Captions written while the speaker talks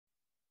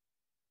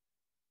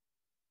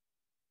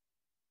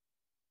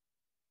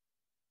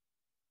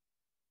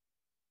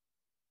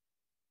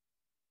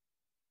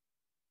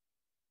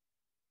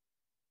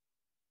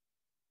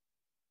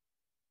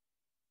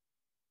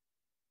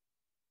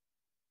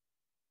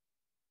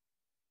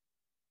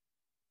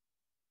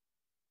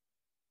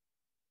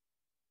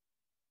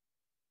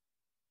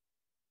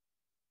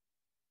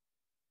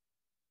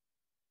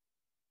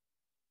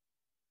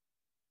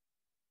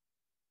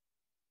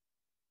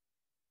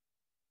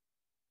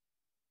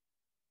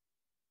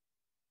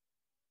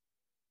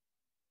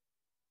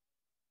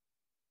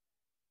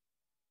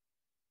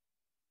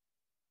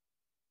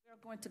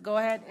Going to go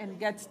ahead and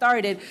get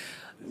started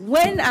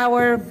when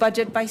our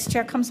budget vice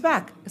chair comes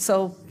back.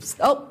 So,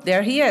 oh,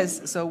 there he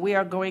is. So we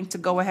are going to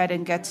go ahead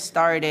and get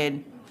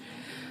started.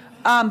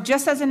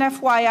 Just as an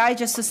FYI,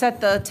 just to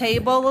set the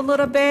table a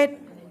little bit,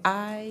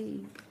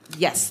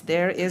 yes,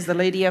 there is the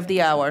lady of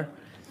the hour.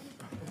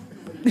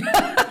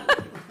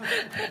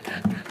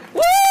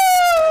 Woo!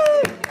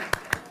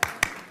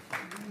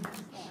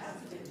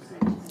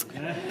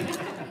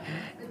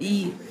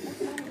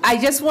 I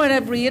just want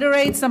to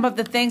reiterate some of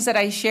the things that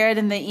I shared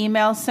in the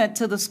email sent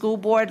to the school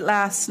board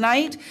last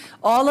night.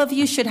 All of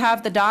you should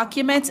have the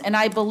documents, and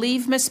I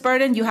believe, Ms.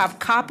 Burden, you have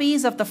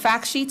copies of the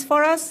fact sheets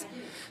for us.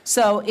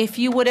 So if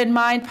you wouldn't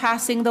mind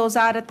passing those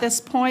out at this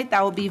point,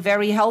 that would be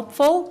very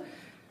helpful.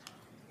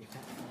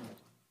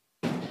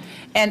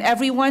 And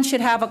everyone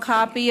should have a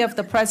copy of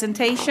the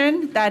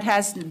presentation that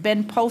has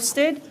been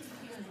posted.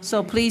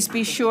 So please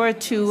be sure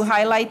to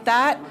highlight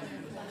that.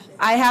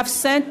 I have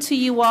sent to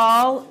you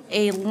all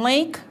a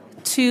link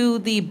to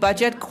the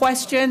budget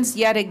questions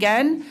yet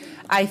again.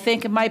 I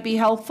think it might be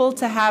helpful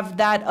to have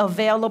that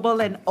available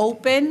and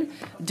open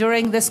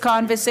during this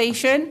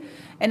conversation.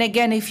 And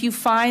again, if you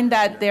find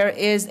that there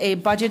is a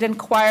budget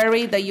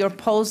inquiry that you're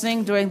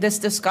posing during this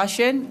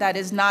discussion that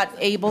is not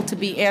able to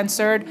be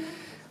answered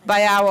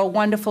by our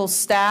wonderful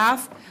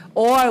staff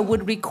or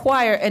would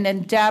require an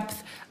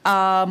in-depth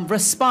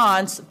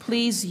response,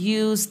 please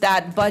use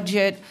that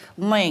budget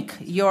link.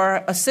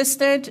 Your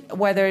assistant,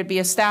 whether it be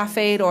a staff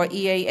aide or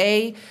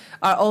EAA,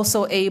 are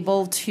also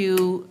able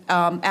to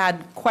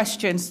add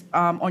questions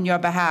on your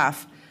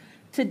behalf.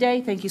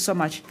 Today, thank you so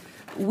much.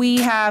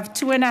 We have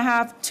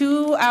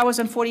 2 hours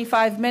and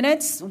 45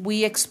 minutes.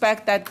 We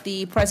expect that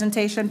the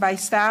presentation by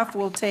staff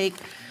will take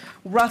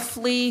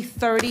roughly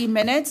 30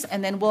 minutes,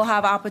 and then we'll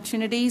have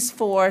opportunities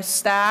for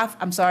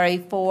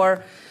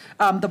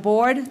the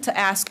board to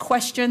ask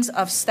questions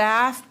of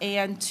staff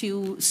and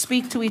to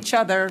speak to each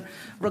other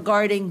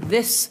regarding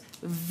this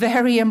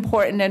very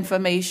important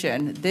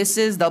information. This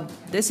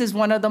is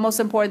one of the most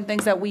important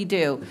things that we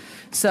do.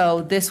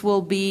 So this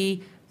will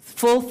be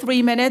full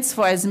 3 minutes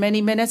for as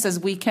many minutes as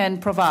we can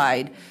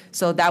provide.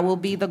 So that will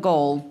be the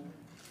goal.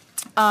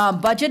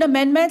 Budget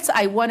amendments,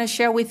 I want to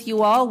share with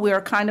you all,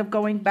 we're kind of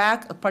going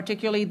back,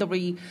 particularly the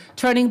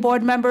returning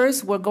board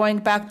members, we're going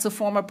back to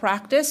former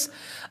practice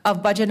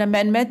of budget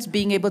amendments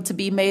being able to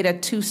be made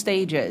at 2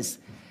 stages.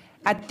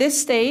 At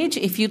this stage,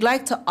 if you'd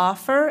like to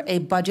offer a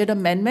budget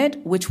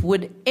amendment which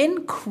would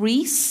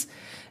increase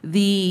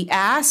the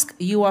ask,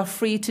 you are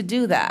free to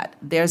do that.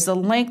 There's a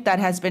link that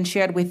has been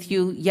shared with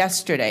you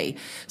yesterday.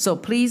 So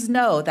please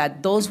know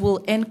that those will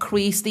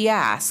increase the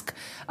ask.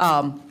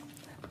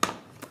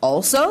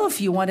 Also,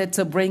 if you wanted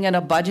to bring in a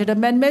budget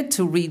amendment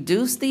to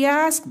reduce the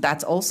ask,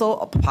 that's also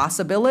a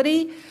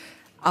possibility.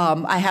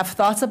 I have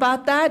thoughts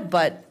about that,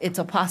 but it's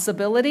a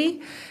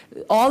possibility.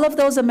 All of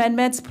those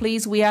amendments,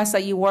 please, we ask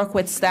that you work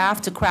with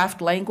staff to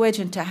craft language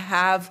and to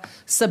have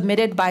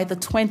submitted by the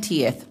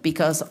 20th,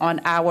 because at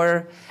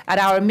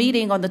our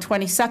meeting on the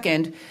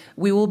 22nd,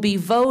 we will be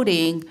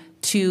voting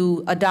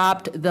to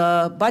adopt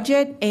the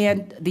budget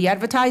and the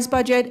advertised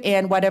budget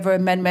and whatever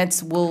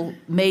amendments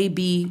may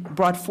be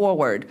brought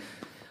forward.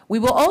 We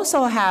will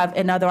also have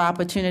another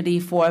opportunity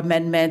for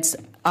amendments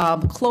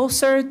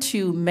closer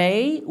to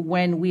May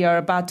when we are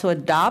about to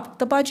adopt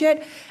the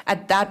budget.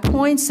 At that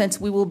point,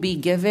 since we will be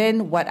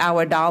given what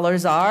our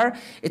dollars are,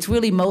 it's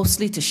really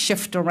mostly to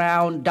shift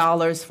around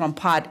dollars from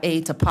Pot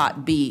A to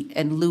Pot B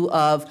in lieu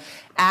of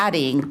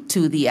adding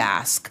to the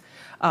ask.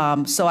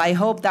 So I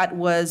hope that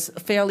was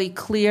fairly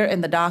clear in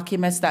the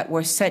documents that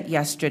were sent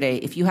yesterday.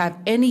 If you have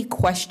any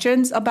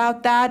questions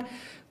about that,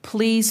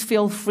 please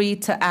feel free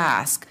to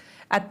ask.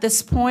 At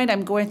this point,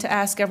 I'm going to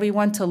ask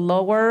everyone to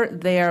lower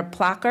their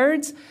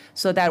placards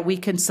so that we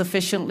can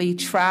sufficiently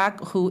track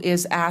who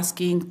is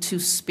asking to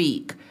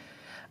speak.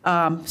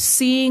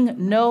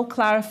 Seeing no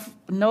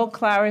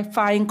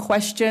clarifying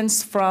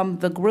questions from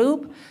the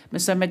group,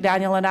 Mr.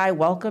 McDaniel and I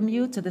welcome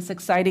you to this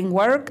exciting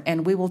work,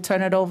 and we will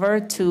turn it over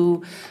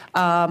to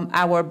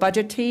our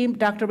budget team.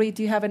 Dr. Reed,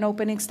 do you have an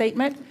opening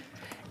statement?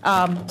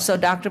 So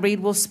Dr. Reed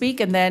will speak,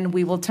 and then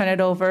we will turn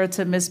it over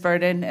to Ms.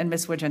 Burden and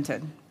Ms.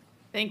 Widgerton.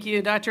 Thank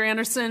you, Dr.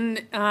 Anderson.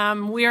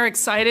 We are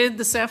excited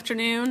this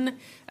afternoon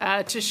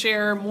to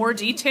share more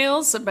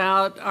details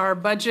about our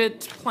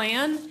budget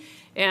plan,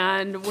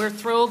 and we're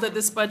thrilled that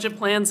this budget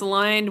plan is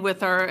aligned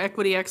with our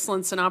equity,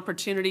 excellence, and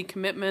opportunity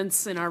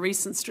commitments in our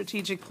recent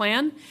strategic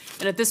plan.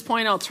 And at this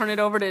point, I'll turn it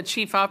over to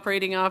Chief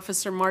Operating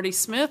Officer Marty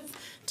Smith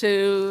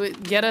to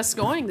get us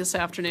going this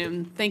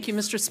afternoon. Thank you,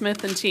 Mr.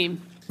 Smith and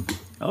team.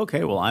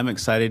 Okay, well, I'm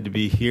excited to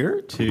be here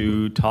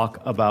to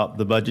talk about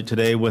the budget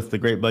today with the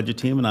great budget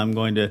team, and I'm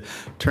going to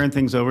turn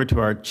things over to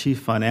our Chief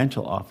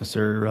Financial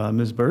Officer,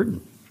 Ms. Burden.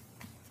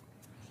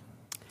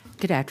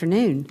 Good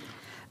afternoon.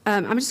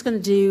 I'm just going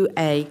to do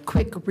a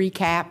quick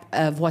recap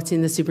of what's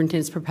in the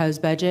superintendent's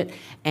proposed budget,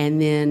 and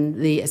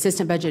then the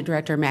Assistant Budget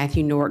Director,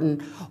 Matthew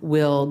Norton,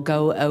 will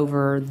go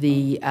over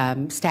the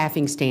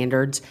staffing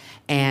standards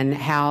and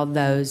how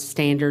those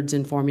standards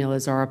and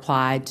formulas are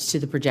applied to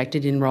the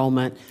projected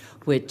enrollment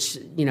which,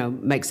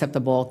 makes up the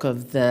bulk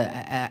of the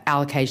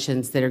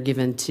allocations that are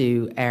given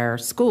to our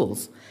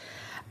schools.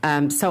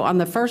 So on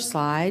the first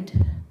slide.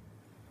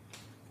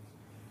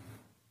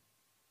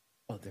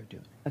 Oh, they're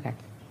doing it. Okay.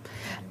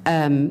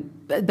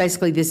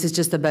 Basically, this is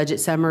just a budget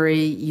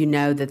summary. You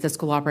know that the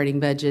school operating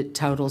budget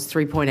totals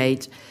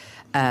 $3.8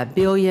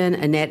 billion,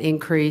 a net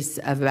increase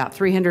of about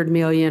 $300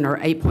 million or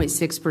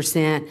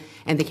 8.6%,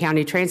 and the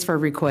county transfer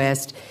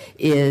request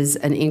is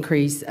an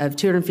increase of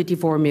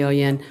 $254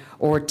 million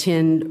or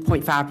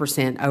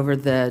 10.5% over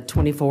the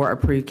 24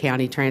 approved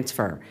county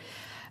transfer.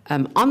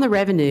 On the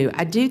revenue,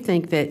 I do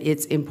think that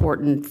it's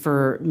important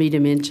for me to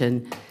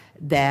mention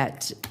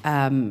that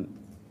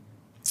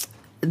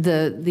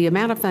the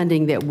amount of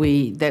funding that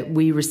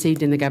we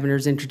received in the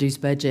governor's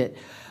introduced budget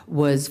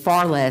was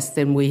far less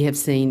than we have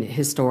seen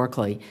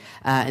historically.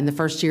 In the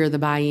first year of the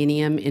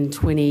biennium in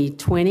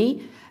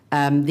 2020,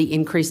 the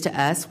increase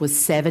to us was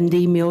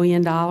 $70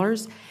 million.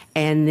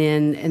 And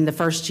then in the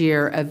first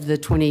year of the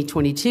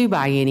 2022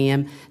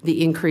 biennium,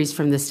 the increase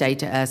from the state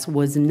to us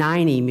was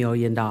 $90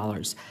 million.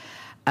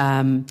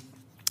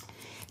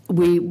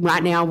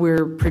 Right now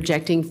we're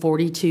projecting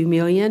 $42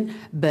 million,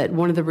 but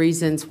one of the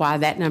reasons why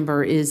that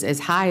number is as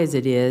high as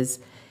it is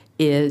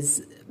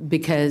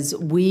because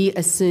we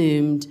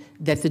assumed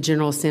that the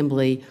General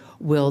Assembly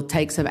will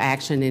take some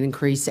action and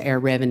increase our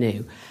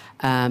revenue.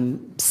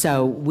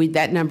 So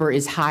that number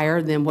is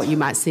higher than what you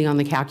might see on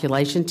the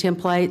calculation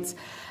templates,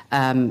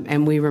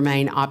 and we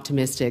remain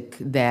optimistic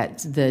that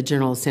the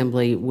General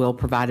Assembly will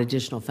provide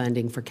additional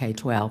funding for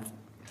K-12.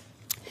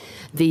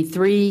 The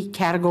three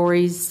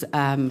categories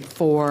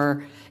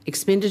for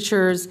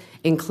expenditures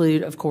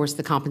include, of course,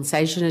 the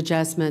compensation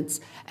adjustments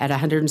at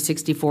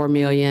 $164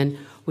 million,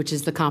 which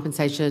is the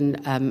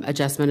compensation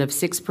adjustment of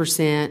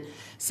 6%,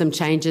 some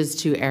changes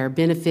to our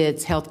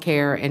benefits, health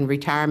care, and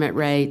retirement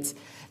rates,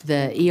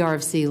 the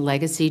ERFC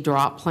legacy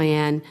drop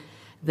plan,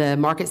 the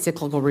market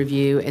cyclical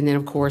review, and then,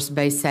 of course,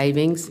 base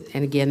savings,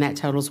 and again, that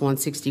totals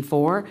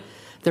 $164.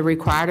 The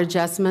required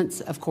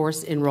adjustments, of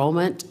course,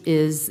 enrollment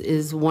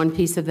is one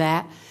piece of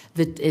that.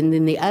 And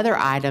then the other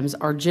items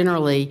are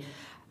generally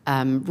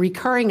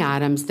recurring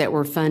items that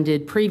were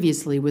funded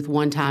previously with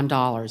one-time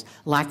dollars,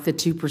 like the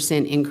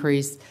 2%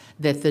 increase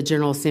that the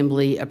General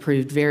Assembly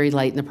approved very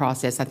late in the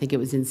process. I think it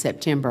was in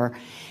September.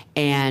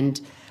 And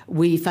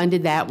we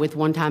funded that with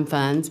one-time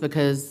funds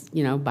because,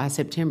 by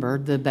September,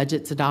 the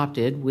budget's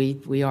adopted.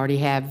 We already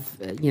have,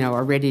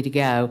 are ready to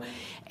go.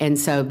 And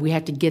so we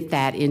have to get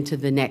that into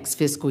the next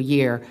fiscal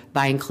year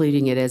by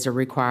including it as a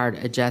required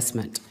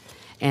adjustment.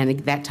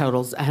 And that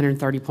totals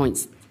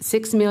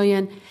 $130.6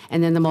 million.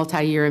 And then the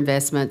multi-year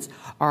investments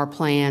are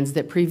plans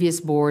that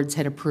previous boards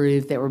had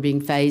approved that were being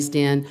phased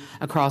in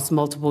across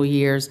multiple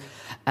years,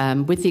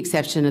 with the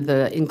exception of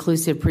the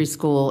inclusive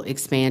preschool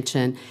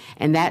expansion.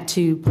 And that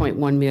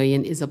 $2.1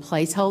 million is a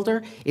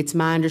placeholder. It's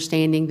my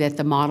understanding that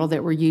the model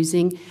that we're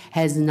using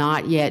has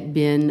not yet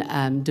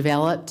been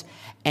developed,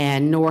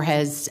 and nor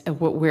has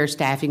where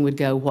staffing would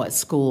go, what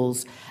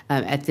schools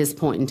at this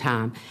point in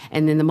time.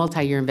 And then the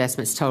multi-year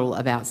investments total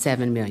about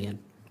 $7 million.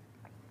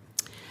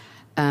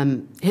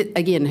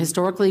 Again,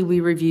 historically, we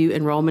review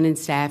enrollment and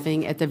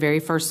staffing at the very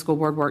first school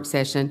board work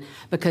session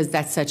because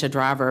that's such a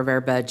driver of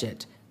our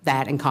budget.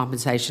 That and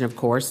compensation, of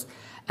course,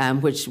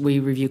 which we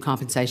review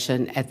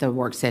compensation at the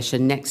work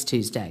session next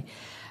Tuesday.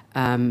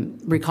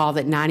 Recall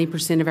that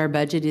 90% of our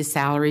budget is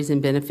salaries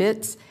and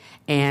benefits,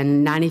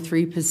 and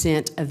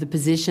 93% of the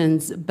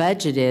positions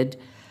budgeted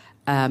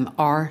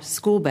are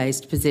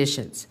school-based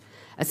positions.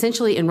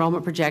 Essentially,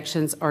 enrollment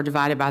projections are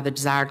divided by the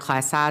desired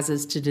class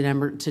sizes to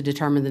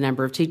determine the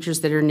number of teachers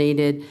that are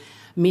needed.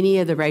 Many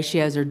of the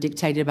ratios are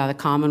dictated by the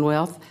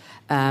Commonwealth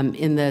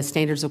in the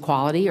Standards of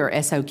Quality, or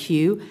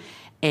SOQ.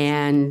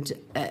 And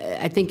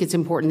I think it's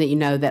important that you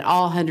know that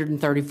all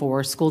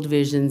 134 school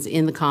divisions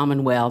in the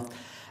Commonwealth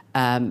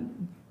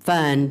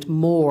fund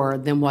more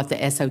than what the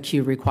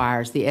SOQ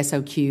requires. The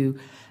SOQ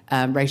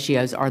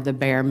ratios are the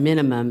bare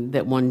minimum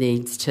that one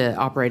needs to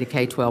operate a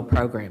K-12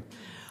 program.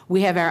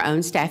 We have our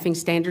own staffing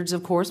standards,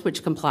 of course,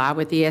 which comply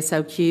with the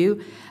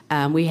SOQ.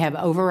 We have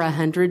over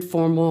 100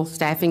 formal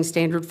staffing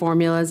standard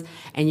formulas,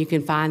 and you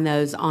can find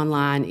those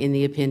online in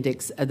the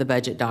appendix of the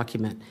budget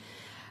document.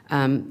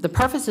 The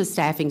purpose of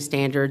staffing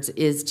standards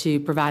is to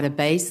provide a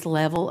base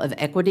level of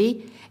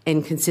equity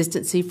and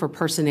consistency for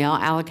personnel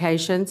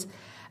allocations.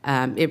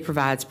 It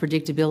provides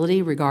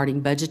predictability regarding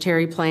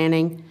budgetary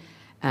planning.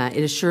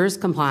 It assures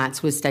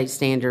compliance with state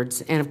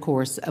standards and, of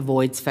course,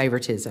 avoids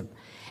favoritism.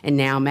 And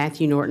now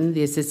Matthew Norton,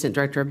 the Assistant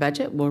Director of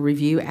Budget, will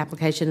review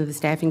application of the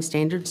staffing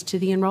standards to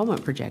the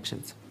enrollment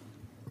projections.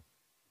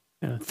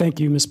 Thank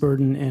you, Ms.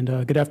 Burden,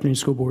 and good afternoon,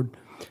 School Board.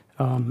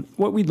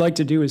 What we'd like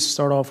to do is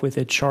start off with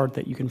a chart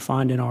that you can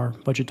find in our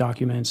budget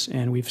documents,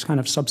 and we've kind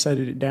of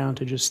subsetted it down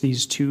to just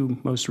these two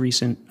most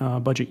recent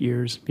budget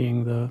years,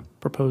 being the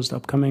proposed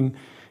upcoming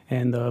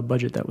and the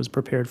budget that was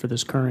prepared for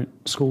this current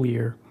school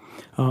year.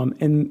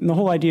 And the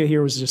whole idea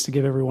here was just to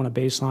give everyone a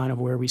baseline of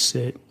where we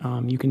sit.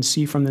 You can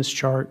see from this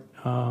chart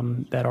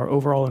that our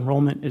overall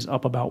enrollment is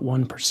up about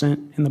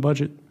 1% in the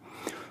budget.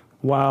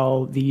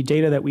 while the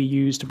data that we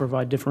use to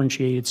provide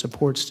differentiated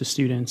supports to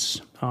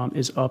students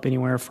is up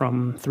anywhere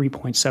from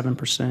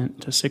 3.7%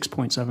 to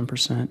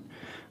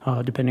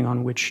 6.7%, depending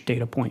on which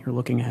data point you're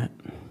looking at.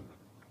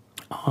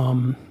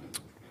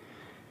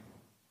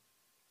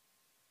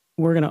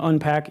 We're going to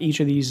unpack each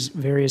of these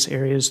various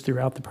areas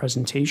throughout the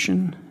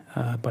presentation,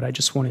 but I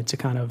just wanted to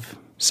kind of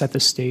set the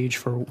stage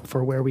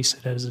for where we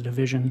sit as a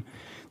division.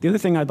 The other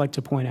thing I'd like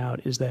to point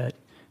out is that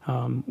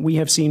we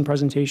have seen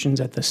presentations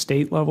at the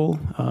state level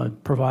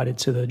provided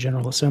to the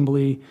General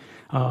Assembly,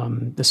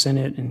 the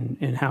Senate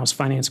and House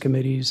Finance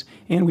Committees,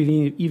 and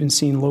we've even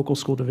seen local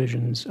school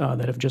divisions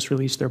that have just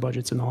released their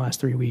budgets in the last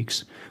 3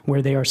 weeks,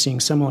 where they are seeing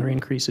similar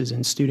increases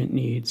in student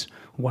needs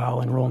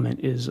while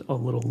enrollment is a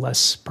little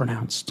less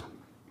pronounced.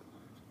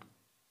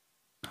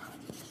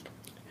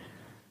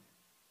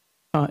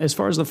 As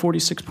far as the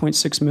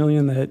 $46.6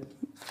 million that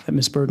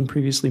Ms. Burden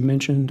previously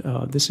mentioned,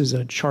 this is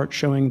a chart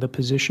showing the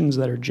positions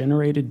that are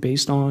generated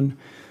based on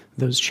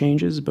those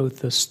changes,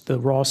 both the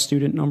raw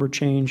student number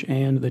change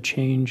and the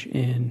change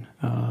in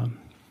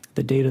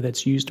the data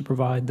that's used to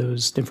provide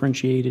those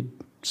differentiated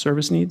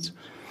service needs.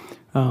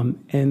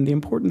 And the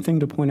important thing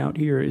to point out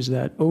here is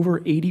that over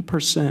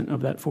 80%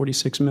 of that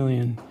 $46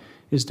 million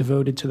is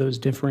devoted to those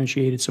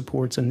differentiated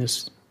supports in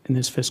this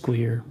fiscal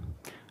year.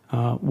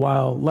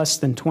 While less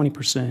than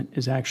 20%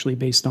 is actually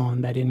based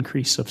on that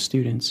increase of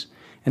students.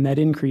 And that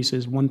increase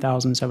is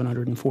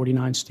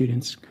 1,749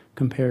 students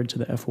compared to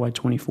the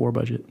FY24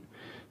 budget.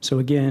 So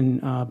again,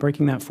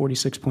 breaking that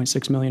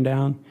 $46.6 million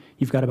down,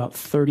 you've got about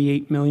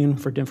 $38 million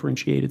for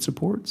differentiated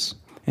supports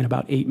and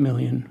about $8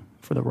 million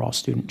for the raw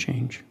student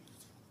change.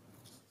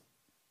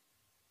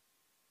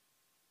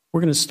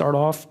 We're going to start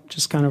off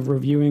just kind of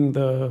reviewing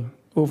the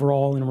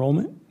overall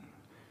enrollment.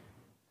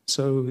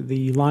 So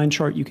the line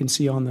chart you can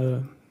see on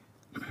the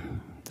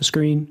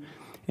screen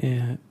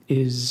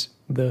is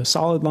the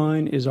solid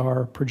line is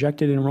our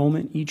projected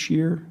enrollment each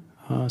year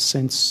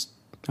since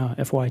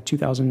FY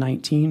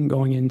 2019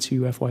 going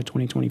into FY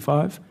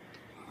 2025.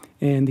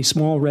 And the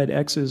small red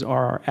X's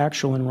are our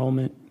actual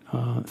enrollment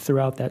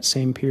throughout that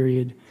same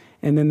period.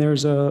 And then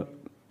there's a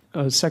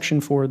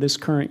section for this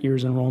current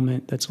year's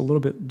enrollment that's a little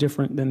bit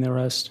different than the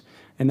rest.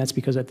 And that's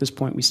because at this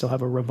point we still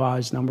have a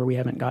revised number. We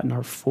haven't gotten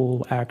our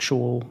full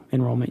actual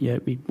enrollment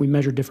yet. We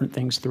measure different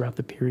things throughout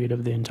the period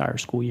of the entire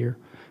school year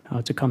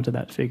to come to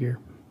that figure.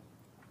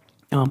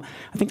 I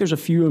think there's a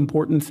few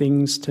important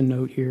things to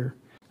note here.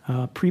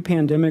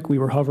 Pre-pandemic, we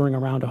were hovering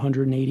around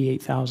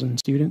 188,000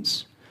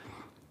 students.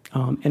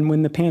 And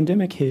when the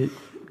pandemic hit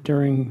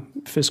during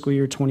fiscal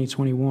year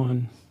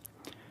 2021,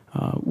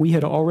 we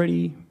had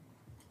already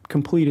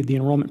completed the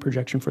enrollment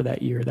projection for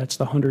that year. That's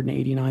the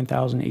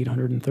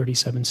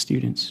 189,837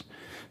 students.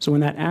 So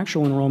when that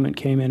actual enrollment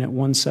came in at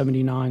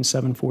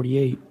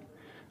 179,748,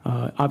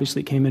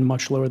 obviously it came in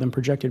much lower than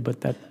projected,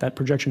 but that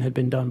projection had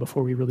been done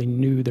before we really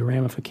knew the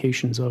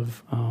ramifications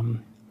of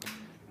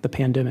the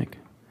pandemic.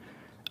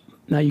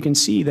 Now you can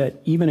see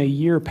that even a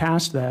year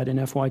past that in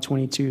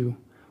FY22,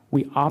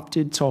 we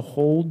opted to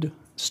hold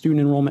student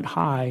enrollment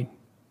high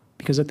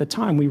because at the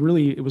time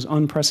it was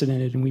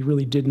unprecedented and we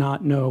really did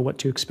not know what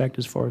to expect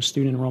as far as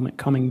student enrollment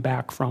coming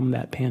back from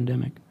that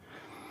pandemic.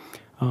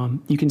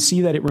 You can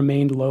see that it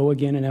remained low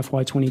again in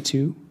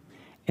FY22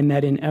 and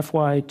that in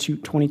FY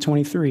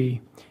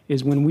 2023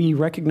 is when we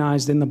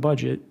recognized in the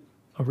budget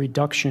a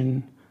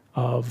reduction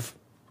of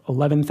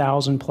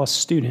 11,000 plus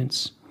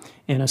students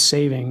and a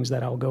savings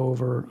that I'll go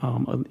over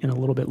in a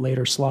little bit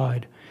later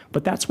slide.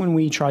 But that's when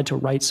we tried to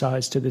right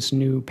size to this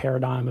new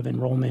paradigm of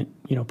enrollment,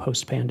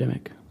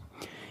 post-pandemic.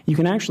 You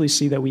can actually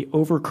see that we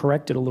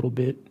overcorrected a little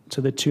bit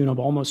to the tune of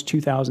almost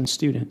 2,000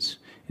 students.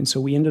 And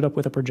so we ended up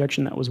with a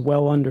projection that was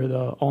well under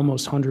the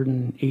almost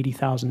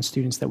 180,000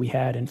 students that we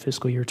had in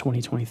fiscal year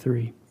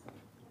 2023.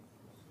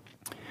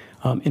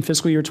 In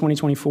fiscal year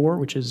 2024,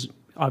 which is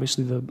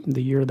obviously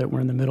the year that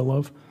we're in the middle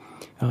of,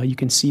 you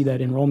can see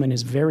that enrollment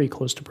is very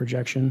close to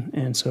projection.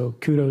 And so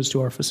kudos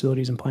to our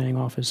facilities and planning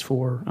office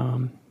for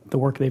the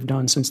work they've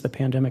done since the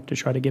pandemic to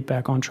try to get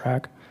back on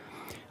track.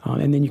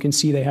 And then you can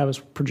see they have us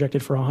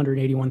projected for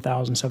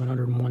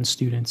 181,701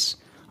 students.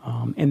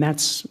 And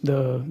that's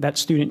that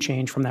student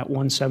change from that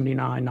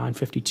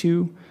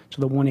 179,952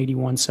 to the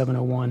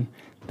 181,701.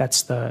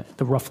 That's the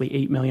roughly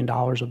 $8 million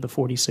of the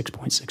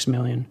 $46.6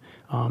 million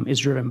is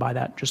driven by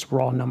that just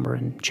raw number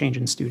and change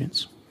in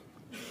students.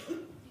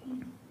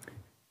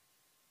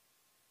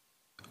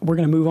 We're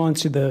going to move on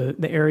to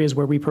the areas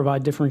where we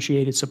provide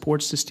differentiated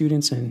supports to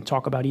students and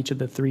talk about each of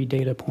the 3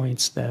 data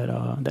points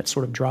that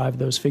sort of drive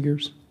those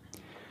figures.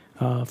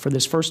 For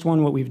this first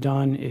one, what we've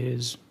done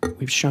is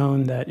we've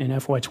shown that in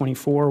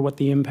FY24 what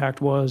the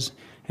impact was,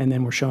 and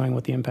then we're showing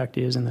what the impact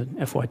is in the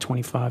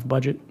FY25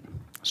 budget.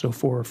 So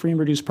for free and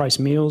reduced price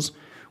meals,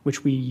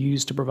 which we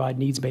use to provide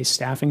needs-based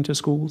staffing to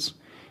schools,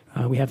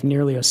 we have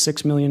nearly a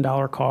 $6 million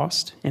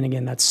cost. And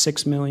again, that's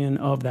 $6 million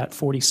of that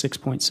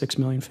 $46.6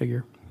 million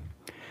figure.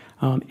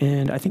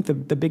 And I think the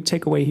big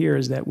takeaway here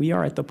is that we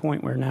are at the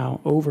point where now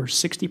over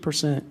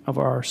 60% of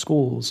our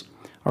schools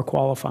are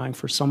qualifying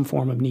for some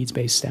form of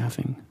needs-based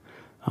staffing,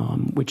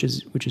 which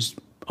is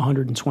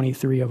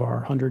 123 of our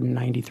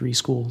 193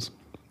 schools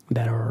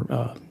that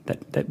are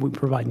that we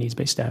provide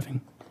needs-based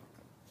staffing.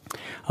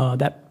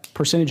 That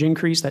percentage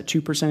increase, that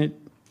 2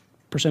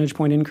 percentage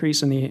point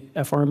increase in the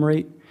FRM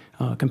rate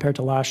compared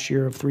to last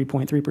year of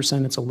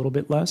 3.3%, it's a little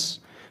bit less.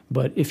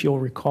 But if you'll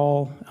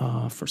recall,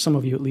 for some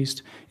of you at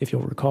least, if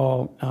you'll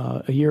recall,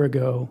 a year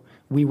ago,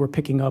 we were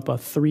picking up a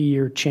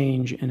 3-year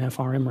change in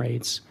FRM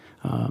rates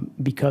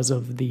because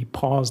of the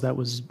pause that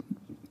was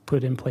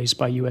put in place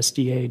by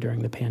USDA during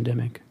the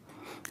pandemic.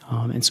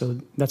 And so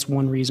that's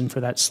one reason for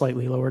that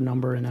slightly lower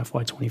number in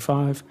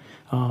FY25.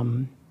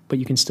 But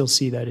you can still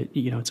see that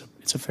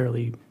it's a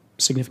fairly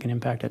significant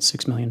impact at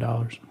 $6 million.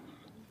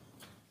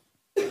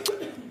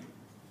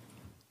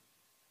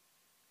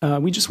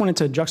 We just wanted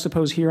to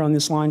juxtapose here on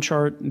this line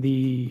chart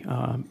the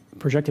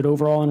projected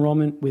overall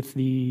enrollment with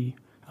the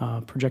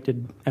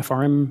projected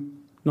FRM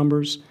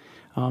numbers.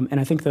 And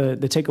I think the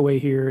takeaway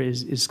here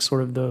is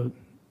sort of the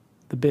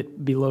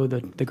bit below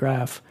the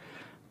graph.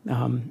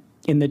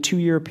 In the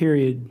 2-year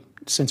period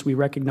since we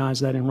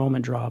recognized that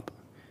enrollment drop,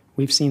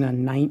 we've seen a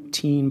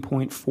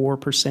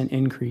 19.4%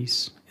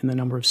 increase in the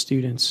number of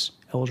students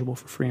eligible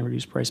for free and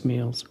reduced price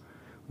meals,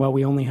 while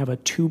we only have a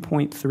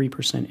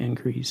 2.3%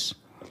 increase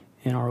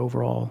in our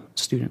overall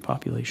student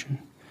population.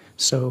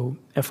 So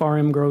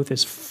FRM growth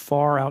is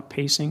far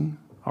outpacing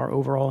our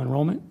overall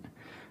enrollment.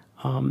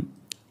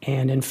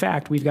 And in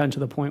fact, we've gotten to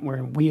the point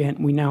where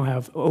we now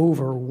have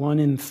over 1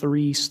 in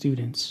 3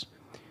 students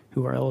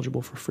who are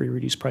eligible for free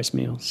reduced price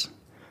meals.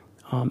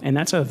 And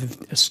that's a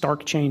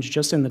stark change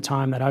just in the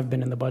time that I've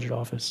been in the budget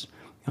office.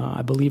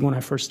 I believe when I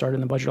first started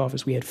in the budget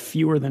office, we had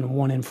fewer than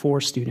 1 in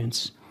 4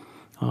 students.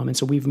 And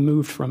so we've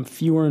moved from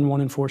fewer than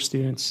 1 in 4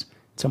 students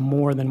to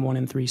more than 1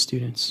 in 3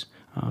 students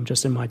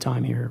just in my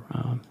time here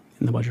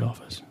in the budget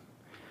office.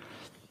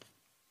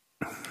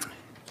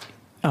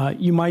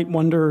 You might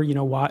wonder,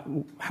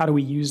 how do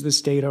we use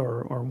this data,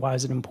 or why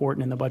is it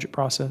important in the budget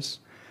process?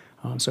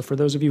 So for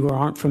those of you who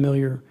aren't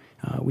familiar,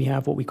 we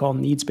have what we call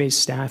needs-based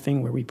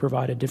staffing, where we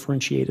provide a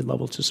differentiated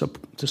level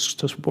to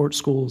support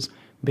schools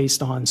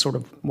based on sort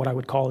of what I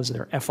would call as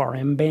their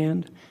FRM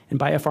band. And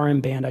by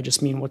FRM band, I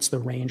just mean what's the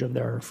range of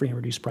their free and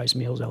reduced price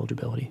meals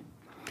eligibility.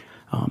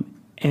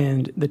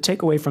 And the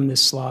takeaway from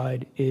this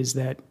slide is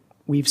that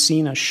we've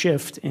seen a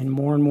shift in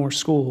more and more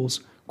schools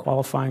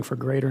qualifying for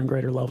greater and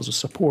greater levels of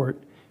support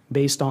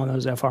based on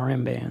those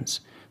FRM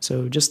bands.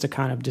 So just to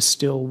kind of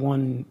distill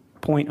one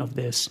point of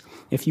this,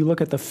 if you look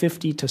at the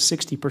 50 to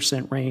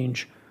 60%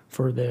 range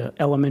for the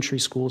elementary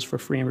schools for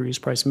free and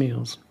reduced price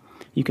meals,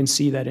 you can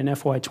see that in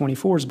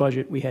FY24's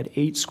budget, we had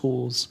 8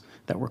 schools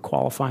that were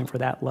qualifying for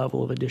that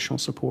level of additional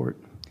support.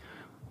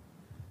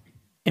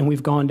 And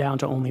we've gone down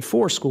to only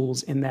 4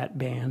 schools in that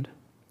band.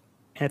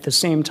 At the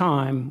same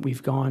time,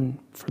 we've gone,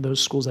 for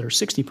those schools that are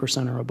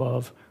 60% or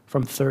above,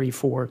 from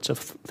 34 to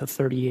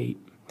 38.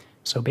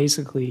 So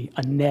basically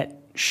a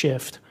net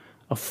shift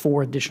of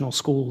 4 additional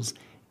schools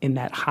in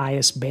that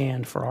highest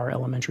band for our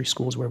elementary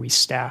schools where we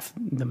staff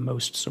the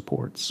most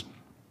supports.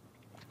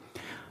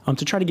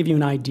 To try to give you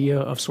an idea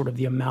of sort of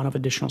the amount of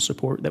additional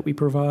support that we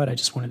provide, I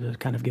just wanted to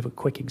kind of give a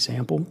quick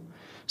example.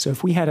 So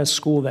if we had a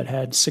school that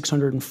had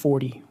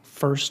 640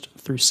 first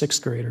through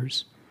 6th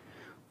graders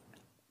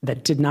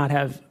that did not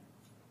have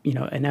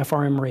an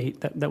FRM rate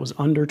that was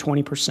under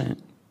 20%,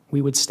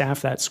 we would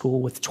staff that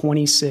school with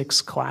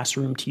 26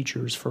 classroom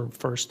teachers for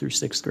 1st through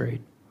 6th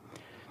grade.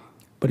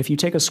 But if you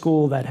take a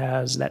school that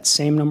has that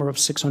same number of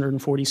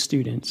 640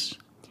 students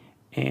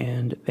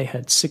and they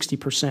had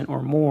 60%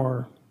 or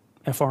more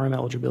FRM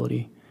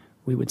eligibility,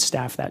 we would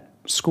staff that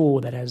school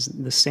that has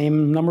the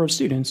same number of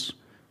students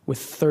with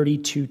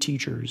 32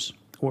 teachers,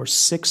 or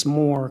 6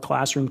 more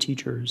classroom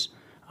teachers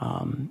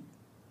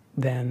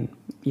than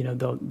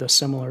the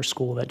similar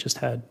school that just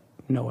had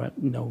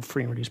no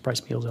free and reduced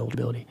price meals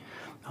eligibility.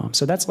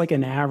 So that's like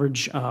an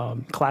average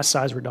class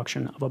size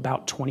reduction of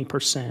about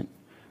 20%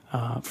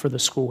 for the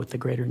school with the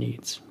greater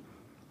needs.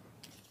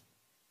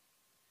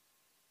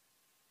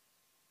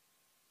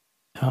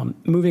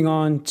 Moving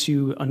on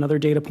to another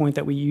data point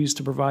that we use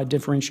to provide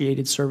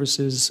differentiated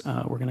services,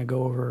 we're going to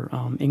go over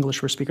English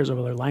for speakers of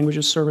other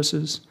languages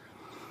services.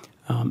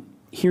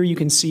 Here you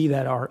can see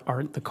that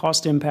the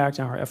cost impact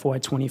in our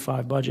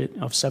FY25 budget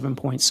of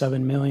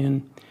 $7.7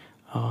 million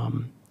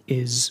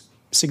is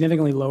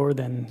significantly lower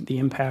than the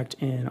impact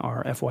in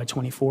our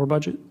FY24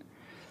 budget.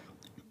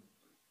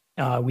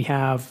 We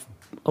have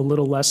a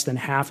little less than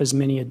half as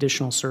many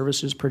additional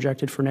services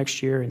projected for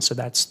next year, and so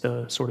that's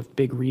the sort of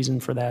big reason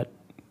for that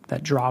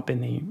drop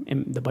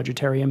in the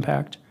budgetary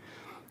impact.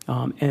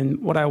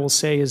 And what I will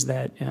say is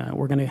that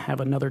we're going to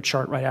have another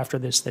chart right after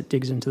this that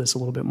digs into this a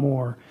little bit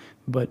more,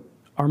 but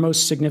our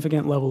most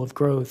significant level of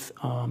growth,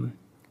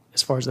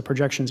 as far as the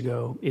projections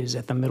go, is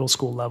at the middle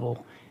school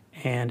level.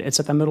 And it's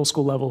at the middle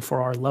school level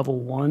for our level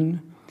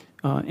 1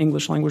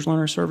 English language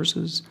learner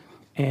services.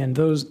 And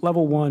those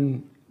level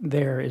 1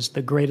 there is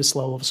the greatest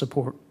level of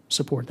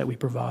support that we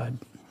provide.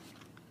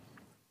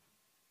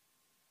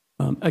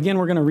 Again,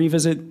 we're going to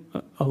revisit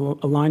a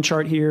line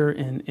chart here,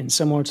 and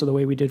similar to the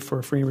way we did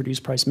for free and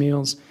reduced price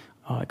meals,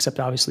 except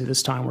obviously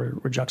this time we're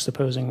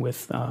juxtaposing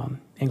with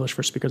English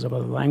for speakers of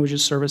other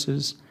languages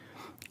services.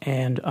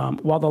 And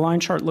while the line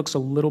chart looks a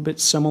little bit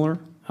similar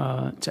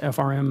to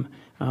FRM,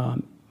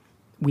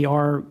 we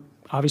are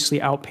obviously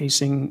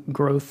outpacing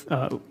growth,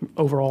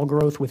 overall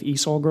growth with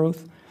ESOL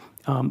growth,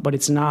 but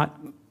it's not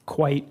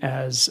quite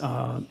as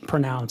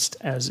pronounced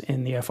as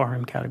in the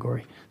FRM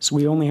category. So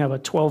we only have a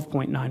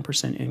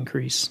 12.9%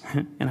 increase,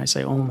 and I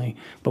say only,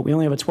 but we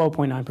only have a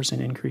 12.9%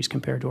 increase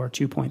compared to our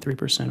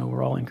 2.3%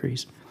 overall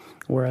increase,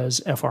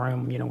 whereas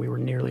FRM, we were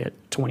nearly at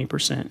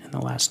 20% in the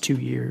last 2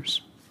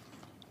 years.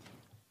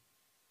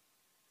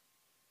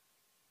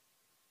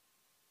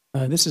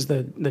 This is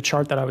the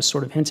chart that I was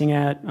sort of hinting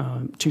at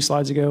 2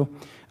 slides ago.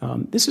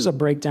 This is a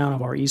breakdown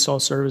of our ESOL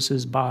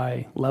services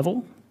by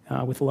level,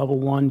 with level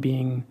 1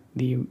 being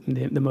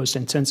the most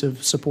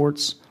intensive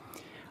supports.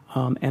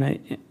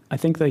 And I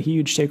think the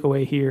huge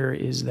takeaway here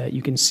is that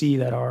you can see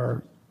that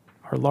our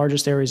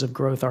largest areas of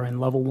growth are in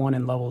level 1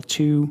 and level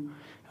 2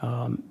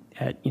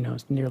 at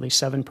nearly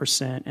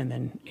 7% and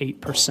then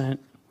 8%.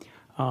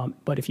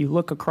 But if you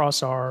look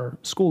across our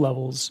school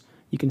levels,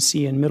 you can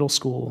see in middle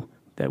school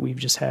that we've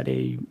just had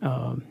a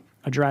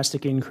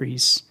drastic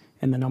increase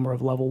in the number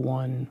of level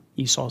 1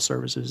 ESOL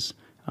services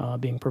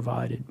being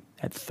provided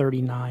at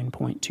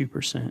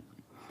 39.2%.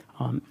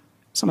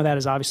 Some of that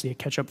is obviously a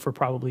catch-up for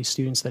probably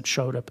students that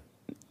showed up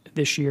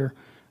this year,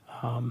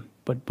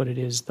 but it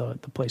is the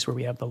place where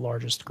we have the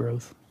largest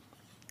growth.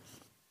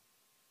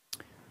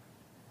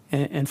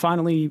 And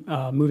finally,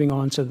 moving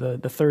on to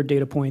the third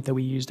data point that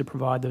we use to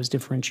provide those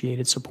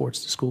differentiated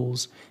supports to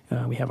schools,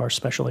 we have our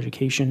special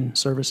education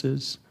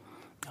services.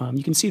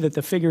 You can see that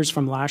the figures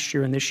from last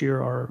year and this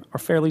year are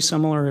fairly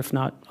similar, if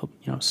not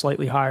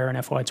slightly higher in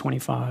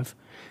FY25.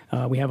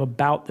 We have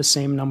about the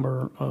same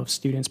number of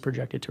students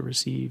projected to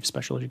receive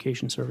special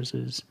education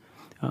services,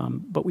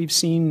 but we've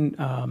seen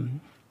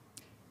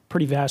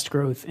pretty vast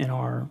growth in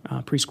our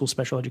preschool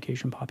special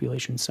education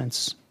population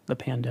since the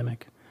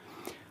pandemic.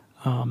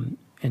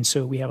 And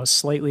so we have a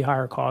slightly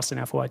higher cost in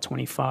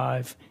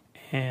FY25,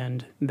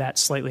 and that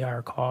slightly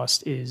higher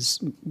cost is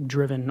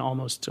driven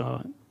almost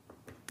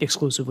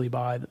exclusively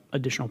by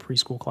additional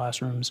preschool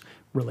classrooms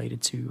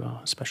related to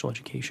special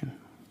education.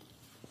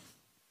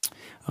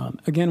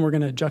 Again, we're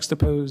going to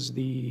juxtapose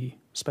the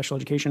special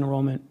education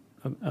enrollment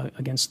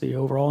against the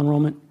overall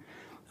enrollment.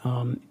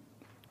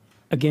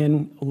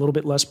 Again, a little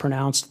bit less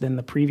pronounced than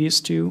the previous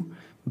two,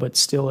 but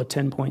still a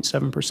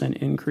 10.7%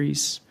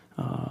 increase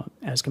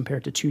as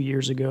compared to 2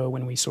 years ago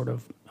when we sort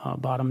of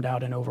bottomed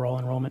out in overall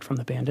enrollment from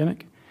the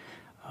pandemic.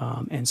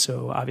 And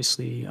so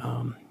obviously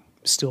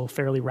still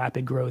fairly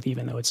rapid growth,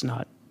 even though it's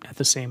not at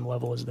the same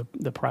level as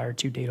the prior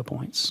 2 data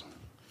points.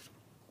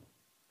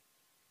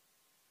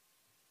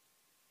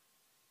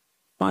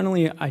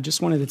 Finally, I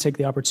just wanted to take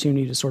the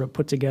opportunity to sort of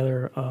put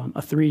together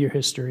a 3-year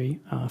history.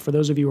 For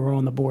those of you who were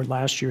on the board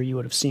last year, you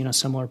would have seen a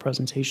similar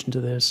presentation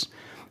to this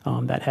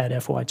that had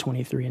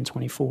FY23 and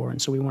 24.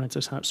 And so we wanted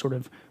to sort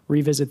of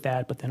revisit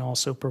that, but then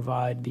also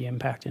provide the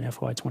impact in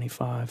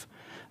FY25.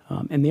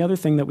 And the other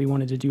thing that we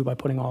wanted to do by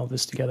putting all of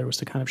this together was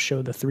to kind of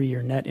show the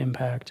 3-year net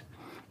impact.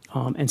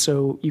 And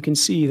so you can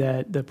see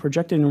that the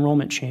projected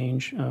enrollment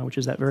change, which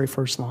is that very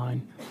first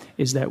line,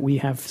 is that we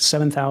have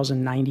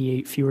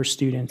 7,098 fewer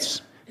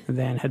students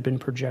than had been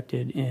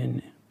projected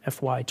in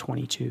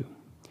FY22. And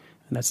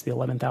that's the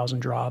 11,000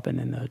 drop and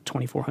then the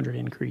 2,400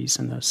 increase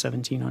and the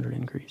 1,700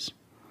 increase.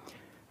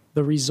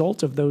 The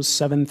result of those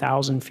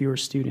 7,000 fewer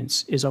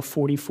students is a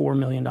 $44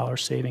 million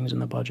savings in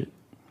the budget.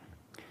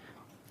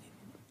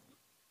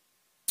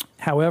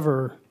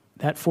 However,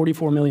 that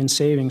 $44 million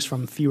savings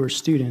from fewer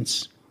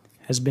students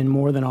has been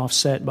more than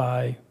offset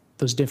by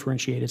those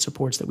differentiated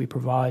supports that we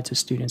provide to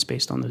students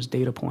based on those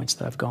data points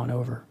that I've gone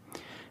over.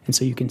 And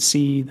so you can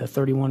see the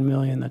 31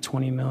 million, the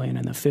 20 million,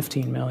 and the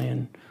 15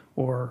 million,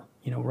 or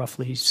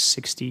roughly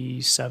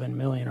 67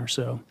 million or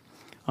so,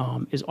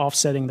 is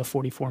offsetting the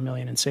 44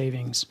 million in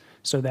savings,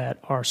 so that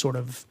our sort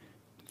of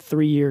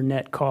 3-year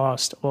net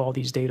cost of all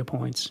these data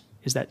points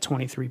is that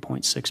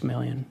 23.6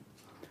 million.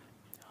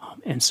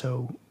 And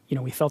so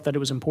we felt that it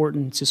was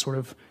important to sort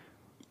of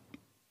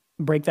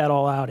break that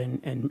all out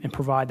and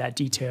provide that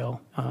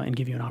detail and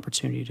give you an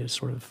opportunity to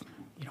sort of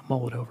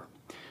mull it over.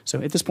 So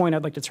at this point,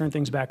 I'd like to turn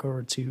things back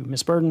over to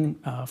Ms. Burden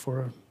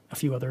for a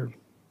few other.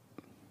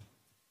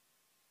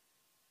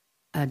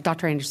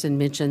 Dr. Anderson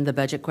mentioned the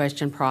budget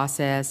question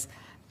process.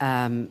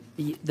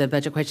 The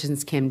budget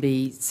questions can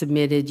be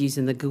submitted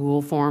using the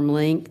Google form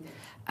link.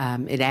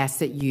 It asks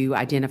that you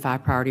identify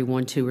priority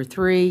 1, 2, or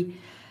 3.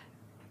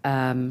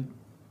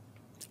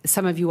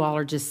 Some of you all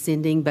are just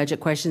sending budget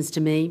questions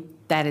to me.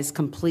 That is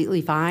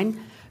completely fine,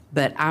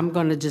 but I'm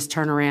going to just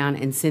turn around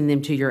and send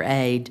them to your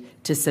aide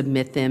to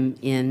submit them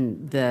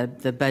in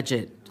the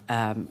budget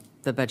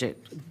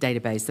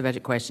database, the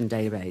budget question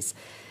database.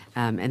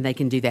 And they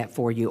can do that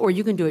for you. Or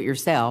you can do it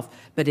yourself,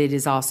 but it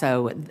is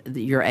also,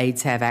 your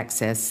aides have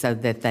access so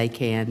that they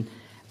can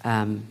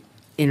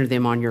enter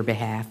them on your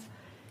behalf.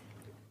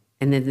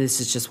 And then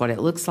this is just what it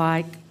looks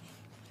like.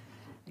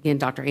 Again,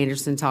 Dr.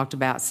 Anderson talked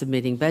about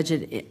submitting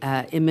budget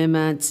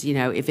amendments. You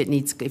know, if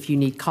you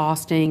need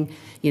costing,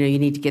 you know, you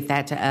need to get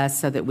that to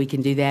us so that we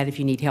can do that. If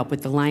you need help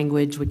with the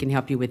language, we can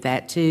help you with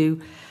that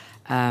too.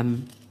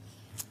 And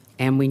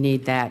we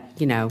need that,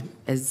 you know,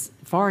 as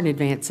far in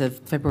advance of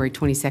February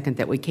 22nd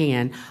that we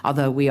can,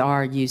 although we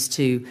are used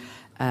to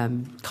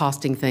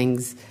costing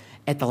things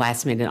at the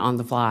last minute on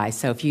the fly.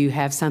 So if you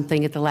have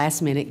something at the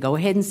last minute, go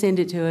ahead and send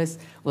it to us.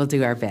 We'll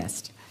do our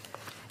best.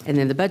 And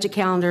then the budget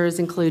calendar is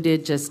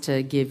included just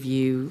to give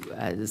you,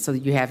 so that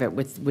you have it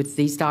with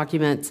these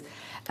documents.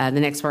 The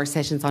next work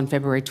session is on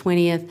February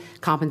 20th.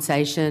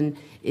 Compensation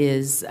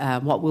is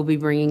what we'll be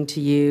bringing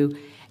to you.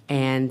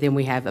 And then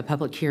we have a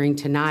public hearing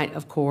tonight,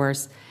 of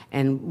course,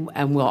 and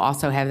we'll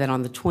also have that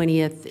on the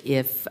 20th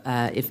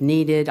if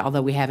needed,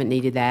 although we haven't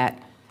needed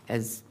that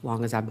as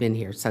long as I've been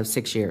here, so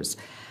 6 years.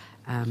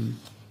 And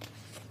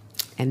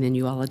then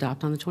you all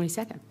adopt on the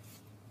 22nd.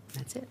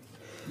 That's it.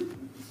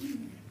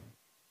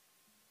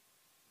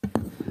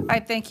 All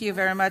right, thank you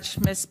very much,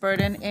 Ms.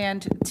 Burden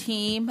and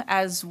team.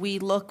 As we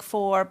look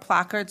for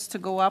placards to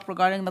go up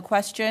regarding the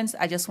questions,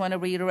 I just want to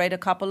reiterate a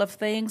couple of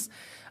things.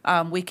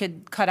 We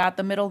could cut out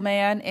the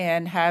middleman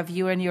and have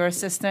you and your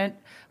assistant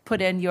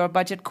put in your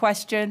budget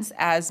questions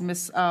as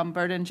Ms.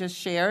 Burden just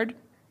shared.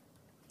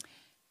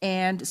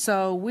 And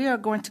so we are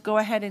going to go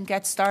ahead and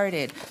get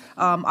started.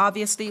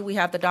 Obviously, we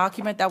have the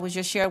document that was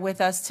just shared with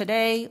us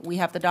today. We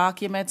have the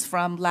documents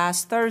from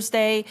last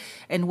Thursday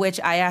in which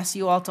I asked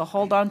you all to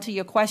hold on to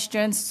your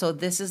questions. So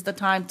this is the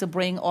time to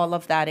bring all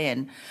of that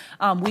in.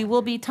 We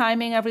will be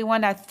timing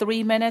everyone at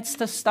 3 minutes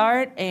to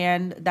start,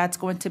 and that's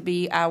going to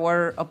be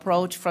our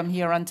approach from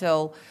here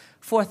until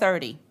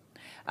 4:30.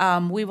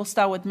 We will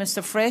start with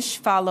Mr. Frisch,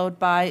 followed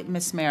by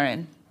Ms.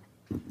 Marin.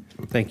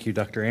 Thank you,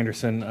 Dr.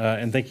 Anderson,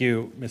 and thank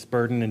you, Ms.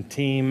 Burden and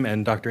team,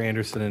 and Dr.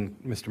 Anderson and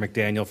Mr.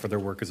 McDaniel for their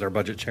work as our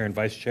budget chair and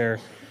vice chair.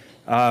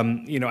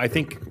 You know, I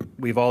think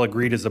we've all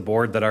agreed as a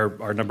board that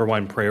our number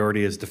one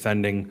priority is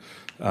defending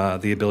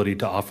the ability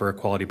to offer a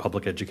quality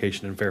public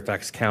education in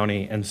Fairfax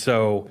County, and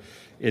so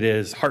it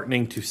is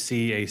heartening to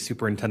see a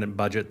superintendent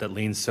budget that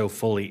leans so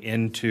fully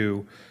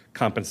into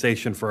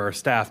compensation for our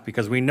staff,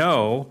 because we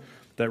know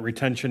that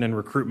retention and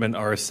recruitment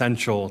are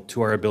essential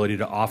to our ability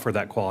to offer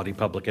that quality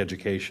public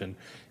education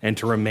and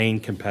to remain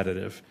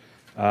competitive.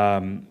 You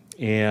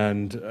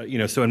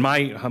know, so in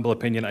my humble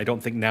opinion, I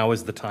don't think now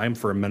is the time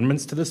for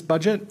amendments to this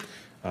budget.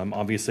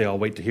 Obviously, I'll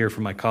wait to hear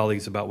from my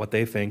colleagues about what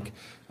they think.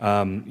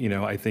 You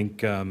know, I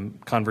think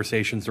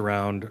conversations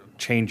around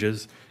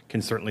changes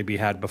can certainly be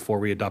had before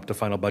we adopt a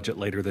final budget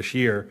later this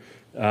year.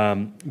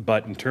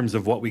 But in terms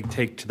of what we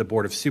take to the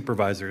Board of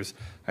Supervisors,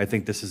 I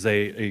think this is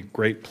a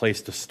great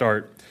place to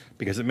start,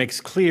 because it makes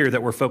clear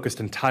that we're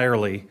focused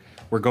entirely,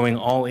 we're going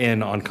all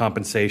in on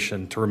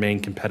compensation to remain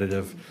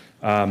competitive,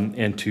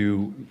 and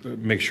to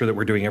make sure that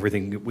we're doing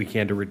everything that we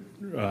can to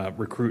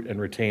recruit and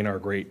retain our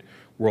great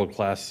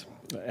world-class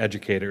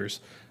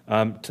educators.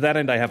 To that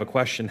end, I have a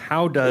question.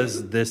 How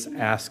does this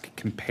ask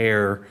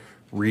compare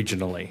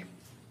regionally?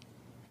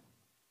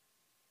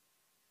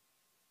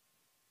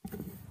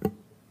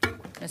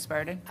 Ms.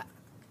 Burden?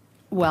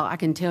 Well, I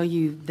can tell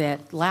you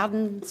that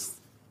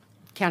Loudoun's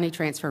county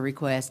transfer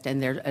request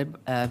and their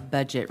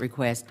budget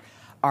request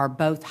are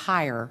both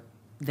higher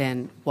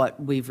than what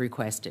we've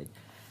requested.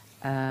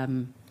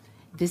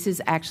 This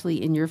is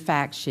actually in your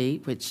fact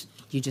sheet, which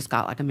you just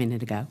got like a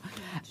minute ago.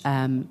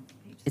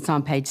 It's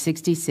on page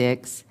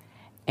 66,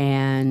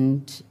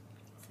 and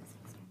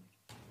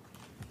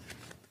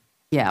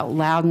yeah,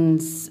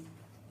 Loudoun's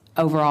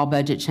overall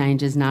budget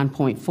change is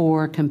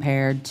 9.4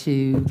 compared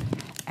to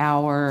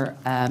our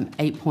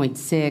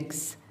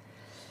 8.6.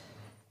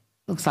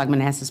 Looks like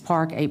Manassas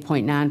Park,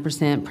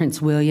 8.9%,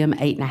 Prince William,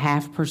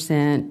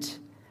 8.5%,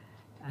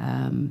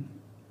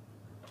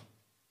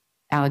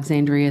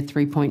 Alexandria,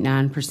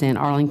 3.9%.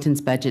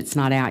 Arlington's budget's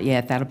not out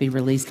yet. That'll be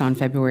released on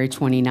February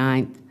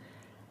 29th.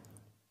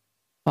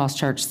 Falls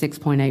Church,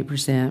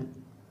 6.8%.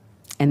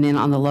 And then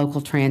on the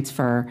local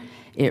transfer,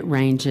 it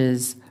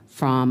ranges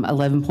from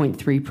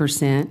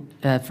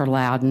 11.3% for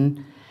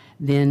Loudoun,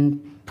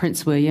 then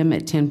Prince William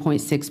at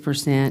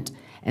 10.6%,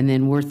 and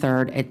then we're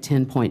third at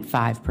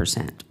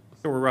 10.5%.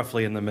 So we're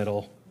roughly in the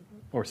middle,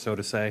 or so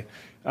to say.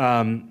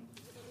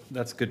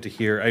 That's good to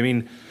hear. I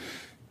mean,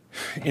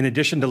 in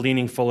addition to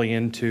leaning fully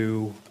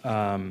into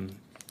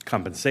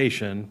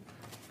compensation,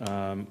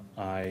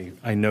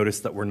 I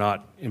noticed that we're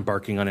not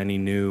embarking on any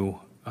new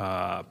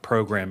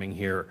programming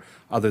here,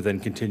 other than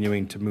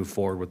continuing to move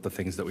forward with the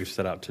things that we've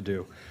set out to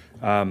do.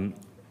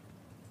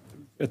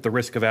 At the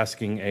risk of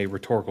asking a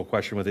rhetorical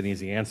question with an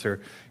easy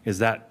answer, is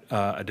that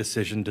a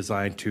decision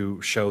designed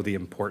to show the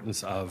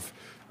importance of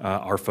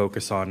our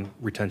focus on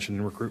retention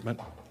and recruitment?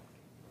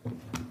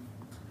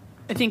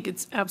 I think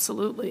it's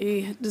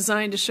absolutely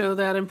designed to show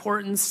that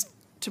importance.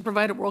 To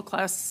provide a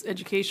world-class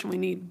education, we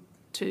need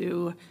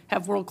to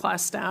have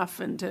world-class staff,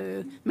 and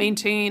to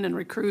maintain and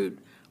recruit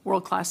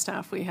world-class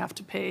staff, we have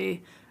to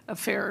pay a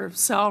fair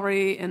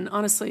salary. And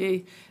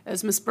honestly,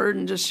 as Ms.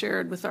 Burden just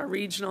shared with our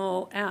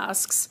regional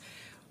asks,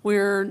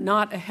 we're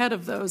not ahead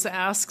of those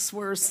asks.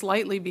 We're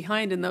slightly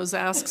behind in those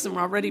asks, and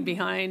we're already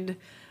behind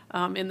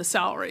in the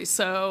salary.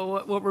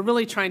 So what we're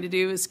really trying to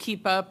do is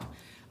keep up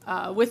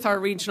with our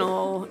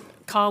regional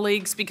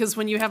colleagues, because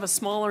when you have a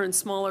smaller and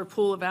smaller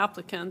pool of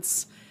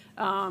applicants,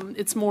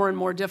 it's more and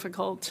more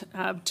difficult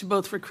to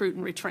both recruit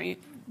and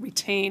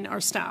retain our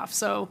staff.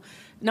 So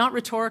not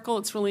rhetorical,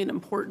 it's really an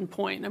important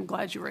point. I'm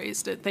glad you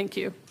raised it. Thank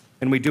you.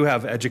 And we do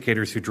have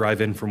educators who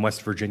drive in from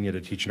West Virginia to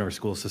teach in our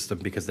school system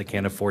because they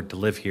can't afford to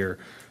live here.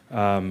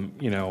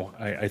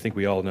 I think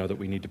we all know that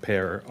we need to pay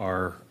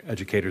our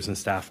educators and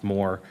staff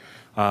more.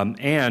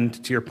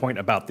 And to your point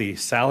about the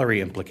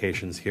salary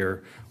implications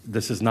here,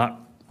 this is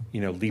not,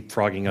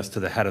 leapfrogging us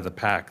to the head of the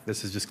pack.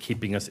 This is just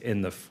keeping us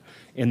in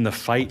the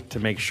fight to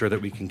make sure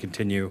that we can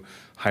continue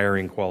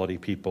hiring quality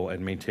people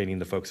and maintaining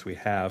the folks we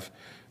have.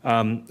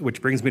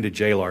 Which brings me to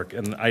JLARC,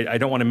 and I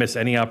don't want to miss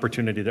any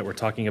opportunity that we're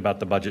talking about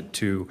the budget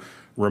to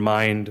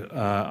remind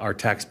our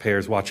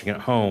taxpayers watching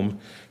at home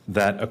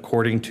that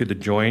according to the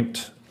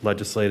Joint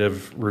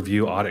Legislative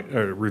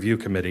Review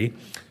Committee,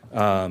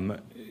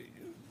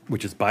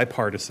 which is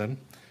bipartisan,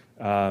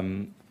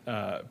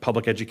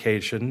 public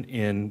education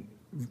in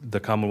the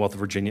Commonwealth of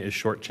Virginia is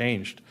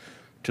shortchanged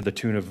to the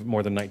tune of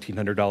more than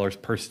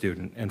 $1,900 per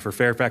student. And for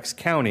Fairfax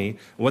County,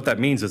 what that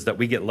means is that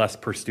we get less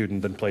per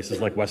student than places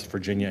like West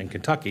Virginia and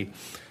Kentucky.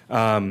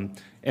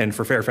 And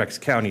for Fairfax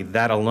County,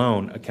 that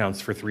alone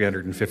accounts for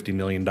 $350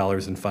 million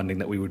in funding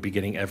that we would be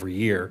getting every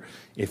year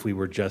if we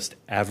were just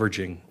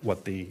averaging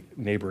what the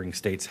neighboring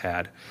states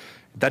had.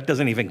 That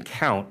doesn't even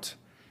count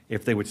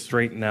if they would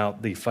straighten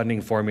out the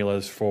funding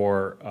formulas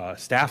for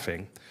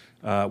staffing,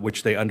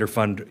 which they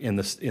underfund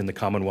in the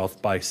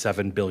Commonwealth by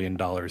 $7 billion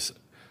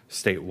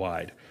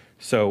statewide.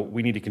 So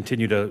we need to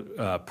continue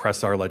to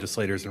press our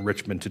legislators in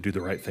Richmond to do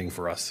the right thing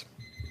for us.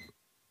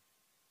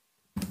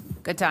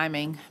 Good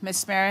timing.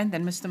 Ms. Marin,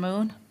 then Mr.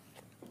 Moon.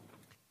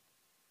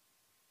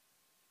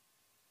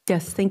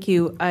 Yes, thank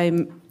you.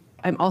 I'm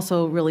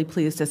also really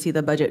pleased to see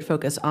the budget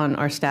focus on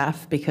our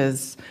staff,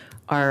 because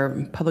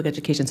our public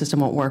education system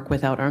won't work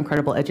without our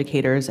incredible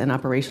educators and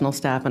operational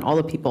staff and all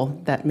the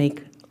people that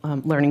make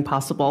learning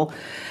possible.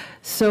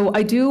 So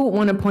I do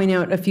want to point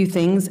out a few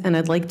things, and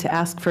I'd like to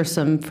ask for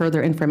some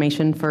further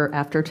information for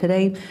after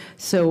today.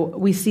 So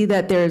we see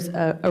that there's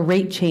a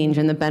rate change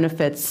in the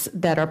benefits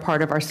that are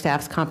part of our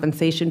staff's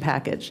compensation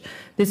package.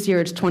 This year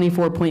it's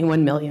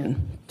 $24.1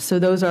 million. So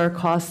those are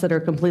costs that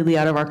are completely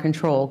out of our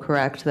control,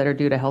 correct? That are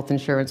due to health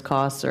insurance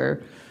costs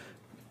or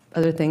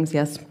other things,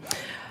 yes?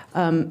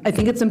 I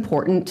think it's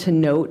important to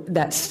note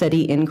that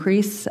steady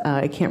increase.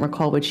 I can't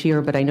recall which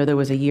year, but I know there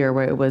was a year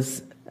where it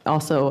was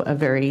also a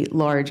very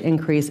large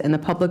increase, and the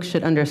public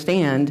should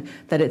understand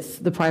that it's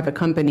the private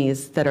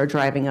companies that are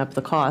driving up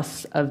the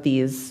costs of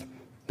these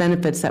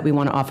benefits that we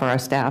want to offer our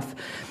staff.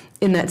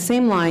 In that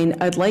same line,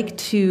 I'd like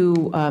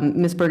to,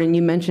 Ms. Burden,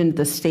 you mentioned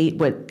the state,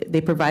 what they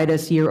provide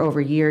us year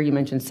over year. You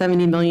mentioned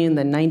 70 million,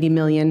 then 90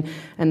 million,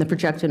 and the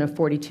projection of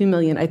 42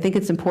 million. I think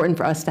it's important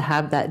for us to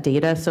have that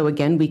data so,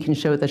 again, we can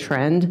show the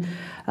trend.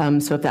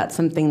 So if that's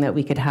something that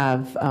we could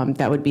have,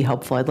 that would be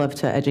helpful. I'd love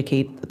to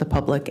educate the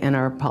public and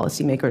our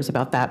policymakers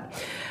about that.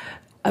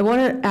 I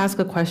want to ask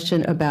a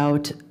question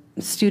about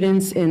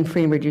students in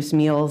free and reduced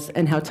meals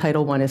and how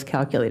Title I is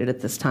calculated at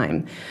this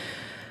time.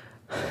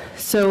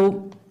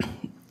 So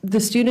the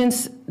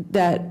students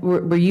that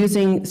we're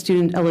using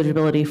student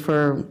eligibility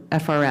for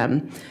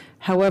FRM.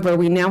 However,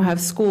 we now have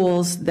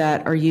schools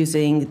that are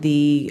using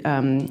the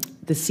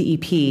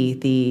CEP,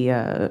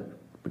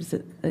 what is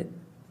it,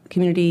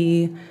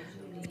 community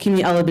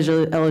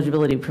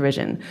eligibility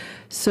provision.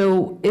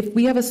 So if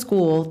we have a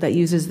school that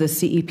uses the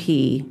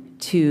CEP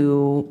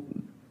to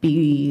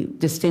be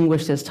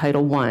distinguished as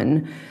Title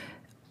I,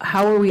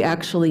 how are we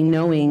actually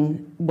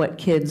knowing what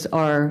kids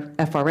are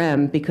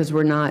FRM, because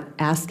we're not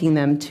asking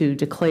them to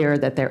declare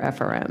that they're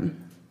FRM?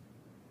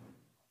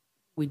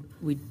 We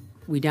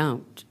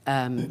don't.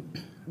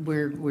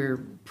 We're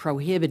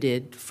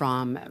prohibited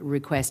from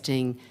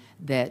requesting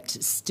that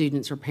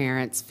students or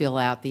parents fill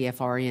out the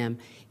FRM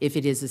if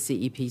it is a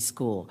CEP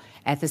school.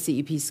 At the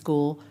CEP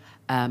school,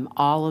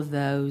 all of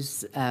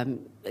those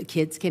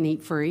kids can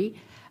eat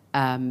free,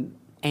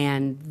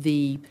 and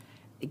the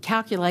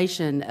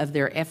calculation of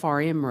their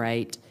FRM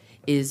rate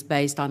is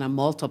based on a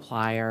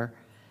multiplier,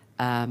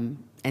 and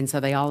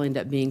so they all end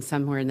up being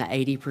somewhere in the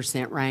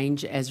 80%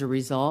 range as a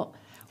result,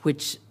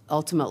 which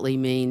ultimately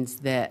means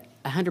that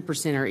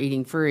 100% are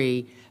eating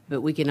free,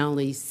 but we can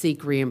only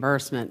seek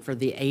reimbursement for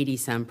the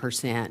 80-some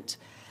percent.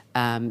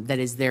 That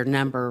is their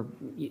number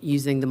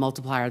using the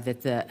multiplier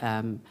that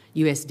the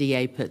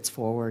USDA puts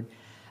forward.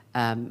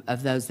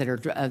 Of those that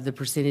are, of the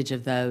percentage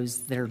of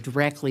those that are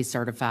directly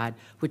certified,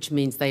 which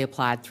means they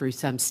applied through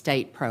some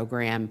state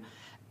program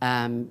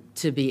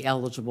to be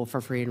eligible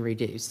for free and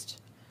reduced.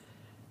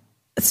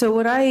 So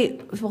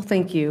well,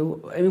 thank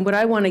you. I mean, what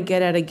I want to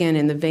get at, again,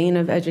 in the vein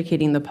of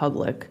educating the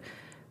public,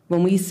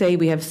 when we say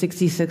we have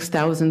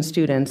 66,000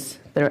 students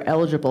that are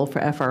eligible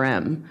for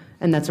FRM,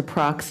 and that's a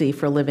proxy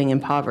for living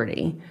in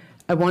poverty,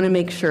 I want to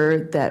make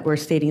sure that we're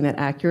stating that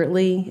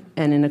accurately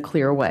and in a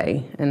clear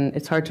way. And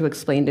it's hard to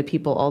explain to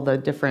people all the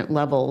different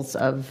levels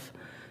of,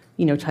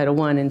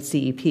 Title I and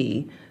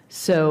CEP.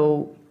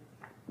 So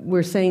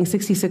we're saying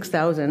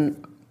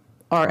 66,000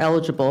 are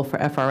eligible for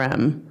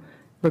FRM,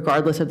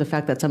 regardless of the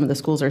fact that some of the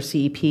schools are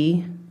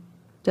CEP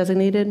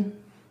designated?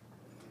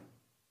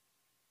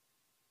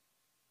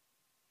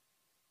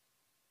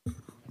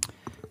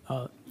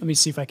 Let me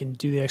see if I can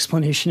do the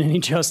explanation any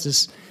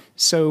justice.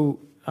 So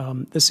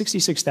the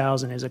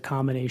 66,000 is a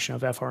combination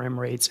of FRM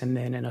rates and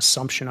then an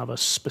assumption of a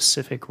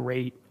specific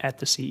rate at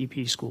the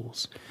CEP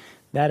schools.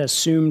 That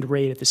assumed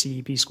rate at the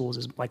CEP schools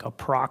is like a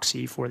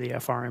proxy for the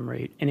FRM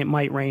rate, and it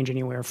might range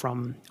anywhere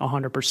from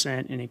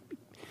 100%, and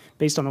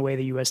based on the way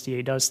the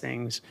USDA does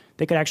things,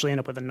 they could actually end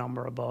up with a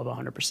number above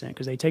 100%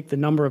 because they take the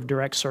number of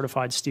direct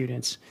certified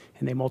students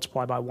and they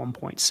multiply by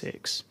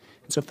 1.6.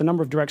 So if the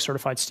number of direct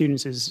certified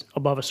students is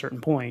above a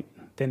certain point,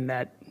 then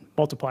that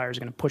multiplier is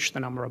going to push the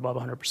number above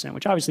 100%,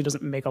 which obviously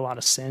doesn't make a lot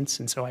of sense.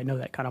 And so I know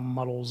that kind of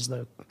muddles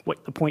the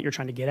point you're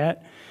trying to get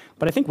at.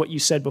 But I think what you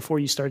said before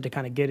you started to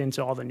kind of get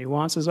into all the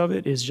nuances of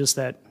it is just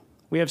that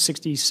we have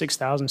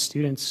 66,000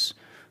 students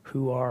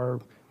who are,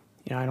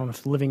 I don't know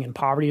if living in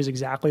poverty is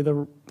exactly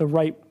the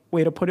right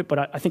way to put it,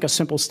 but I think a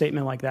simple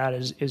statement like that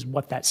is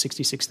what that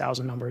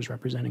 66,000 number is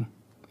representing.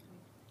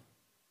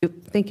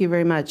 Thank you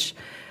very much.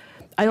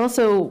 I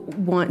also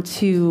want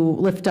to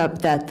lift up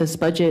that this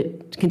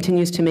budget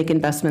continues to make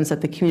investments that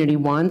the community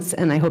wants,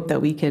 and I hope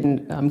that we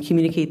can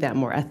communicate that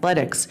more.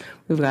 Athletics,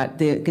 we've got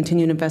the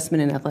continued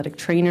investment in athletic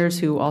trainers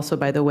who also,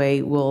 by the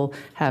way, will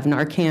have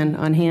Narcan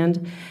on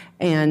hand,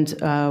 and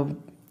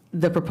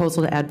the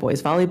proposal to add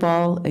boys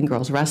volleyball and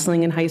girls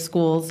wrestling in high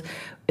schools.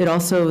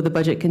 The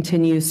budget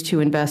continues to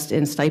invest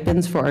in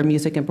stipends for our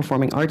music and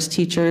performing arts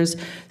teachers.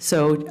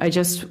 So I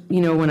just,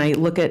 when I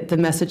look at the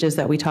messages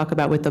that we talk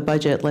about with the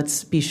budget,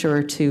 let's be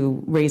sure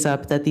to raise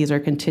up that these are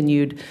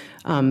continued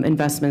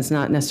investments,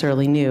 not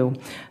necessarily new.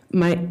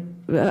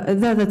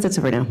 That's it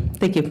for now.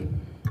 Thank you.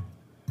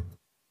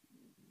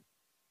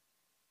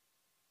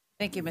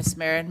 Thank you, Ms.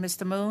 Marin.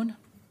 Mr. Moon?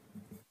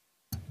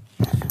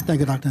 Thank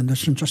you, Dr.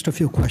 Anderson. Just a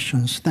few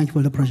questions. Thank you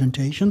for the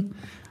presentation.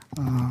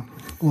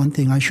 One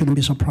thing, I shouldn't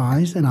be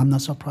surprised, and I'm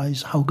not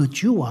surprised how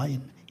good you are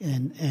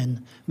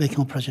in making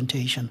a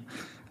presentation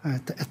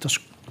at the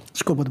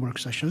school board work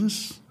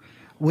sessions.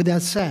 With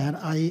that said,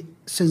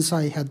 since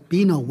I had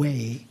been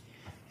away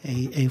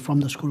from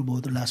the school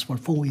board the last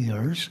 4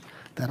 years,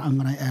 that I'm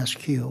going to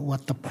ask you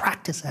what the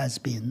practice has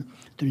been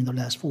during the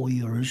last 4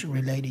 years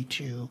related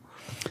to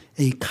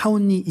a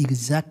county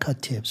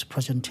executive's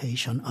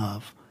presentation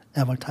of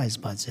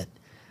advertised budget.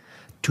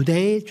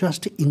 Today,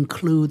 just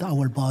include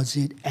our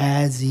budget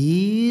as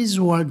is,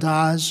 or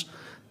does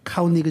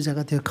county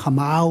executive come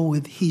out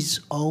with his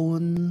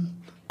own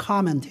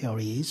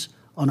commentaries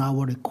on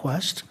our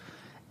request?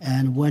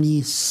 And when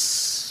he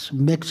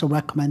makes a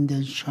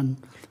recommendation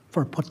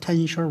for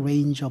potential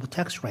range of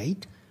tax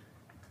rate,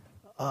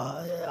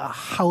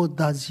 how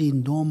does he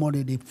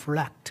normally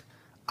reflect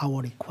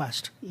our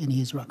request in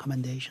his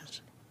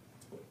recommendations?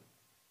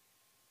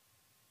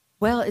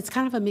 Well, it's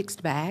kind of a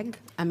mixed bag.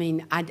 I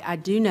mean, I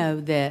do know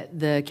that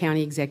the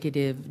county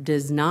executive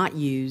does not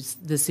use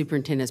the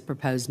superintendent's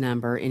proposed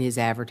number in his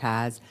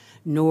advertised,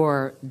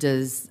 nor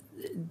does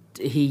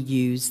he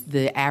use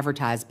the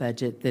advertised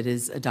budget that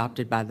is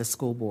adopted by the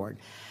school board.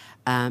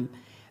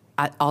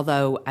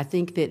 Although I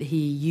think that he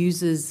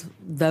uses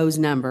those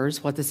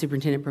numbers, what the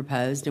superintendent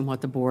proposed and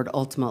what the board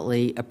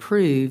ultimately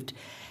approved,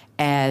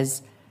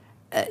 as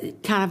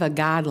kind of a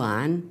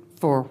guideline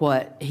for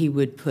what he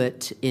would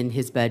put in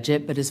his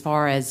budget. But as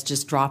far as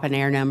just drop an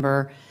air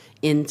number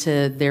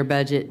into their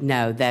budget,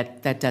 no,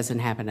 that doesn't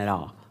happen at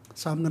all.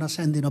 So I'm going to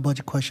send in a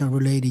budget question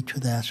related to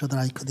that so that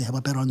I could have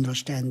a better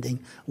understanding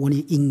when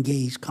he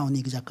engage county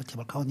executive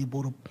or county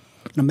board of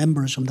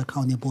members from the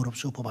county board of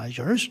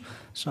supervisors.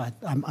 So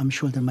I'm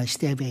sure that my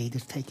staff aide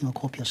is taking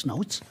copious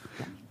notes.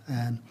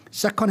 And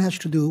second has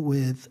to do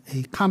with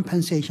a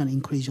compensation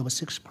increase of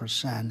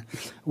 6%.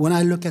 When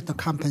I look at the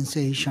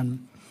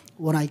compensation,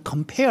 when I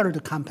compare the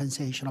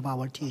compensation of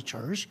our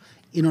teachers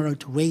in order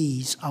to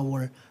raise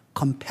our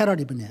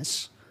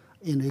competitiveness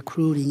in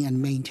recruiting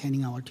and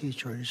maintaining our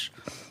teachers,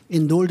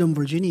 in Northern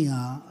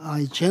Virginia,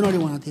 I generally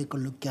want to take a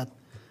look at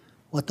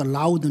what the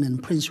Loudoun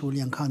and Prince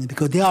William County,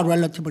 because they are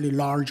relatively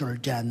larger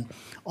than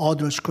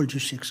other school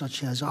districts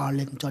such as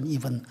Arlington,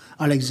 even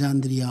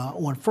Alexandria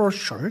or First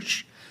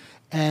Church.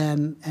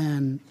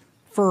 And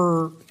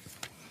for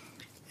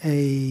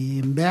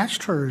a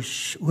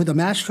master's, with a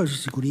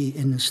master's degree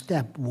in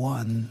step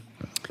 1,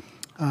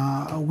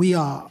 we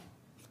are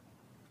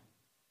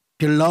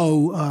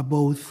below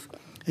both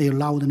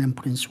Loudoun and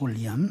Prince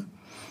William.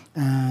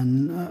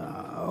 And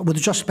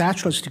with just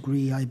bachelor's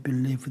degree, I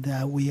believe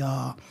that we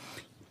are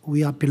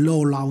below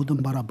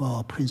Loudoun but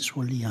above Prince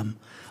William.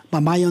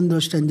 But my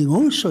understanding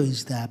also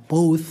is that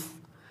both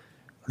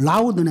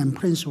Loudoun and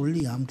Prince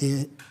William,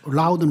 the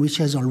Loudoun, which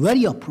has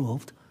already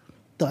approved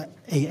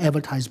a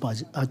advertised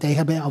budget. They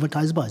have an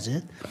advertised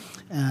budget,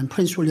 and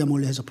Prince William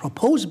only has a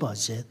proposed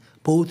budget.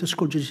 Both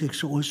school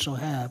districts also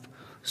have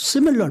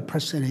similar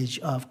percentage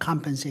of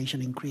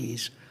compensation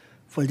increase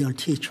for their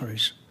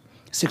teachers,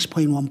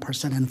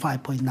 6.1% and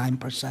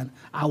 5.9%.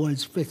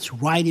 Ours fits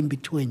right in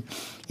between,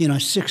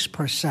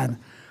 6%.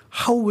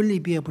 How will we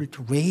be able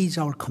to raise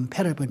our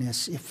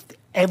competitiveness if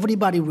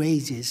everybody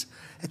raises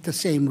at the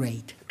same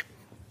rate?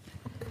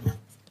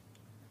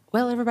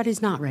 Well,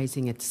 everybody's not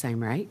raising at the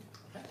same rate.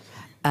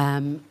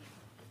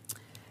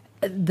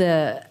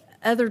 The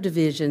other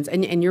divisions,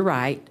 and you're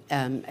right,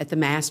 at the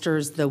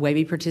Masters, the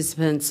WABE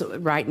participants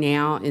right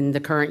now in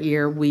the current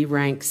year, we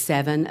rank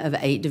 7 of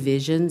 8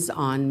 divisions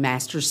on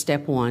Masters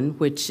Step 1,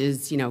 which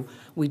is,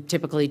 we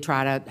typically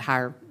try to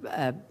hire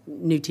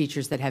new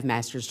teachers that have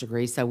master's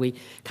degrees, so we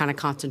kind of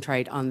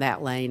concentrate on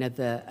that lane of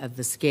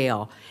the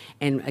scale.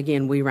 And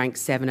again, we rank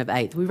 7 of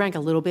 8. We rank a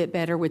little bit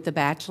better with the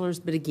bachelors,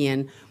 but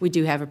again, we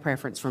do have a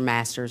preference for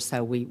masters,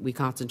 so we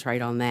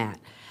concentrate on that.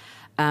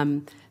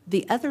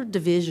 The other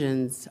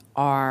divisions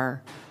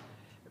are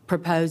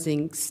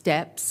proposing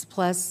steps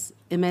plus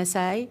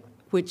MSA,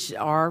 which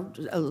are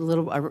a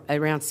little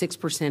around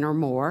 6% or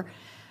more.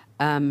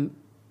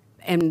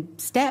 And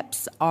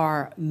steps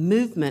are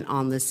movement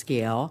on the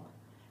scale,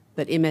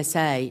 but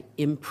MSA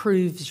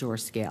improves your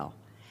scale.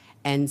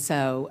 And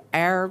so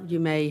you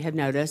may have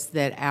noticed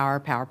that our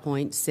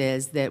PowerPoint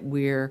says that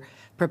we're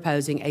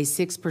proposing a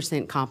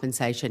 6%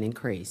 compensation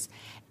increase.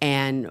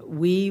 And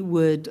we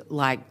would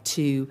like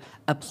to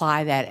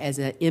apply that as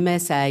an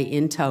MSA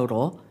in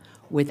total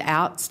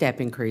without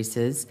step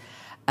increases.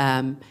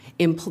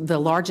 The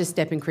largest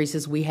step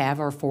increases we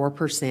have are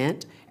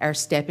 4%. Our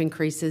step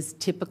increases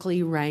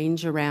typically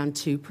range around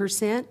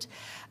 2%.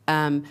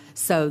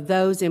 So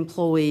those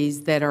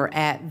employees that are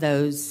at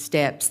those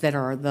steps that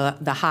are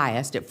the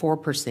highest at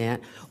 4%,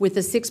 with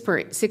the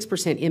 6%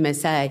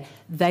 MSA,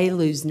 they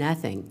lose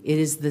nothing. It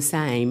is the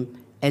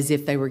same as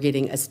if they were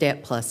getting a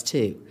step plus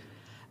 2.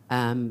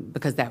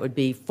 Because that would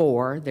be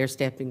 4, their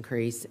step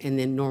increase, and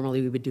then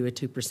normally we would do a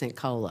 2%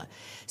 COLA.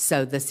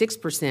 So the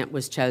 6%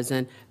 was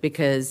chosen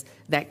because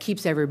that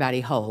keeps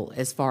everybody whole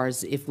as far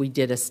as if we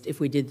did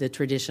the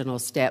traditional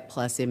step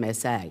plus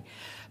MSA.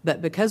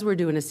 But because we're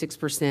doing a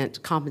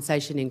 6%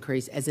 compensation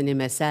increase as an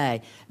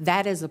MSA,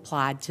 that is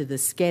applied to the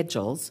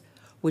schedules,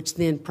 which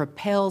then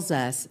propels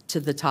us to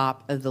the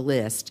top of the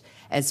list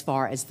as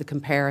far as the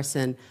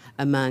comparison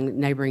among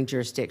neighboring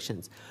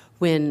jurisdictions.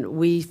 When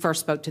we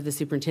first spoke to the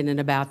superintendent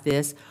about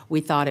this,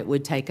 we thought it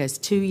would take us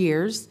 2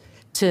 years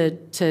to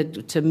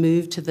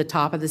move to the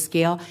top of the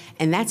scale.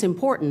 And that's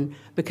important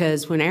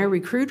because when our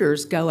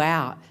recruiters go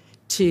out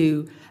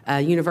to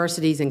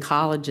universities and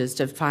colleges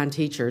to find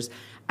teachers,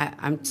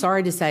 I'm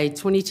sorry to say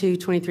 22,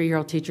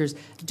 23-year-old teachers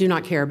do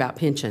not care about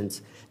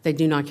pensions. They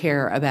do not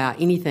care about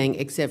anything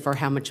except for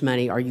how much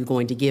money are you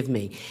going to give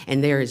me.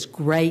 And there is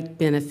great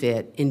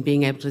benefit in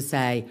being able to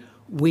say,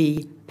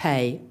 we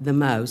pay the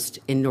most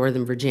in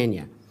Northern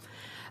Virginia.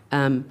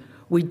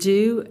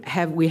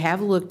 We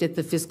have looked at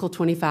the fiscal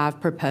 25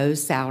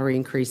 proposed salary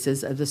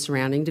increases of the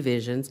surrounding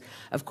divisions.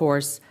 Of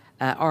course,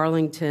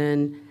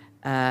 Arlington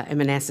and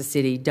Manassas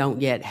City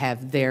don't yet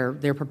have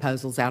their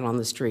proposals out on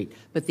the street,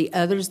 but the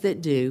others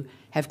that do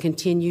have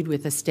continued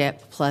with a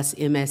step plus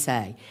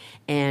MSA.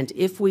 And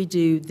if we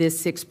do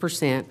this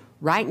 6%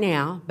 right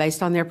now,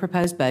 based on their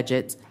proposed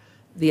budgets,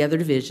 the other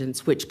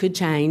divisions, which could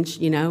change,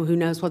 who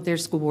knows what their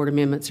school board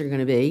amendments are going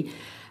to be,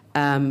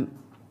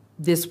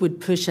 this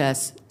would push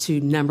us to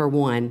number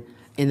 1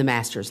 in the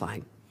master's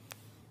line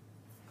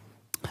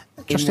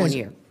in 1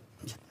 year.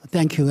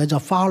 Thank you. As a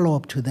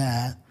follow-up to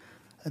that,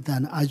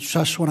 then I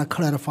just want to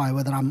clarify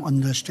whether I'm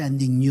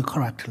understanding you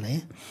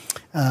correctly.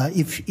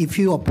 If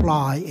you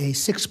apply a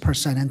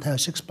 6%, entire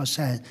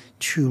 6%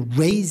 to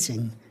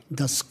raising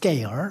the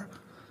scale,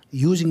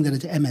 using that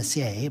as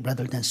MSA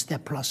rather than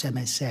step plus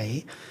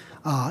MSA,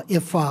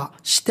 if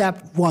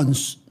step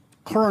 1's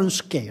current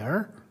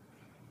scale,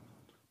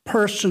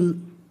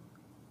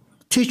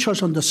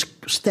 teachers on the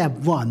step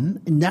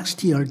 1,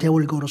 next year they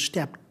will go to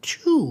step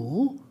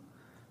 2,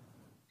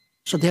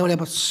 so they will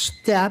have a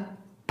step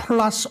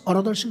plus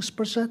another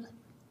 6%?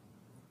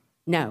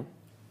 No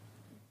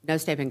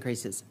step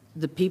increases.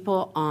 The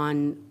people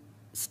on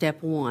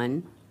step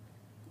 1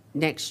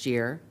 next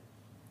year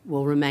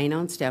will remain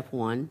on step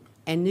 1,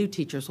 and new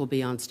teachers will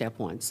be on step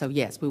 1. So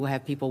yes, we will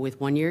have people with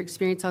 1 year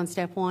experience on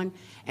step 1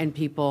 and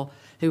people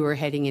who are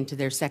heading into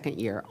their second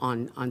year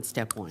on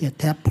step 1. Yeah,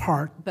 that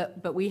part.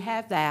 But we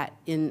have that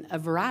in a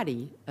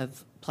variety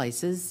of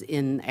places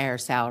in our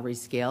salary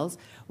scales.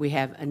 We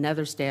have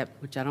another step,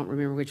 which I don't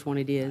remember which one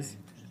it is.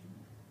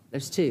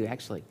 There's 2,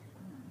 actually.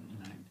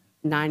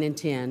 9 and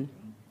 10.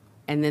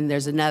 And then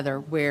there's another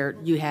where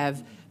you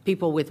have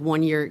people with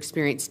 1 year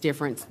experience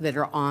difference that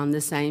are on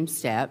the same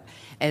step,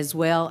 as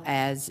well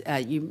as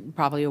you're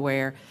probably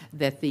aware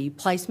that the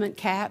placement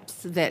caps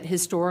that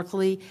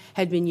historically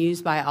had been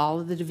used by all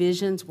of the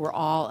divisions were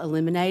all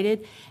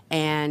eliminated.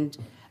 And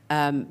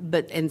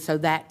so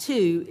that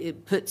too,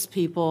 it puts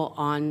people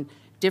on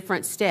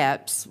different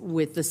steps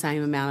with the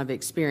same amount of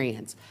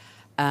experience.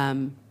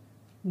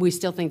 We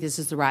still think this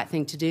is the right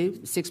thing to do.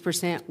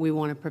 6%, we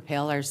want to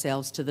propel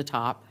ourselves to the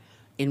top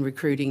in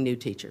recruiting new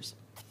teachers.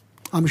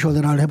 I'm sure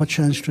that I'll have a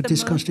chance to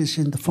discuss this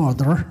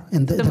further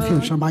in the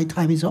future. My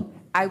time is up.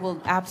 I will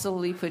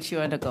absolutely put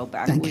you on a go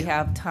back. Thank We you.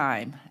 have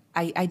time.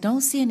 I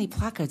don't see any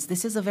placards.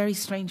 This is a very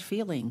strange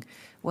feeling.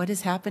 What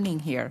is happening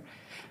here?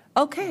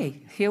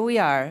 Okay, here we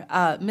are.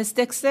 Ms.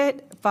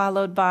 Dixit,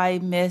 followed by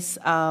Ms.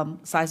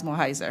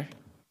 Sizemore-Heiser.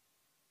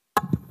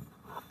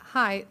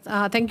 Hi,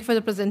 thank you for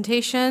the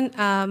presentation.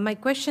 My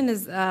question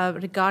is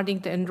regarding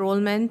the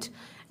enrollment.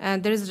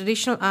 There is an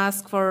additional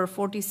ask for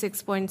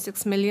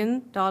 $46.6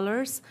 million.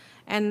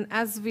 And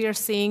as we are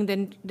seeing,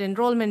 the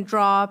enrollment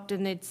dropped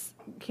and it's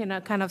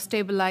kind of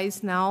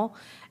stabilized now.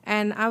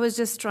 And I was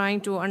just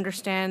trying to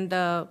understand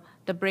the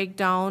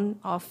breakdown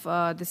of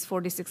this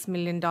 $46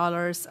 million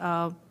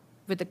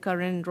with the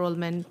current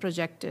enrollment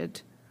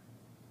projected.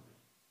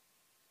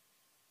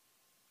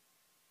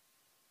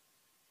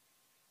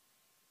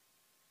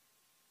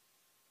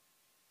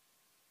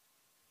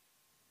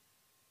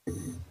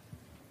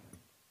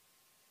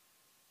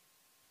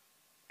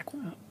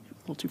 A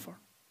little too far.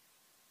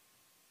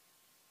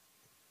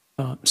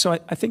 So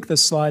I think the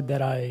slide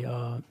that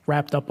I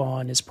wrapped up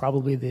on is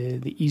probably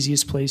the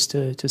easiest place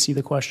to see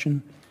the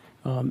question.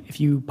 If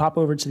you pop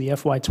over to the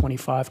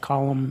FY25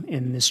 column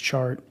in this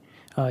chart,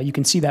 you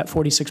can see that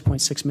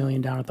 $46.6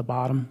 million down at the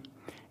bottom,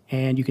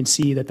 and you can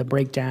see that the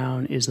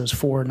breakdown is those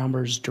four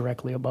numbers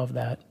directly above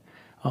that.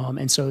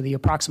 And so the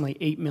approximately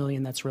 $8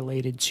 million that's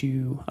related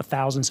to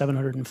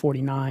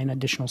 1,749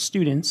 additional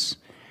students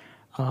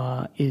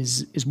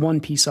is one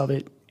piece of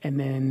it, and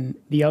then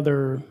the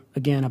other,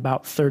 again,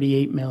 about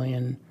 $38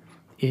 million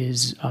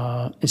is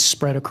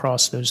spread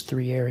across those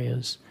three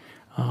areas.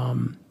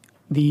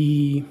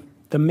 The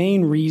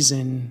main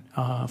reason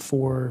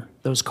for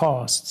those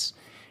costs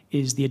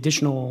is the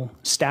additional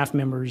staff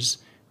members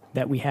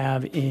that we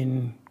have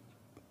in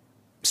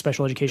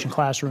special education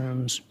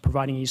classrooms,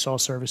 providing ESOL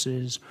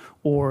services,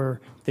 or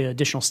the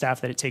additional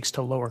staff that it takes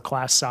to lower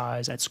class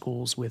size at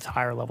schools with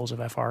higher levels of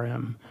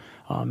FRM.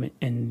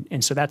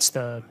 And so that's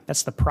the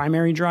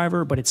primary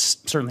driver, but it's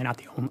certainly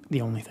not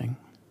the only thing.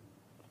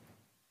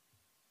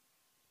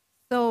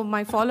 So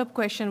my follow-up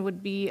question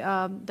would be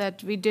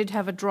that we did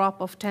have a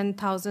drop of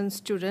 10,000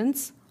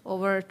 students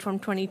over from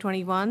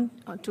 2021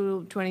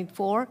 to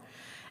 24.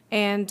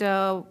 And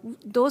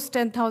those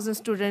 10,000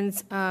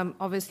 students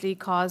obviously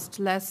caused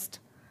less.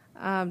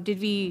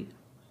 Did we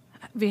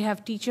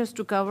have teachers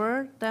to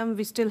cover them?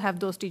 We still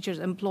have those teachers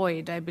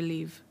employed, I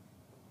believe.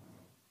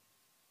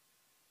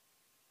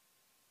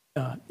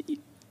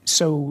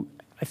 So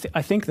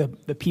I think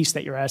the piece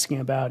that you're asking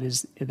about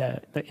is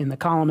that in the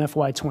column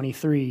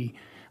FY23,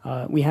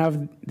 we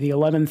have the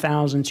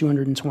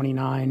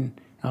 11,229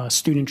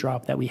 student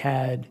drop that we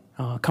had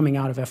coming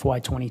out of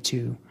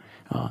FY22.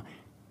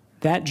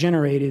 That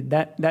generated,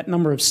 that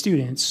number of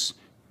students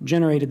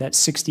generated that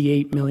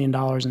 $68 million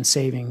in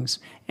savings.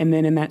 And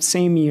then in that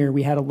same year,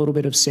 we had a little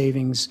bit of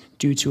savings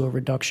due to a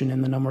reduction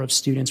in the number of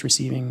students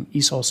receiving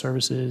ESOL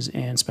services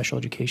and special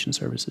education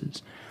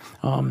services.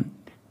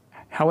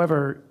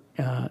 However,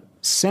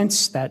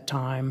 since that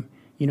time,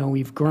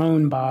 we've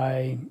grown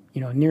by,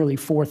 nearly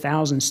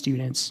 4,000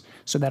 students,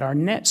 so that our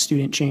net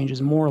student change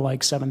is more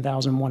like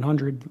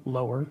 7,100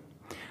 lower.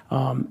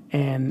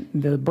 And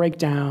the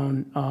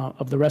breakdown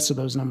of the rest of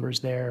those numbers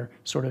there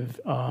sort of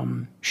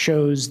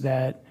shows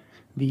that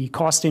the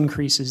cost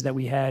increases that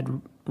we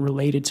had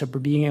related to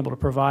being able to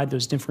provide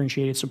those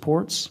differentiated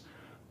supports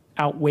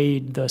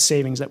outweighed the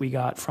savings that we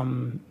got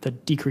from the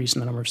decrease in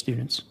the number of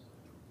students.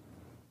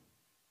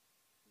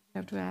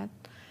 Have to add?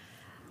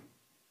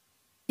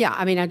 Yeah,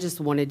 I just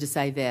wanted to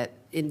say that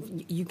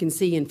you can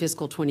see in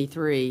fiscal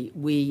 23,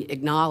 we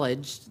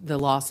acknowledged the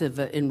loss of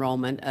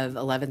enrollment of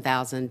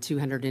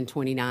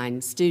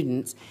 11,229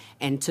 students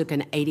and took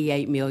an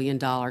 $88 million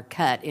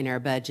cut in our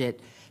budget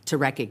to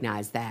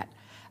recognize that.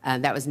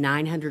 That was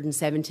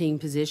 917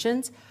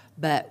 positions,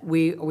 but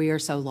we are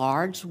so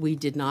large, we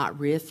did not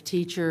RIF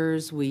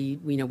teachers. We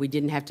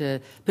didn't have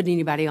to put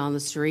anybody on the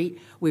street.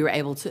 We were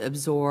able to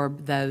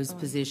absorb those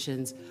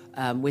positions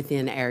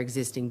within our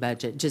existing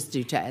budget, just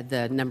due to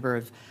the number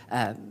of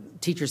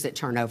teachers that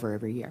turn over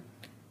every year.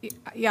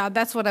 Yeah,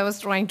 that's what I was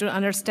trying to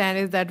understand,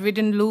 is that we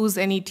didn't lose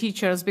any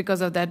teachers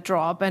because of that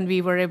drop, and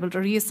we were able to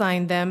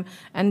reassign them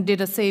and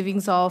did a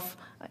savings of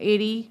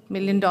 $80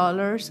 million.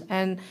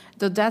 And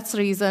so that's the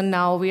reason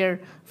now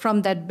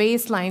from that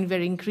baseline,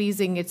 we're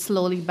increasing it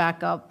slowly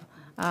back up.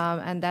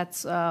 And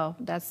that's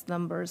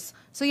numbers.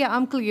 So yeah,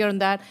 I'm clear on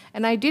that.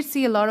 And I did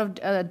see a lot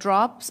of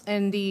drops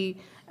in these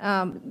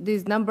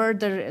number.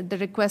 The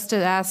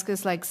requested ask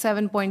is like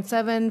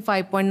 7.7,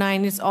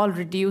 5.9 is all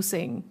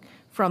reducing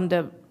from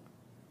the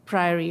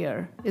prior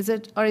year. Is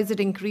it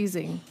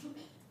increasing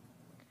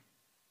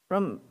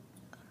from?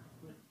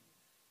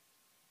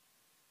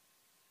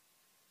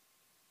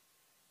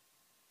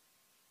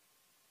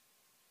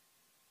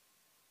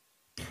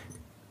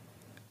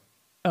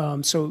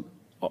 So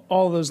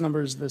all those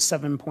numbers, the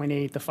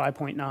 7.8, the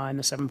 5.9,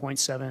 the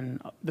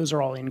 7.7, those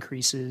are all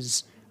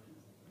increases.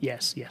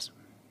 Yes.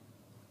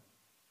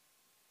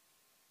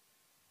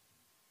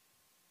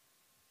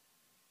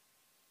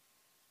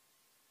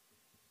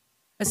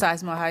 Ms.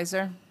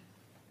 Eismer-Heiser?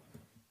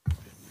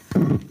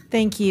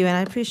 Thank you, and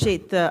I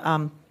appreciate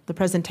the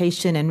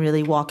presentation and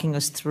really walking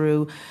us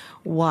through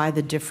why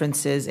the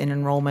differences in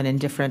enrollment and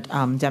different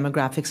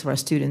demographics of our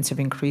students have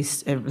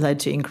led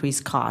to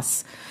increased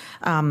costs.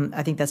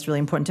 I think that's really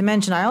important to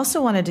mention. I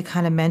also wanted to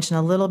kind of mention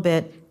a little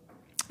bit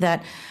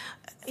that,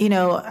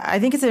 I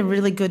think it's a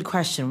really good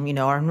question.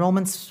 Our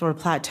enrollment's sort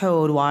of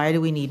plateaued. Why do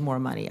we need more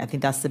money? I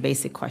think that's the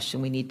basic question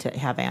we need to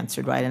have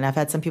answered, right? And I've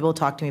had some people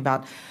talk to me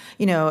about,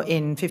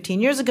 in 15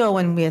 years ago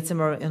when we had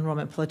some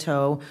enrollment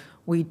plateau,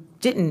 we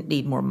didn't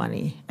need more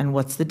money, and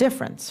what's the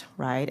difference,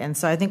 right? And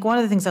so I think one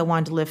of the things I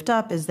wanted to lift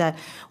up is that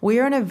we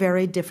are in a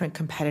very different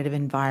competitive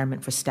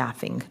environment for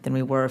staffing than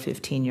we were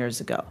 15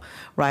 years ago,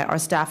 right? Our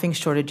staffing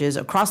shortages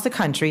across the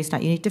country, it's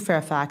not unique to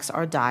Fairfax,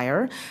 are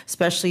dire,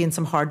 especially in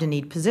some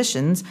hard-to-need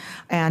positions.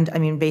 And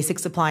basic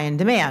supply and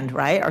demand,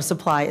 right? Our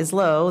supply is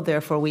low,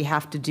 therefore we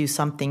have to do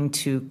something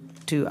to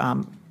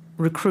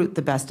recruit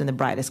the best and the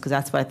brightest, because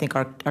that's what I think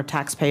our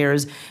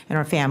taxpayers and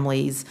our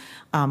families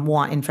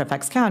want in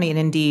Fairfax County. And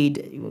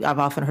indeed, I've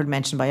often heard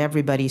mentioned by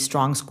everybody,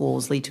 strong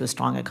schools lead to a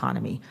strong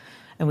economy.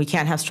 And we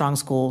can't have strong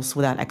schools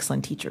without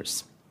excellent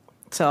teachers.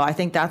 So I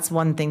think that's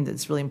one thing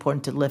that's really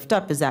important to lift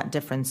up, is that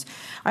difference.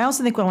 I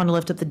also think I want to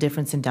lift up the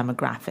difference in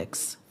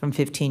demographics from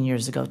 15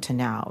 years ago to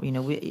now.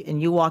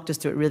 And you walked us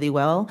through it really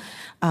well,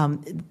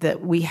 that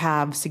we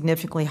have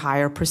significantly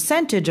higher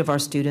percentage of our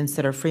students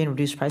that are free and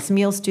reduced price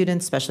meal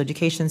students, special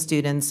education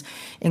students,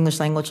 English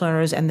language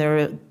learners, and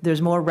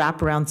there's more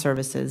wraparound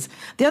services.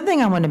 The other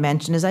thing I want to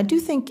mention is I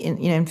do think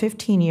in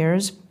 15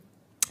 years,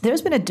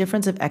 there's been a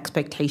difference of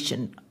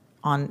expectation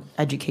on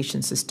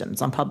education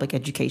systems, on public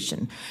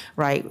education,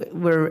 right?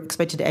 We're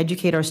expected to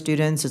educate our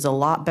students. There's a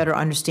lot better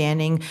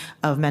understanding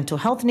of mental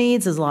health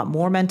needs. There's a lot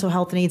more mental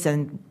health needs,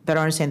 and better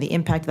understand the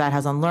impact that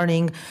has on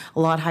learning, a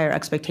lot higher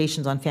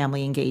expectations on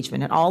family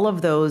engagement. And all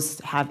of those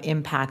have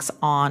impacts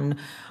on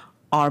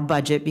our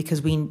budget,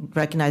 because we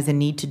recognize the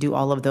need to do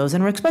all of those,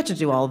 and we're expected to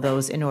do all of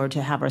those in order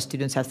to have our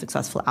students have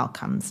successful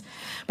outcomes.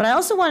 But I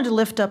also wanted to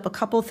lift up a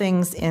couple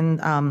things in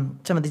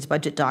some of these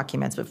budget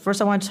documents. But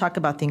first, I wanted to talk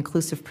about the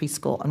inclusive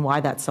preschool and why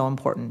that's so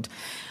important.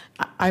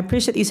 I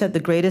appreciate that you said the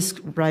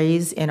greatest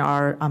rise in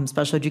our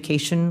special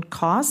education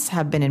costs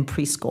have been in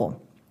preschool.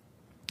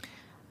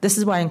 This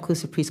is why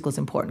inclusive preschool is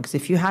important, because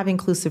if you have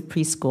inclusive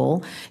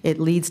preschool, it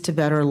leads to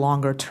better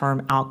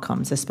longer-term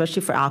outcomes,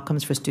 especially for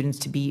outcomes for students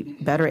to be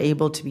better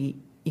able to be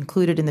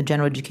included in the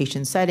general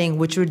education setting,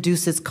 which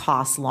reduces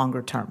costs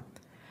longer term,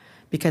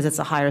 because it's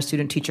a higher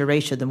student-teacher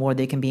ratio the more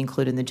they can be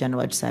included in the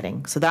general ed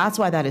setting. So that's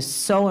why that is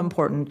so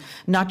important,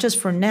 not just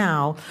for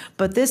now,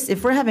 but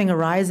if we're having a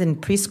rise in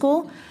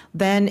preschool,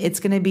 then it's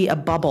going to be a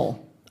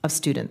bubble of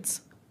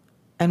students.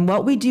 And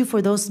what we do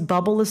for those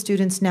bubble of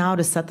students now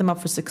to set them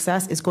up for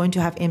success is going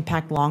to have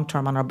impact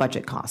long-term on our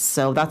budget costs.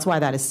 So that's why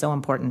that is so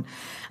important.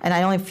 And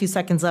I only have a few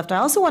seconds left. I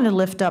also want to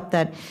lift up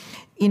that,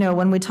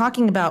 when we're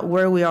talking about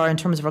where we are in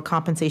terms of our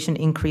compensation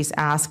increase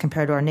ask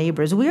compared to our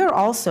neighbors, we are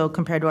also,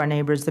 compared to our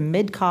neighbors, the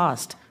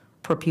mid-cost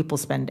per pupil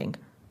spending.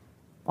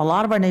 A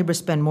lot of our neighbors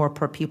spend more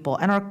per pupil.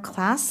 And our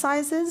class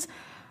sizes,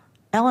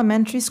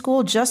 elementary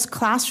school, just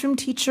classroom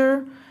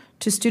teacher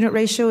to student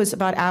ratio is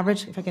about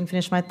average, if I can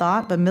finish my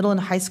thought, but middle and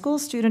high school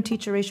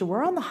student-teacher ratio,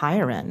 we're on the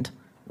higher end.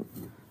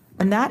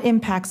 And that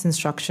impacts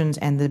instructions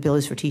and the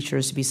abilities for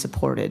teachers to be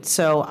supported.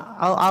 So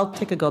I'll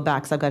take a go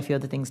back, because I've got a few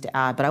other things to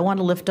add, but I want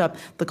to lift up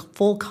the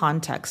full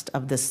context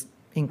of this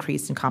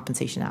increase in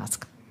compensation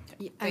ask.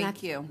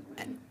 Thank you.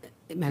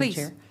 Madam Please.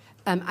 Chair.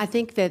 I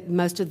think that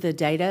most of the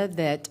data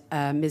that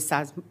Ms.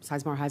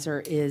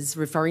 Sizemore-Heiser is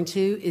referring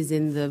to is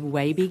in the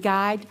WABE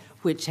guide,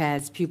 which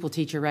has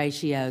pupil-teacher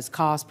ratios,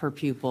 cost per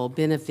pupil,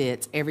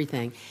 benefits,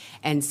 everything.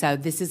 And so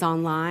this is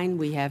online.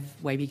 We have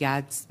WABE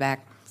guides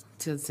back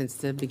since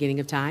the beginning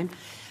of time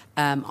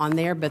on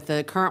there, but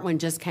the current one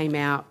just came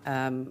out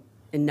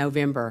in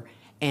November,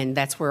 and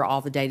that's where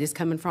all the data is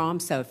coming from.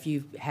 So if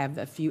you have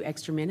a few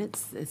extra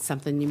minutes, it's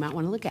something you might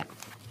want to look at.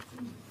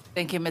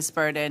 Thank you, Ms.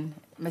 Burden.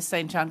 Ms.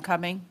 St. John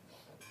Cumming?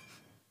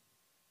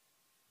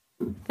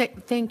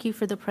 Thank you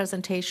for the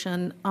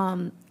presentation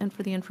and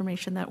for the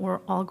information that we're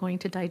all going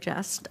to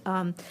digest.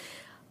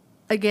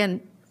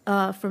 Again,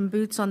 from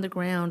boots on the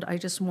ground, I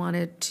just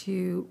wanted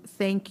to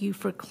thank you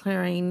for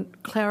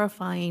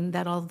clarifying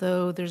that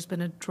although there's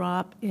been a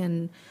drop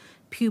in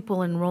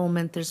pupil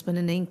enrollment, there's been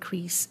an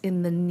increase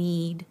in the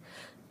need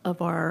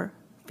of our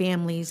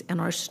families and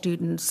our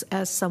students.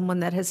 As someone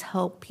that has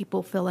helped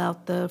people fill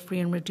out the free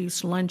and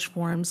reduced lunch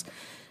forms,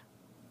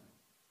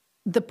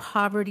 the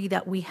poverty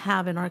that we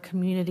have in our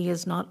community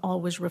is not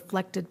always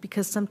reflected,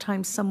 because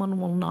sometimes someone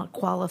will not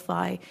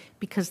qualify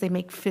because they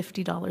make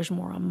 $50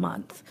 more a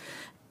month.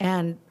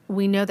 And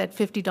we know that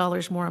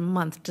 $50 more a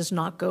month does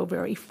not go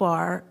very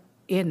far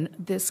in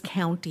this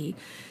county.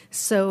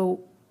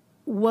 So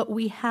what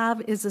we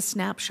have is a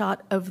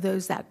snapshot of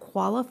those that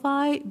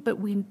qualify, but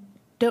we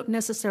don't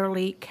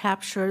necessarily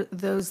capture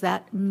those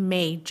that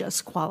may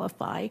just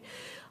qualify.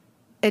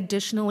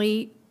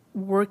 Additionally,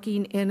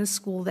 working in a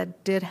school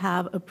that does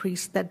have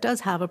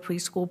a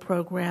preschool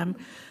program,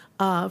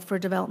 for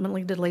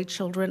developmentally delayed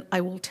children,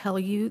 I will tell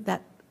you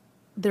that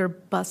they're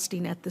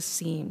busting at the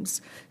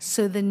seams.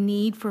 So the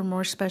need for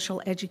more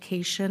special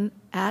education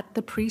at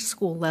the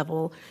preschool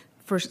level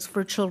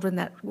for children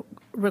that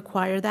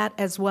require that,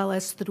 as well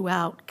as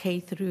throughout K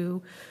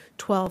through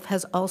 12,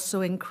 has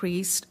also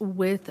increased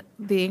with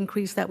the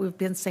increase that we've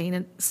been seeing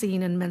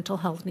in mental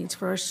health needs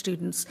for our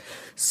students.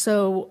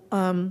 So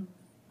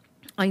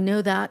I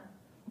know that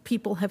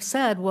people have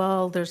said,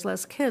 well, there's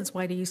less kids,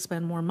 why do you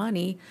spend more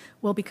money?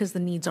 Well, because the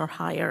needs are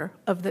higher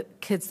of the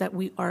kids that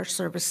we are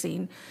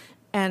servicing.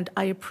 And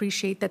I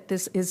appreciate that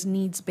this is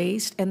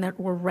needs-based and that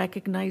we're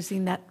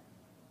recognizing that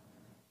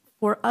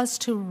for us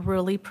to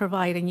really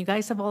provide, and you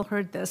guys have all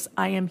heard this,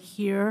 I am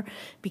here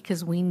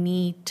because we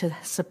need to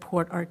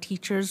support our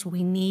teachers.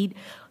 We need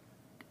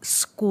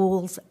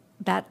schools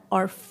that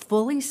are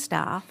fully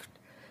staffed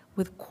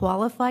with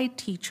qualified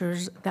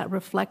teachers that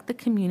reflect the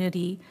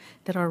community,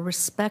 that are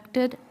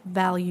respected,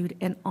 valued,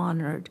 and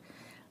honored.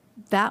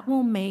 That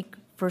will make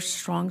for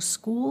strong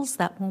schools,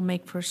 that will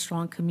make for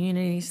strong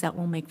communities, that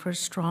will make for a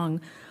strong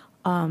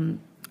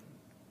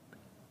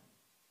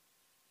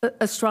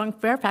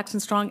Fairfax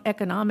and strong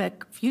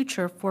economic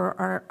future for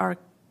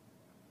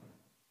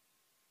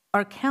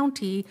our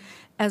county,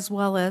 as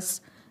well as,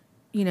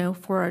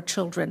 for our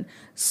children.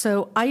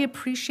 So I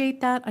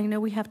appreciate that. I know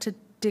we have to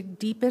dig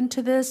deep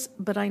into this,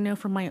 but I know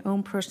from my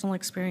own personal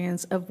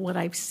experience of what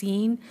I've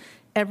seen,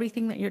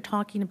 everything that you're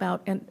talking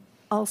about, and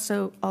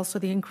also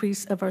the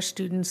increase of our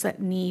students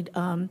that need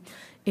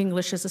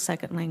English as a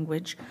second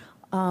language,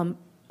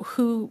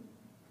 who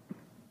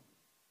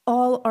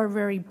all are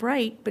very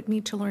bright but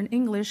need to learn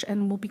English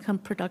and will become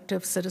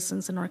productive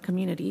citizens in our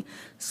community.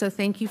 So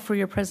thank you for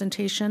your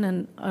presentation,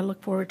 and I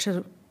look forward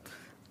to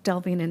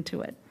delving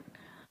into it.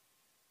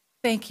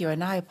 Thank you,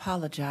 and I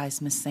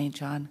apologize, Ms. St.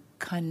 John.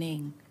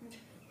 Cunning.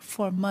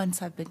 For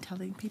months I've been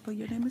telling people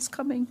your name is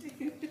coming.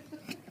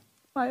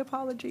 My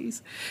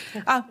apologies.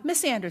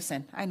 Ms.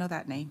 Anderson, I know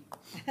that name.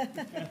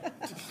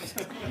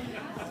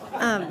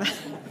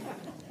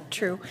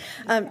 True.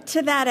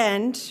 To that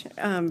end,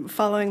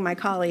 following my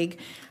colleague,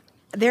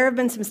 there have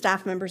been some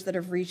staff members that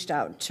have reached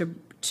out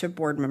to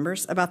board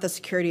members about the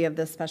security of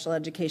the special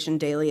education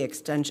daily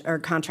extension or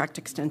contract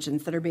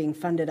extensions that are being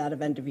funded out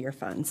of end-of-year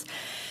funds.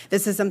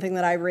 This is something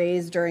that I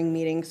raised during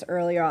meetings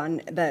earlier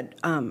on that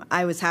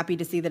I was happy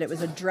to see that it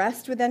was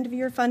addressed with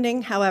end-of-year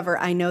funding. However,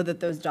 I know that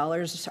those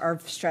dollars are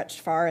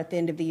stretched far at the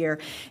end of the year,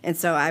 and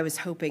so I was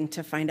hoping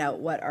to find out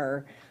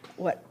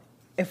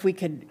if we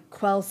could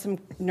quell some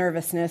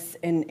nervousness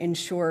and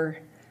ensure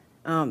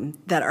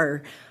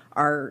that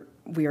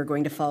we are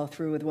going to follow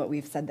through with what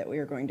we've said that we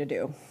are going to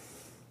do.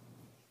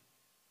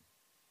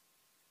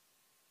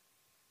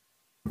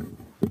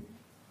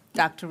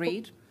 Dr.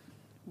 Reed,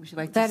 would you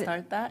like to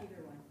start that?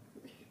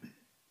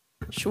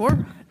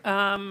 Sure.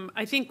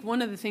 I think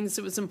one of the things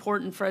that was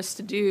important for us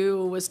to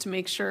do was to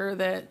make sure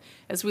that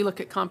as we look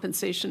at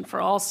compensation for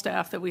all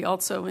staff, that we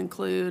also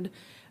include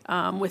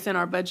within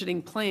our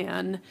budgeting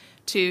plan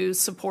to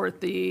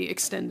support the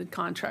extended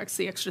contracts,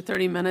 the extra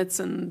 30 minutes,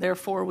 and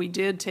therefore we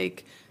did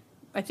take,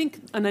 I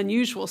think, an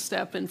unusual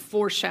step in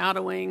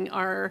foreshadowing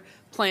our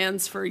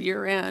plans for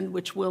year end,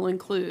 which will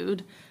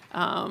include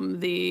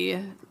the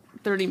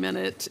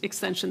 30-minute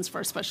extensions for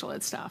our special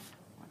ed staff.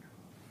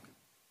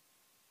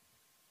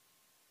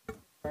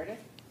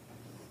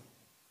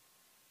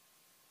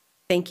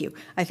 Thank you.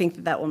 I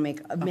think that will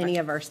make many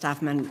of our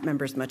staff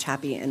members much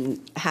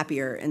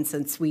happier. And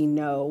since we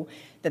know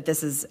that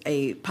this is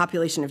a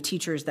population of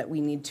teachers that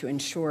we need to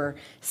ensure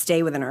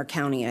stay within our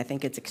county, I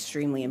think it's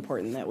extremely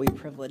important that we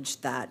privilege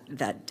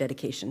that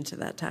dedication to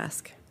that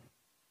task.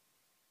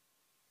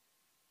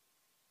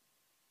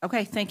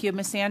 Okay, thank you,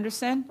 Ms.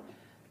 Anderson.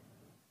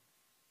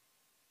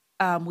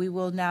 We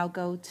will now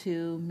go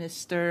to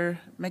Mr.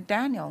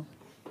 McDaniel.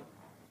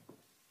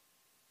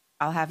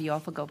 I'll have you all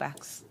for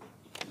go-backs.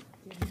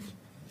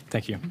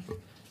 Thank you.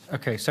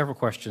 Okay, several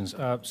questions.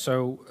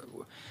 So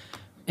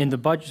in the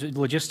budget,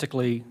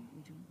 logistically,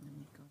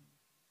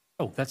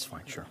 oh, that's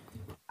fine, sure.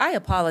 I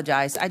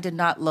apologize. I did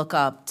not look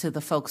up to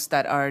the folks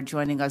that are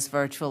joining us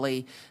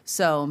virtually.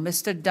 So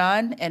Mr.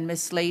 Dunn and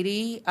Ms.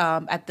 Lady,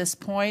 at this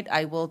point,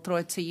 I will throw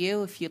it to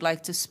you if you'd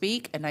like to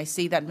speak. And I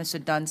see that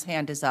Mr. Dunn's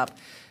hand is up.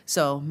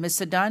 So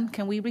Mr. Dunn,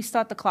 can we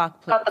restart the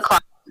clock, please?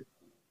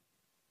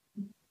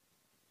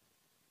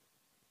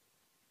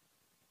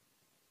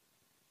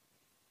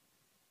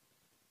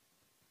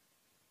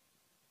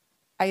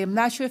 I am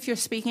not sure if you're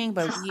speaking,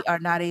 but we are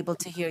not able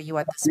to hear you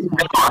at this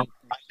point. I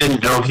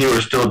didn't know if you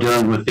were still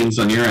dealing with things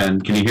on your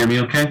end. Can you hear me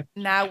okay?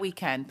 Now we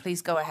can.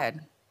 Please go ahead.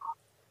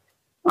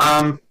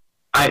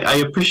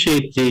 I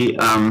appreciate the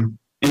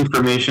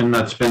information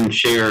that's been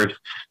shared.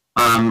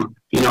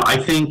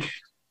 I think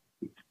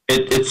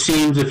it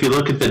seems if you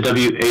look at the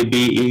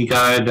WABE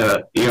guide,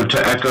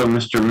 to echo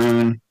Mr.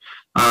 Moon,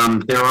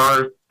 there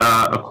are,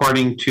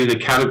 according to the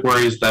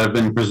categories that have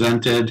been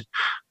presented,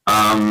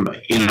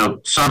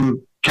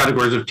 some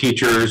categories of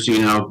teachers,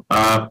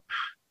 I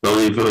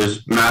believe it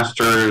was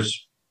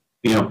masters,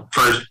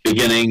 first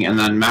beginning and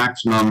then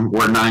maximum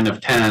were 9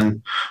 of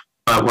 10,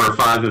 we're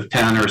 5 of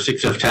 10 or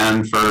 6 of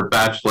 10 for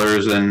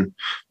bachelor's and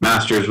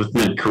master's with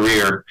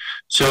mid-career.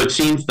 So it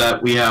seems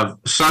that we have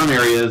some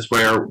areas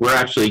where we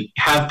actually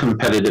have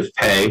competitive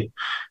pay,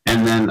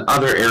 and then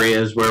other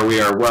areas where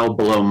we are well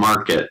below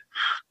market.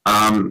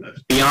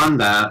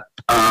 Beyond that,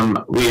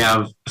 we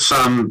have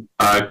some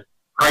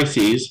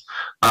crises,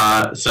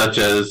 such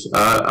as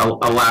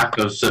a lack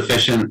of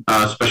sufficient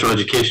special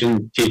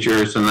education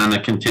teachers, and then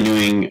a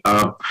continuing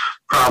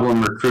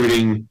problem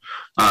recruiting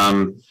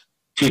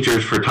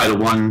teachers for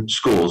Title I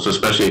schools,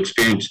 especially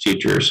experienced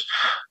teachers.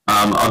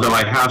 Although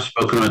I have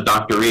spoken with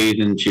Dr. Reed,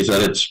 and she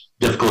said it's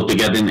difficult to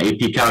get in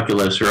AP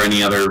Calculus or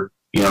any other,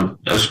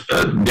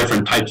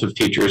 different types of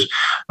teachers.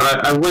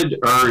 But I would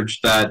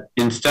urge that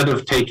instead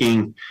of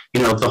taking,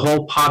 the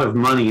whole pot of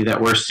money that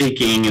we're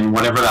seeking, and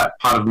whatever that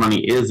pot of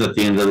money is at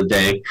the end of the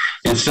day,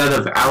 instead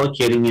of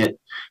allocating it,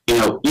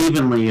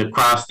 evenly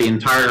across the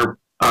entire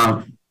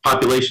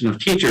population of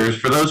teachers,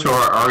 for those who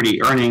are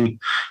already earning,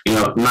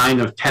 9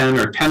 of 10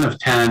 or 10 of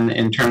 10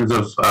 in terms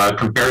of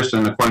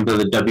comparison according to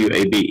the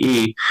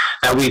WABE,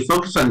 that we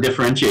focus on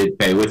differentiated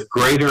pay with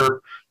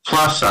greater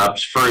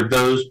plus-ups for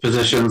those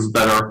positions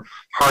that are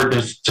hard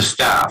to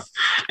staff.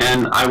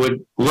 And I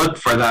would look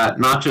for that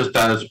not just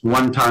as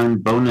one-time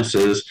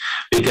bonuses,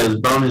 because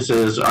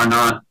bonuses are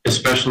not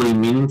especially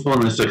meaningful in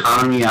this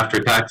economy. After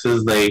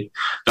taxes, they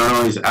don't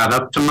always add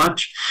up to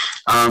much,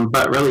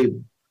 but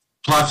really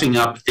plussing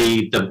up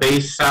the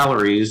base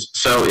salaries.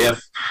 So if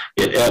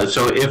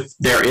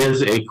there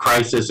is a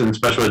crisis in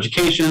special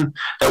education,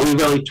 that we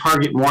really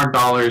target more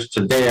dollars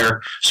to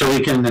there, so we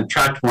can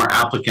attract more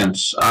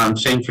applicants.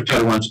 Same for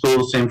Title I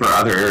schools, same for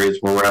other areas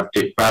where we're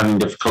having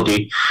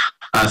difficulty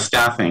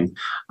staffing.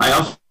 I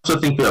also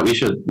think that we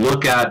should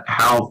look at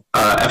how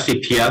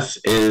FCPS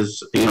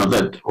is,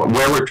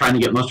 where we're trying to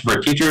get most of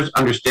our teachers,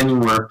 understanding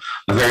we're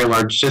a very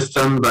large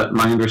system, but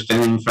my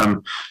understanding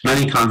from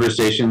many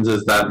conversations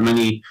is that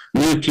many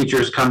new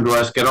teachers come to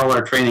us, get all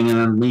our training, and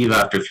then leave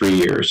after 3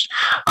 years.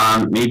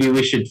 Maybe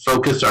we should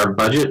focus our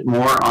budget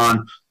more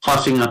on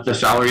plussing up the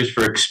salaries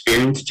for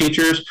experienced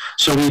teachers,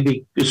 so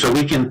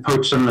we can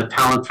poach some of the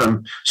talent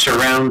from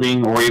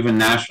surrounding or even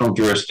national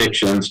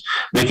jurisdictions,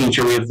 making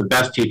sure we have the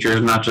best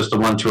teachers, not just the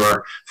ones who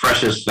are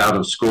freshest out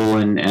of school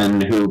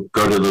and who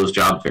go to those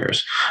job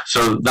fairs.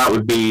 So that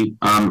would be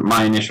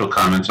my initial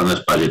comments on this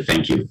budget.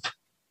 Thank you.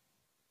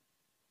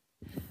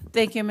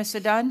 Thank you,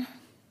 Mr. Dunn.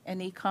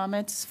 Any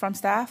comments from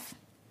staff?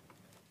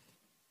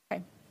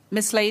 Okay.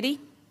 Ms. Lady?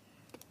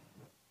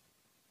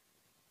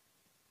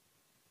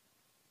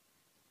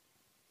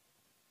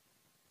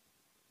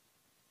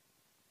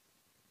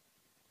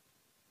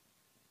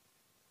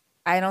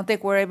 I don't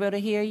think we're able to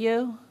hear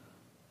you.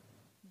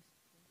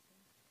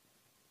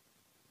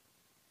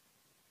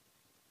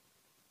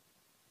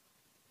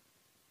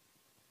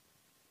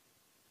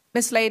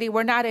 Miss Lady,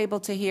 we're not able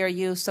to hear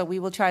you, so we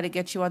will try to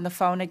get you on the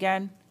phone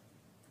again.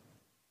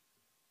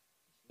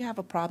 Do you have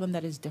a problem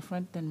that is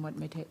different than what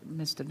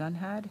Mr. Dunn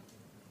had?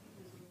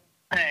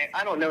 Hey,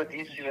 I don't know what the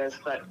issue is,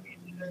 but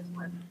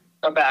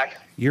I'm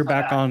back. You're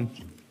back on.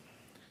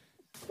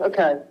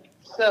 Okay,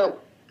 so.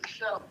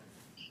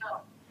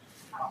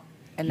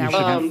 And now we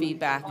have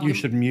feedback. You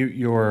should mute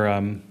your.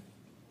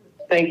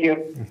 Thank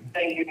you.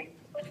 Thank you.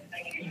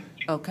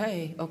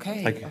 Okay.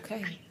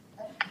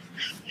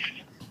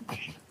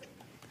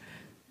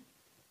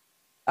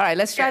 All right,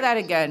 let's try that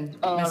again,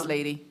 Ms.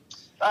 Lady.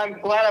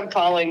 I'm glad I'm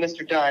following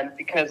Mr. Dunn,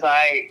 because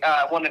I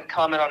wanted to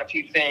comment on a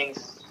few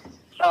things.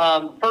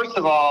 First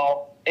of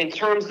all, in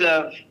terms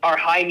of our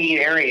high need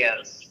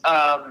areas,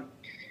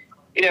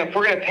 if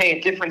we're going to pay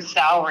a different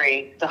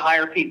salary to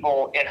hire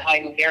people in high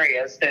need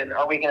areas, then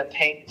are we going to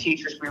pay the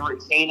teachers we were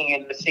retaining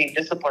in the same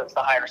disciplines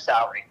the higher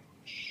salary?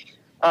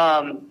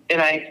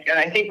 And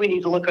I think we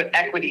need to look at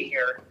equity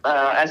here.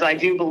 As I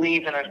do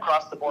believe in an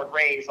across the board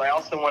raise, I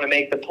also want to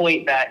make the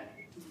point that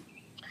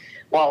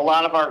while a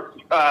lot of our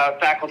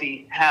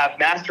faculty have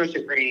master's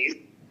degrees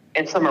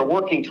and some are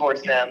working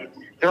towards them,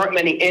 there aren't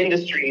many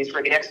industries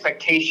where the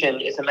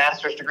expectation is a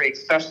master's degree,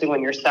 especially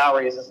when your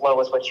salary is as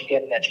low as what you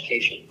get in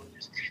education.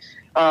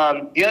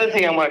 The other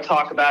thing I want to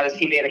talk about is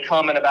he made a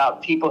comment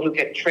about people who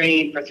get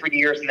trained for 3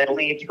 years and then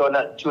leave to go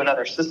to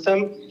another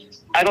system.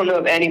 I don't know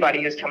of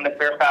anybody who's come to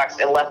Fairfax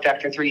and left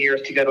after 3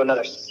 years to go to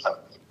another system.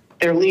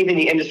 They're leaving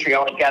the industry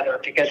altogether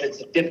because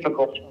it's a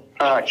difficult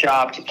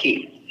job to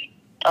keep.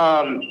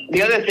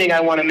 The other thing I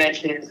want to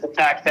mention is the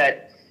fact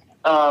that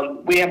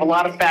we have a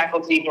lot of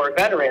faculty who are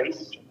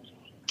veterans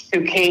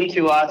who came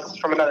to us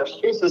from another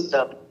school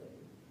system,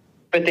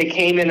 but they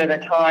came in at a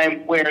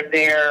time where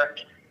their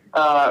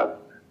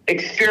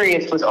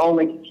experience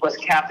was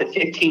capped at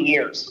 15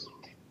 years.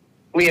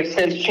 We have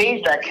since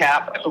changed that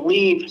cap, I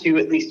believe, to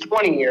at least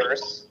 20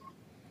 years.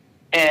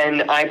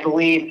 And I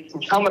believe it's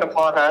incumbent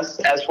upon us,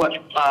 as what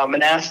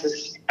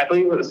Manassas, I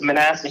believe it was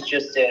Manassas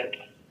just did,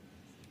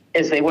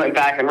 is they went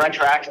back and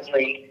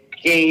retroactively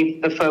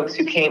gave the folks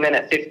who came in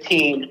at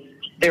 15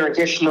 their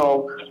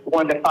additional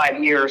 1 to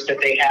 5 years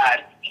that they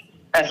had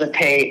as a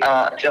pay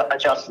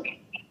adjustment.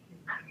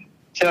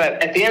 So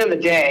at the end of the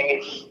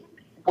day,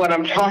 what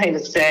I'm trying to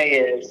say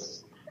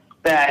is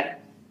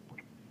that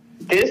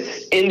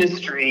this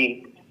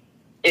industry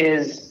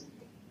is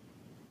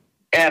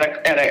at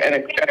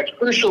a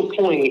crucial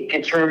point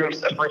in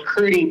terms of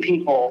recruiting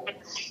people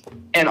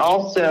and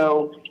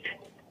also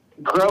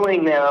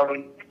growing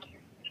them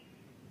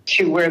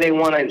to where they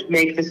want to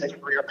make this a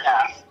career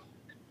path.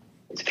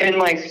 It's been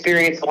my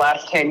experience the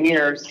last 10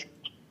 years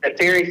that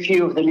very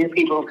few of the new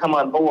people who come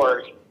on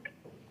board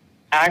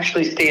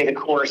actually stay the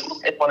course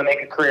and want to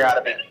make a career out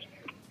of it.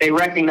 They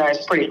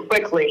recognize pretty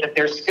quickly that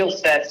their skill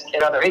sets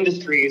in other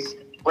industries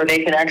where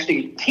they can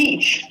actually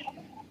teach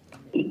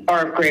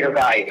are of greater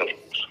value.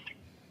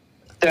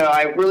 So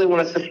I really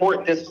want to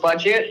support this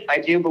budget. I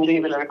do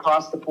believe in an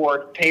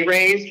across-the-board pay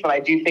raise, but I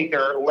do think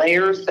there are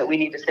layers that we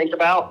need to think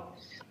about.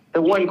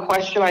 The one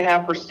question I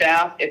have for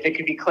staff, if it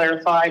could be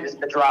clarified, is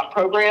the drop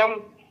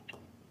program.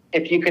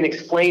 If you can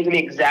explain to me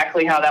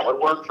exactly how that would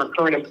work for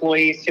current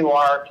employees who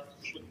are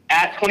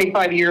at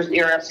 25 years in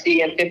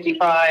ERFC and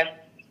 55,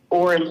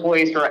 or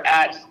employees who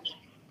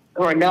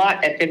are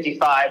not at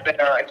 55 but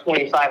are at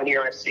 25 in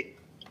ERFC.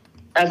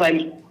 As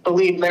I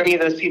believe many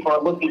of those people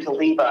are looking to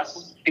leave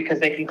us because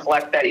they can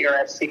collect that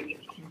ERFC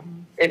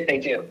if they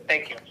do.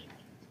 Thank you.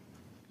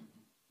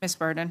 Ms.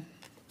 Burden.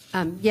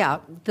 Yeah,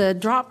 the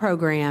drop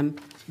program,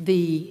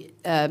 the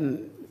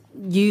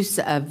use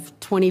of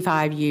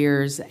 25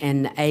 years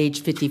and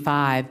age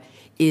 55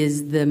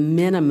 is the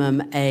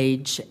minimum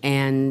age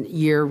and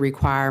year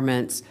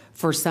requirements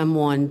for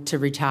someone to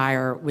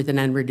retire with an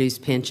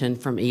unreduced pension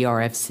from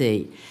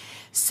ERFC.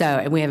 So,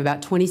 and we have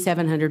about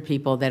 2,700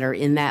 people that are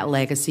in that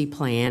legacy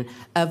plan,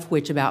 of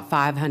which about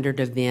 500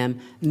 of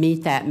them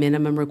meet that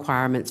minimum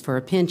requirements for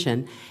a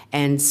pension.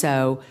 And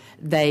so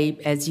they,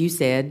 as you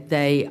said,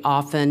 they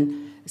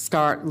often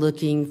start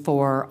looking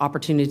for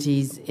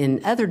opportunities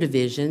in other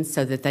divisions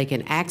so that they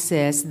can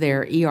access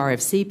their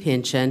ERFC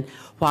pension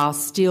while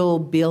still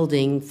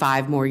building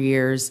 5 more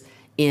years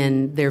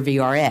in their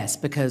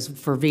VRS, because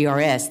for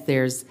VRS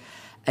there's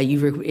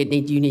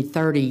you need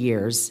 30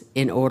 years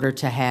in order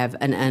to have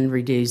an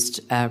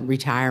unreduced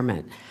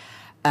retirement.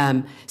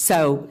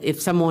 So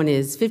if someone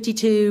is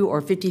 52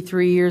 or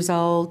 53 years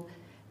old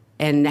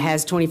and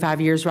has 25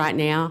 years right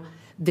now,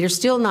 they're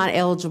still not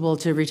eligible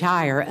to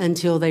retire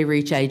until they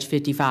reach age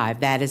 55.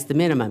 That is the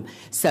minimum.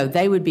 So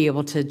they would be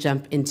able to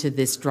jump into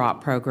this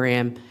drop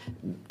program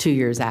 2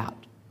 years out.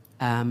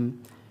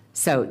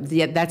 So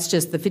that's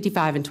just the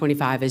 55 and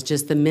 25 is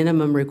just the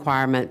minimum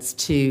requirements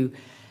to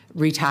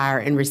retire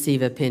and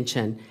receive a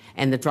pension.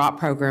 And the drop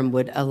program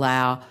would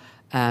allow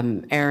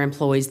our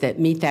employees that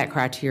meet that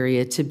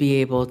criteria to be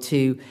able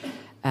to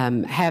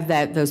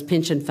have those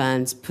pension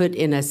funds put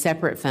in a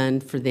separate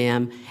fund for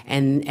them,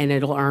 and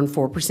it'll earn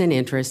 4%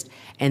 interest,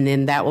 and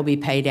then that will be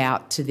paid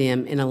out to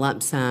them in a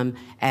lump sum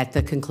at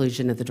the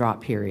conclusion of the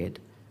drop period.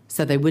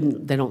 So they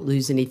don't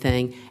lose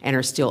anything and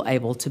are still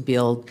able to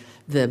build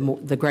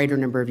the greater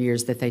number of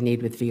years that they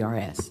need with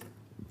VRS.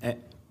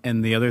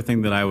 And the other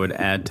thing that I would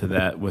add to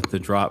that with the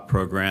drop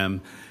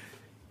program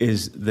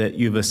is that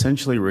you've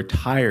essentially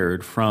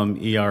retired from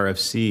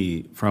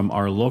ERFC, from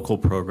our local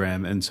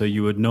program, and so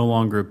you would no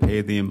longer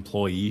pay the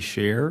employee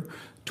share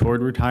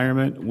toward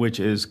retirement, which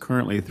is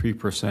currently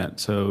 3%.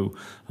 So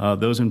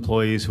those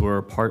employees who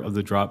are part of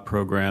the drop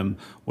program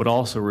would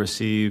also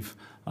receive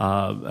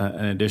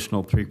an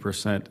additional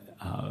 3%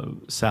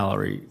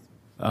 salary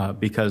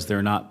because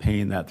they're not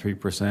paying that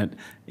 3%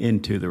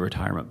 into the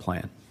retirement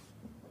plan.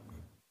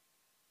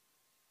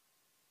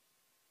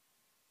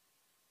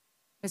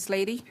 Ms.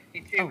 Lady?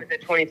 With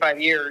 25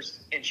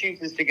 years and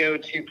chooses to go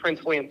to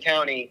Prince William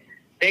County,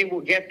 they will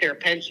get their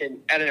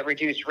pension at a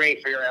reduced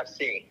rate for your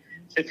FC.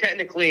 So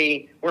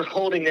technically, we're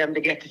holding them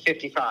to get to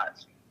 55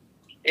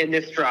 in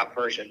this drop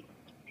version.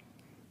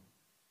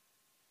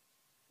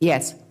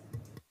 Yes.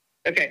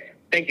 Okay,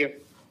 thank you.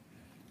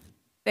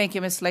 Thank you,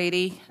 Ms.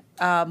 Lady.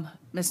 Mr.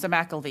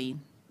 McElveen.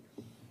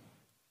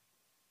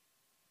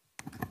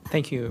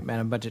 Thank you,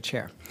 Madam Budget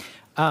Chair.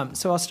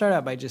 So I'll start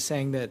out by just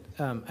saying that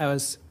I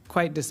was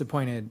quite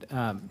disappointed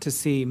to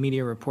see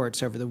media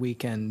reports over the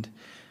weekend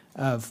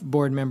of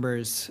board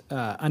members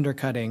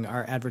undercutting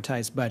our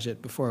advertised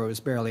budget before it was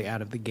barely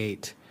out of the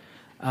gate.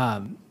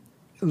 Let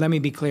me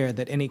be clear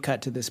that any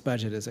cut to this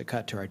budget is a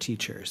cut to our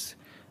teachers.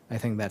 I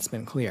think that's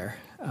been clear,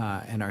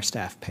 and our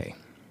staff pay.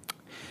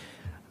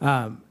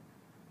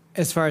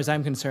 As far as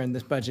I'm concerned,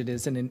 this budget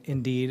is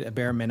indeed a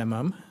bare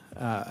minimum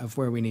of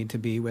where we need to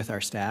be with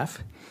our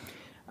staff.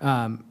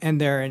 And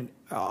there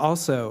are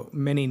also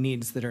many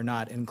needs that are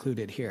not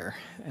included here,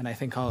 and I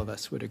think all of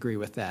us would agree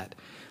with that.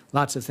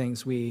 Lots of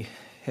things we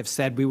have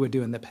said we would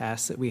do in the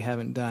past that we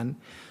haven't done,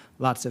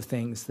 lots of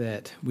things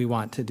that we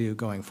want to do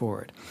going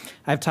forward.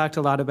 I've talked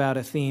a lot about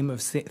a theme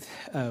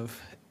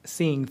of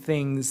seeing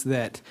things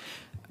that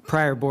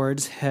prior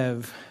boards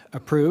have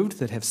approved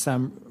that have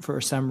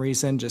for some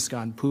reason just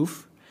gone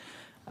poof.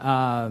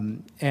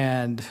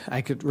 And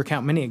I could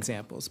recount many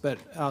examples, but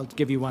I'll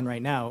give you one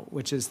right now,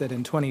 which is that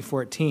in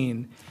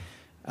 2014,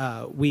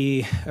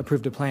 we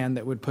approved a plan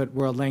that would put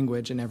world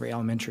language in every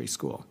elementary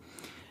school.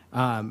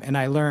 And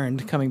I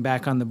learned, coming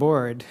back on the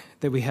board,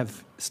 that we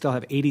still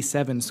have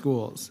 87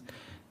 schools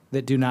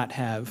that do not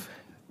have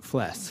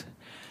FLES.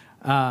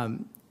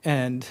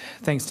 And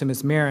thanks to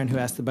Ms. Marin, who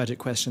asked the budget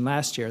question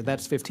last year,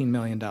 that's $15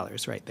 million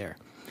right there.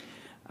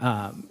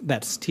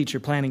 That's teacher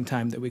planning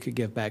time that we could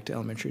give back to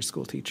elementary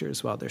school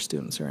teachers while their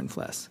students are in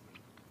FLES.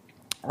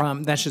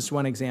 That's just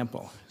one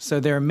example. So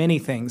there are many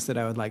things that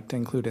I would like to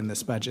include in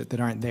this budget that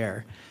aren't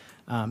there.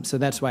 So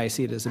that's why I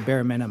see it as a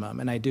bare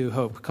minimum, and I do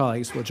hope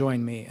colleagues will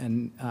join me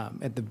and,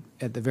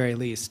 at the very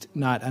least,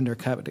 not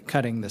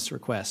undercutting this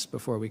request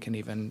before we can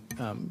even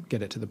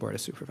get it to the Board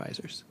of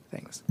Supervisors.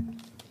 Thanks.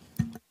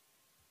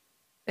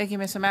 Thank you,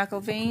 Mr.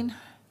 McElveen.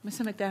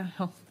 Mr.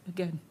 McDaniel,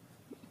 again.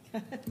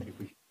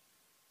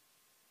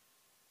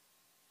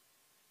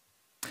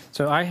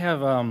 So I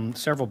have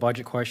several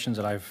budget questions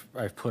that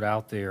I've put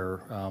out there.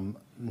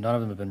 None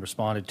of them have been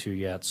responded to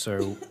yet.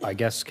 So I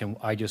guess can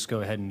I just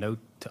go ahead and note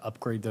to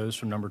upgrade those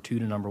from number 2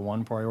 to number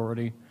 1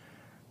 priority?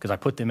 Because I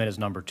put them in as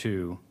number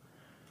 2.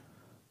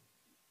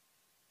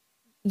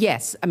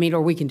 Yes, I mean,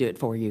 or we can do it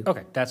for you.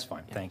 Okay, that's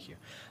fine. Yeah. Thank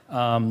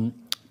you.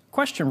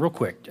 Question real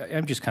quick.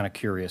 I'm just kind of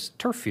curious.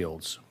 Turf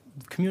fields,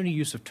 community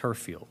use of turf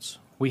fields.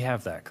 We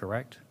have that,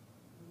 correct?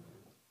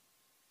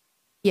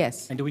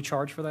 Yes. And do we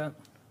charge for that?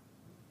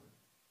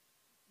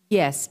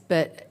 Yes,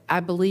 but I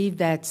believe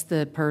that's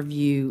the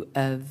purview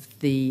of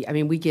the, I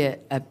mean, we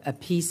get a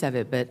piece of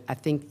it, but I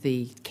think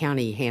the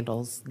county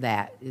handles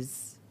that.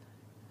 Is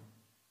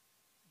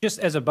just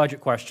as a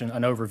budget question,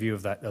 an overview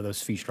of that, of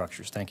those fee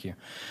structures. Thank you.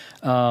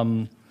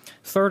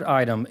 Third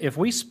item, if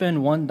we spend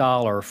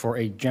 $1 for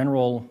a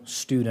general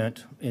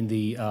student in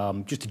the,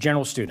 just a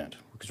general student,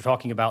 because we're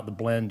talking about the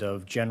blend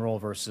of general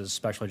versus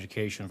special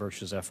education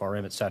versus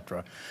FRM, et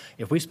cetera.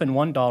 If we spend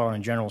 $1 on a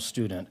general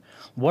student,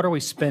 what are we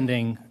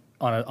spending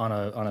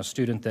on a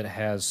student that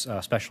has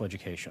special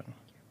education?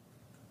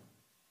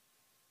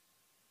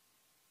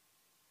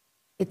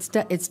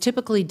 It's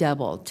typically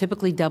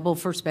double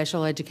for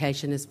special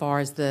education as far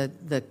as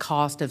the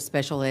cost of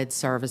special ed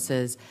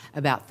services,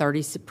 about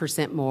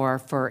 30% more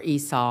for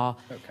ESOL.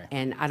 Okay.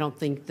 And I don't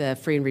think the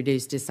free and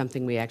reduced is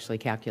something we actually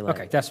calculate.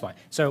 Okay, that's fine.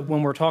 So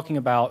when we're talking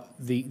about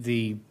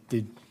the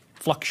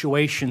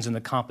fluctuations in the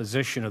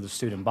composition of the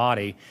student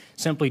body,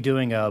 simply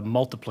doing a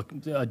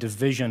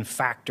division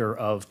factor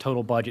of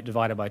total budget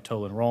divided by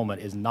total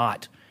enrollment is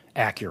not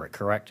accurate,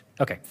 correct?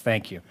 Okay,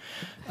 thank you.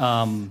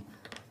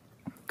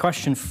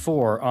 Question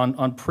 4,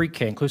 on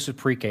pre-K, inclusive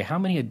pre-K, how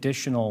many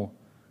additional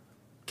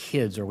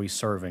kids are we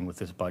serving with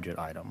this budget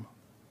item?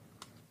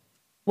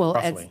 Well,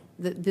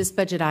 this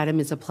budget item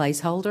is a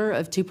placeholder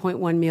of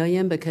 $2.1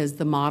 million because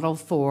the model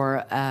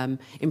for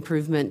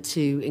improvement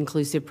to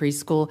inclusive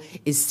preschool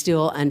is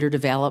still under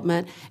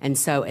development, and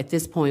so at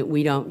this point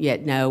we don't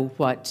yet know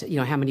what, you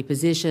know, how many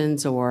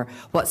positions or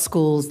what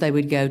schools they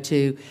would go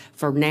to.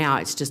 For now,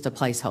 it's just a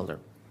placeholder.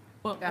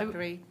 Well,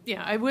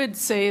 I would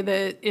say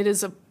that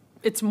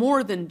it's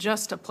more than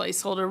just a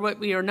placeholder. What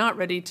we are not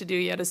ready to do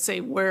yet is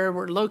say where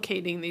we're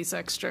locating these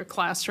extra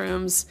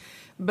classrooms.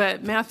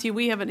 But Matthew,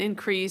 we have an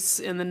increase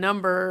in the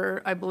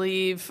number, I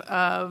believe,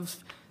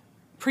 of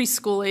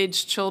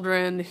preschool-age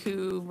children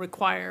who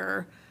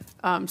require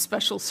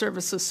special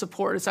services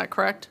support. Is that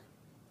correct?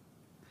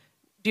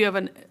 Do you have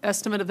an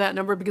estimate of that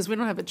number? Because we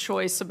don't have a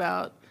choice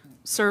about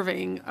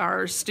serving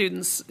our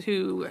students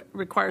who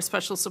require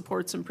special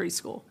supports in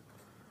preschool.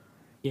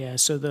 Yeah,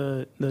 so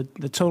the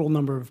total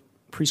number of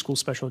preschool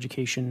special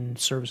education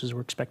services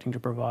we're expecting to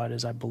provide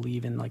is, I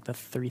believe, in like the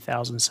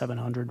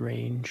 3,700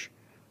 range.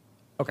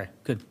 Okay,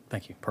 good.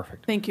 Thank you.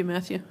 Perfect. Thank you,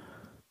 Matthew.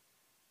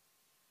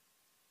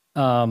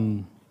 I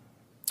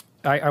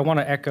want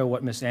to echo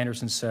what Ms.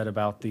 Anderson said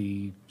about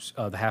the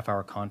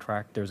half-hour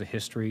contract. There's a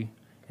history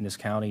in this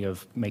county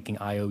of making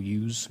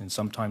IOUs, and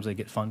sometimes they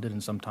get funded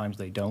and sometimes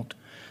they don't.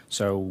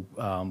 So,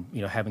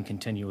 you know, having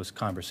continuous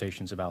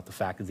conversations about the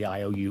fact that the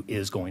IOU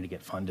is going to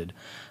get funded,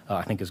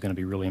 I think is going to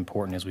be really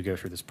important as we go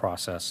through this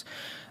process.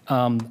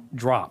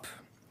 Drop.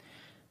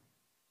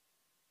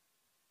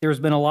 There's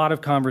been a lot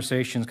of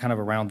conversations kind of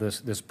around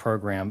this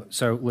program.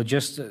 So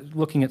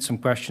looking at some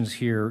questions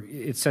here,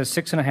 it says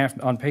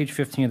 $6.5 on page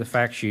 15 of the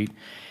fact sheet.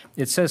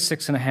 It says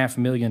 $6.5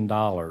 million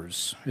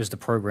is the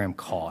program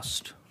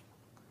cost.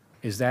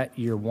 Is that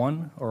year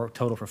one or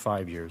total for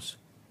 5 years?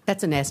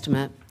 That's an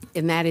estimate,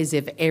 and that is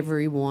if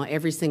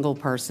every single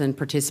person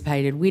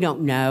participated. We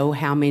don't know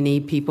how many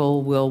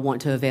people will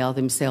want to avail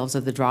themselves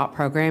of the DROP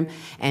program,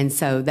 and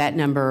so that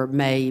number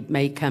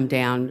may come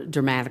down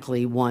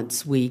dramatically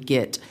once we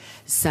get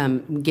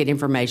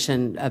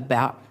information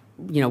about,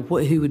 you know,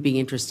 who would be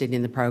interested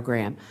in the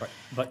program. Right.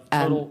 But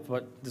total,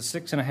 but the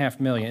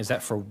 $6.5 million, is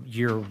that for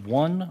year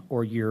one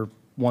or year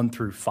 1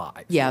 through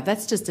 5? Yeah,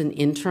 that's just an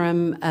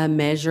interim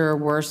measure,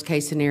 worst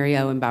case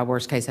scenario, and by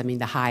worst case I mean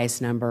the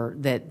highest number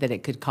that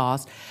it could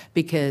cost,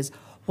 because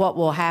what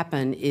will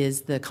happen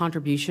is the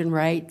contribution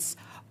rates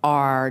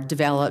are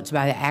developed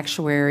by the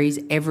actuaries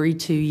every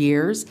 2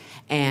 years,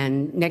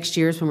 and next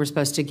year is when we're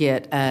supposed to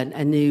get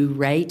a new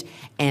rate,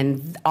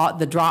 and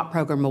the DROP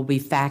program will be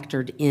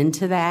factored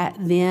into that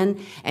then,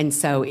 and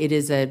so it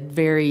is a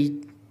very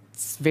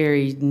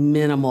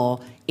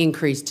minimal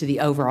increase to the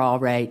overall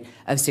rate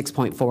of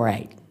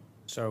 6.48.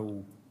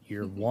 So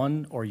year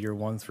 1 or year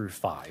 1 through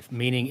 5?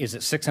 Meaning, is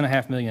it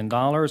 $6.5 million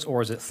or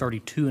is it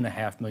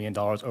 $32.5 million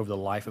over the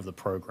life of the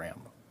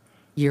program?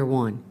 Year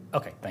 1.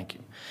 Okay, thank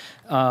you.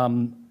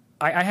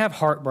 I have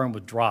heartburn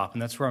with drop,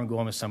 and that's where I'm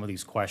going with some of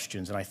these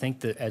questions. And I think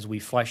that as we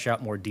flesh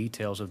out more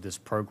details of this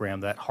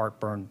program, that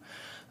heartburn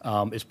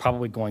is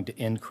probably going to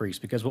increase,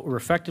 because what we're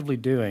effectively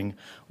doing,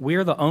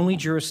 we're the only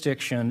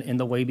jurisdiction in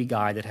the WABE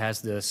guide that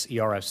has this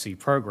ERFC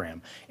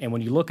program. And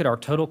when you look at our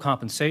total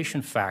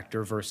compensation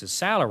factor versus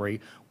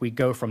salary, we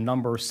go from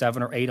number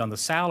 7 or 8 on the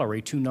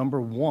salary to number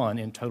 1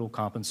 in total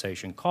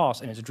compensation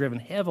costs, and it's driven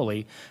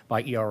heavily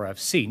by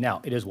ERFC.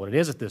 Now, it is what it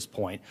is at this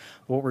point.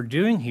 What we're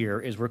doing here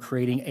is we're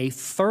creating a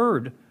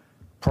third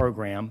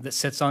program that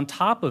sits on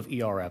top of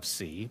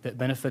ERFC that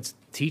benefits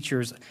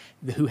teachers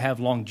who have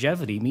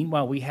longevity.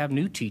 Meanwhile, we have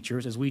new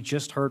teachers, as we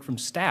just heard from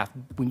staff.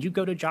 When you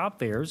go to job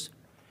fairs,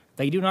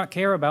 they do not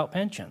care about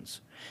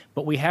pensions.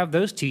 But we have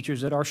those teachers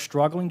that are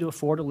struggling to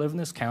afford to live in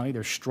this county.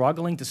 They're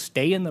struggling to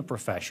stay in the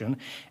profession.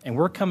 And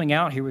we're coming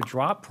out here with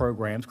drop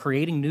programs,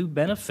 creating new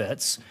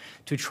benefits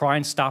to try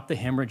and stop the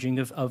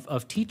hemorrhaging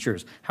of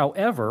teachers.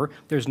 However,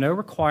 there's no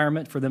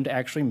requirement for them to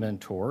actually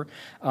mentor.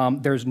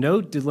 There's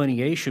no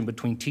delineation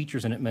between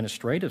teachers and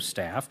administrative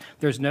staff.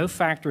 There's no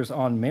factors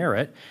on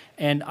merit.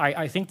 And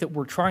I think that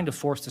we're trying to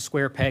force the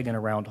square peg in a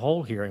round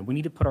hole here, and we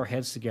need to put our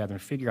heads together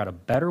and figure out a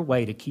better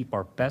way to keep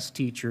our best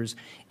teachers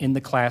in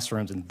the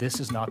classrooms, and this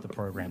is not the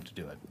program to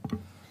do it.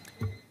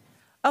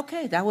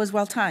 Okay, that was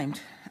well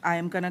timed. I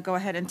am going to go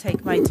ahead and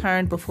take my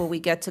turn before we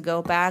get to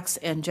go backs.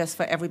 And just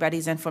for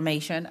everybody's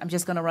information, I'm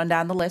just going to run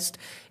down the list.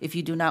 If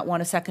you do not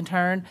want a second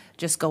turn,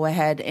 just go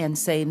ahead and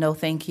say no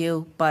thank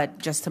you, but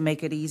just to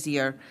make it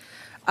easier.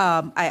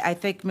 I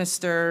think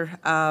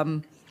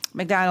Mr.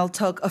 McDonald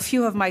took a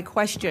few of my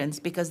questions,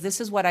 because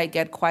this is what I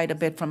get quite a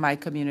bit from my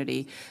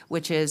community,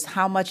 which is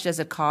how much does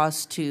it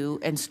cost to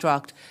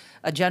instruct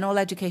a general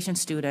education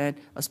student,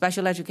 a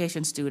special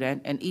education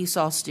student, an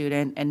ESOL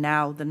student, and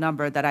now the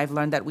number that I've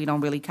learned that we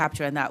don't really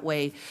capture in that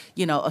way,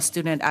 you know, a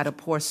student at a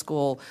poor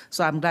school.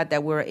 So I'm glad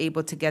that we're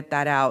able to get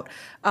that out.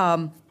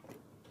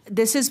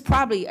 This is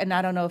probably, and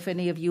I don't know if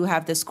any of you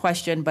have this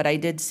question, but I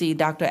did see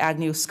Dr.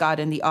 Agnew Scott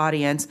in the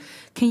audience.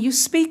 Can you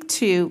speak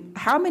to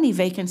how many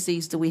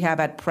vacancies do we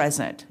have at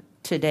present,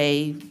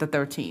 today, the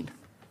 13th?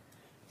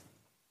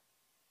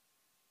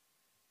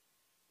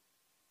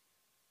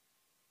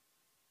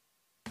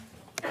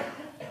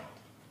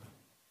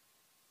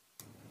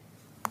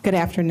 Good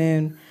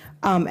afternoon.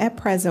 At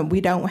present,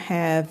 we don't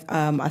have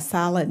a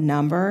solid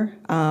number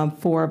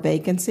for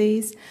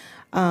vacancies,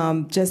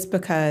 just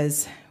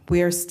because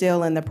we're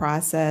still in the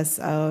process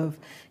of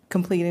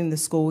completing the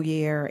school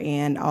year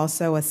and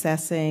also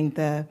assessing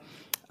the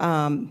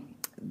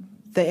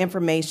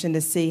information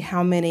to see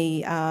how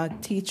many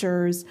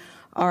teachers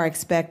are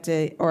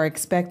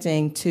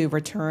expecting to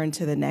return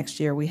to the next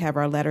year. We have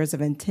our letters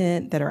of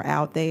intent that are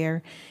out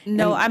there.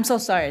 No, I'm so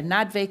sorry.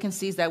 Not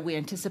vacancies that we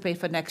anticipate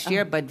for next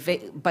year,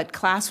 but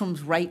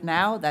classrooms right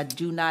now that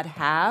do not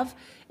have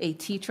a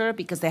teacher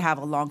because they have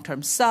a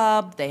long-term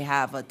sub, they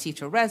have a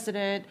teacher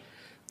resident,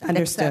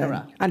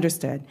 Understood.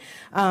 Understood.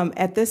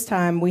 At this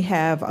time, we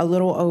have a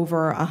little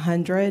over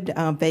 100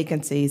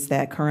 vacancies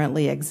that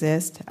currently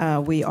exist.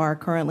 We are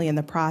currently in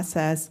the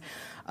process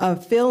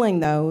of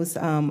filling those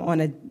on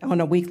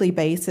a weekly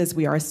basis.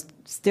 We are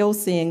still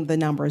seeing the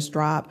numbers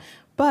drop,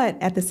 but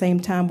at the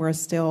same time, we're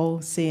still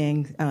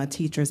seeing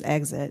teachers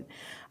exit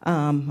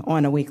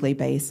on a weekly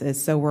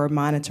basis. So we're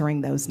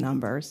monitoring those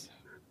numbers.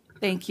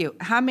 Thank you.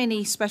 How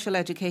many special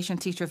education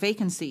teacher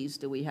vacancies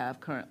do we have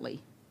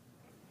currently?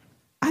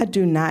 I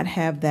do not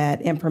have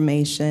that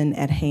information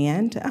at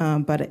hand,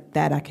 but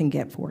that I can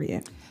get for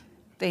you.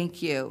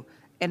 Thank you.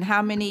 And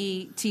how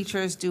many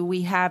teachers do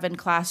we have in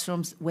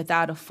classrooms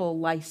without a full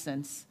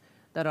license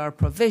that are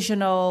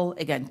provisional,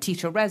 again,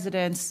 teacher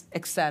residents,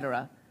 et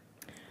cetera?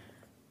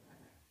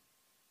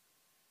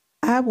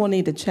 I will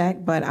need to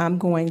check, but I'm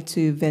going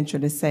to venture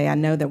to say I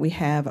know that we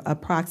have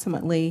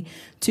approximately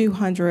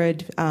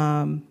 200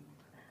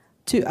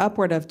 to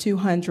upward of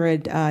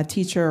 200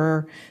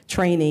 teacher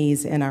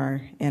trainees in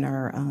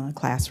our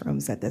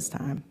classrooms at this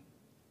time.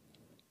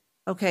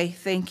 Okay,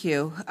 thank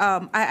you.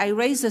 I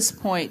raise this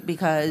point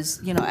because,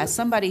 you know, as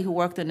somebody who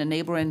worked in a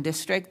neighboring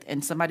district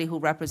and somebody who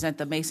represents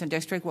the Mason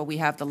district, where we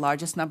have the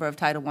largest number of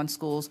Title I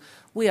schools,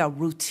 we are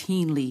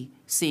routinely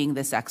seeing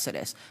this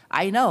exodus.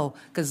 I know,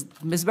 because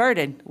Ms.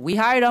 Burden, we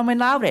hired them in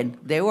Loudoun.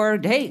 They were,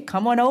 hey,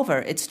 come on over.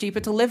 It's cheaper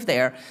to live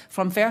there,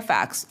 from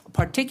Fairfax,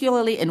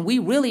 particularly, and we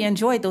really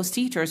enjoyed those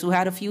teachers who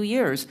had a few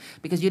years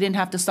because you didn't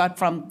have to start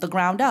from the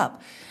ground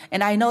up.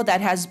 And I know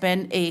that has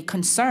been a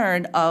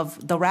concern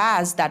of the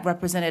RAS that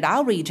represented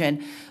our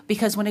region,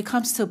 because when it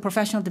comes to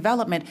professional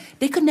development,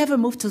 they could never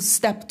move to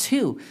step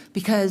 2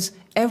 because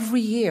every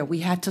year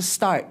we had to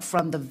start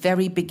from the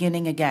very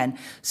beginning again.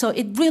 So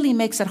it really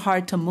makes it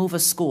hard to move a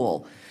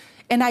school.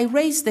 And I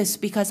raise this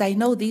because I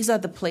know these are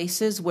the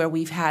places where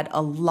we've had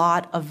a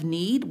lot of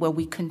need, where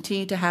we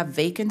continue to have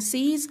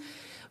vacancies.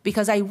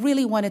 because I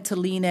really wanted to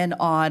lean in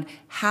on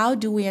how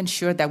do we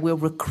ensure that we're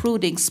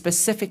recruiting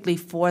specifically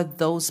for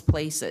those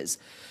places.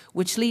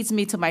 Which leads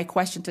me to my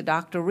question to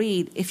Dr.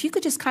 Reed. If you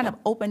could just kind of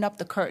open up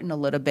the curtain a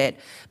little bit,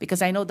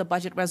 because I know the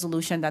budget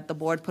resolution that the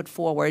board put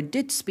forward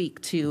did speak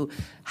to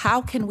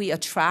how can we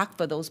attract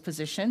for those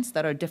positions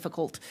that are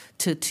difficult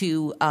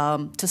to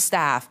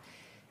staff.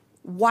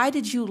 Why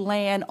did you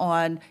land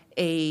on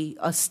a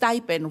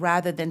stipend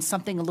rather than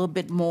something a little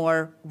bit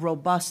more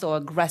robust or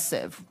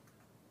aggressive?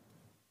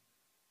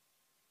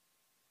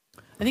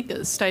 I think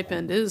the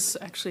stipend is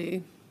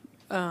actually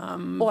a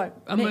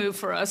move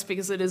for us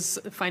because it is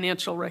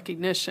financial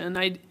recognition.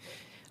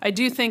 I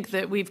do think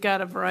that we've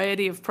got a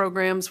variety of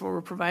programs where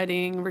we're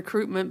providing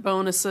recruitment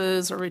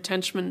bonuses or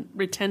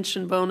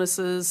retention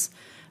bonuses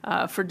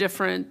for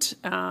different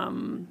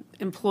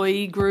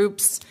employee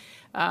groups.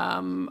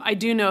 I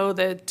do know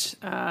that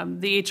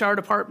the HR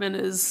department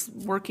is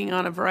working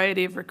on a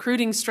variety of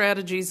recruiting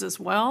strategies as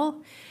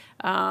well.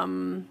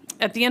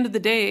 At the end of the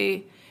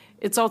day,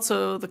 it's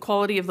also the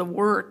quality of the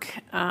work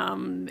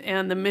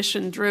and the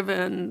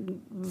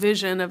mission-driven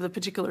vision of the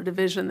particular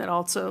division that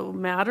also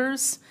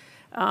matters.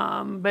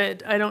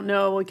 But I don't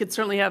know. We could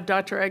certainly have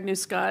Dr.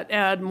 Agnew-Scott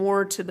add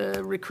more to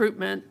the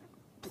recruitment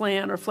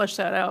plan or flesh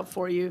that out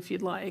for you if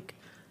you'd like.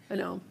 I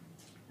know.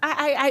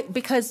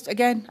 Because,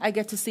 again, I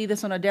get to see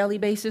this on a daily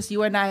basis.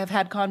 You and I have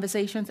had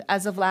conversations.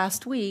 As of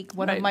last week,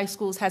 one of my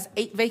schools has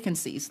 8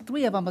 vacancies.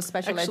 3 of them are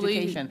special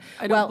education.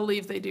 I don't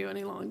believe they do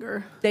any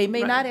longer. They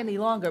may not any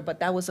longer, but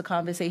that was a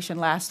conversation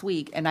last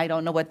week, and I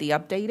don't know what the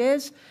update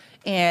is.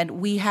 And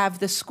we have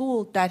the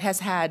school that has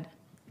had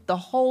the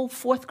whole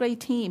 4th grade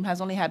team has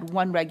only had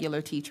 1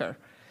 regular teacher.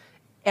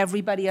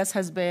 Everybody else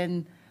has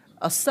been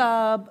a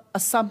sub, a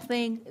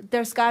something.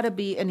 There's got to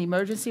be an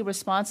emergency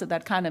response to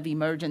that kind of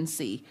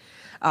emergency.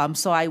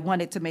 So I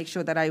wanted to make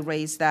sure that I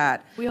raised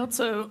that. We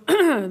also,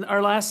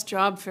 our last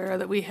job fair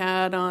that we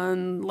had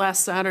on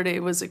last Saturday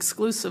was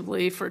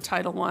exclusively for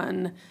Title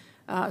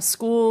I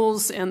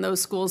schools and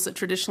those schools that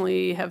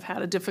traditionally have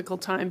had a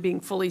difficult time being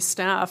fully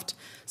staffed.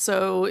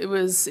 So it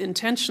was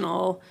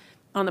intentional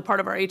on the part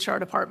of our HR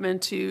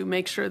department to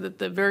make sure that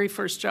the very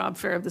first job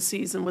fair of the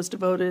season was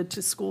devoted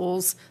to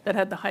schools that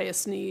had the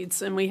highest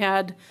needs. And we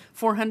had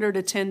 400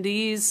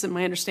 attendees, and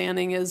my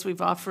understanding is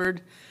we've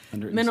offered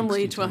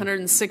minimally to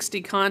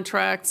 160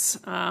 contracts.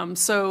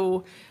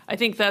 So I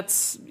think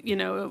that's,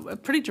 a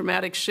pretty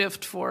dramatic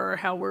shift for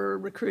how we're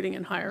recruiting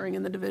and hiring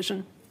in the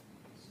division.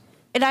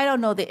 And I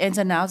don't know the ins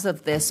and outs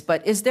of this,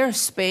 but is there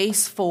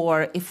space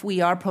for, if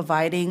we are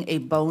providing a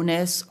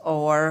bonus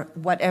or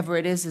whatever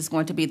it is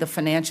going to be the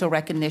financial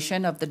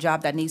recognition of the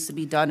job that needs to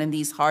be done in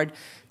these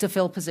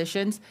hard-to-fill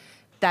positions,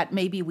 that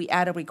maybe we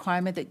add a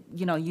requirement that,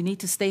 you need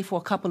to stay for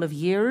a couple of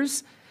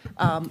years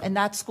in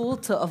that school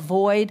to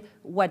avoid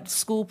what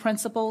school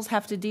principals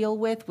have to deal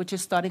with, which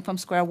is starting from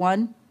square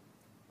one?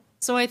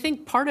 So I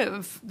think part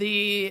of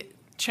the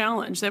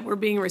challenge that we're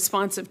being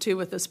responsive to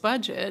with this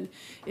budget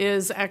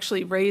is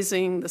actually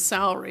raising the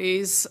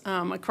salaries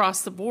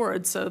across the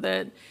board so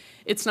that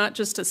it's not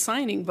just a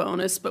signing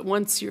bonus, but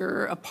once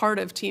you're a part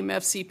of Team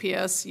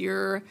FCPS,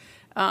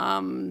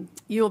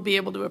 you'll be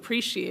able to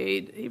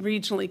appreciate a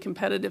regionally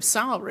competitive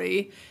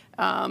salary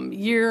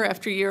year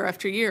after year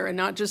after year, and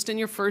not just in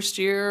your first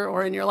year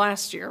or in your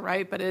last year,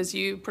 right? But as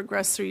you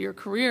progress through your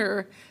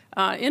career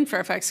in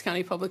Fairfax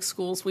County Public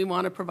Schools, we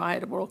want to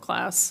provide a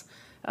world-class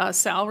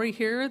salary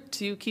here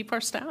to keep our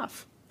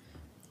staff.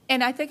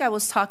 And I think I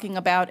was talking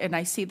about, and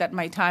I see that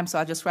my time, so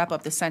I'll just wrap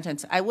up the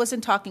sentence. I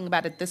wasn't talking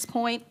about at this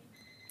point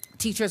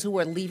teachers who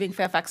were leaving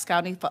Fairfax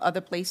County for other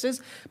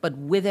places, but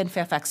within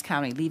Fairfax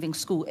County, leaving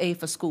school A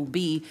for school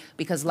B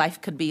because life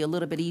could be a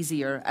little bit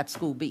easier at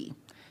school B.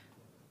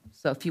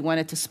 So if you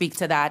wanted to speak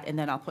to that, and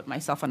then I'll put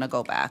myself on a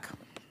go back.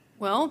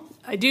 Well,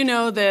 I do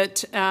know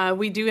that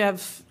we do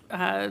have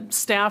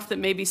staff that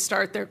maybe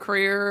start their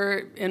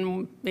career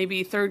in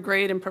maybe 3rd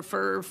grade and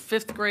prefer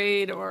 5th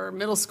grade, or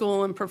middle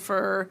school and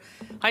prefer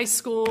high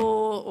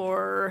school,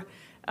 or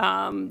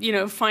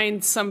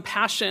find some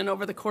passion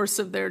over the course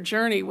of their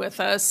journey with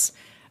us.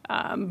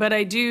 But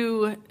I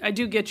do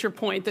get your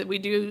point that we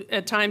do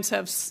at times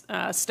have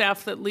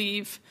staff that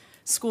leave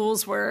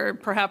schools where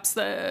perhaps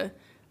the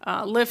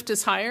lift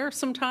is higher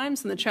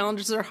sometimes and the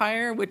challenges are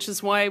higher, which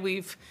is why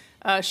we've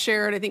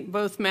shared, I think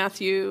both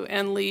Matthew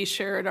and Lee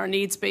shared our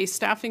needs-based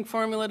staffing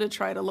formula to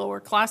try to lower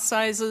class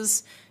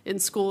sizes in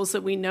schools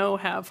that we know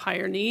have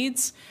higher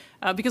needs,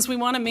 because we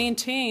want to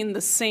maintain the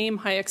same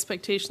high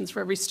expectations for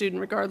every student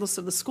regardless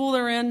of the school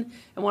they're in,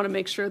 and want to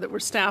make sure that we're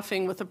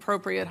staffing with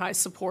appropriate high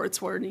supports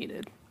where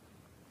needed.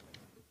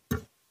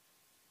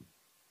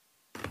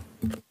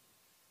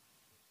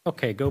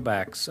 Okay, go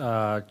backs.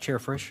 Chair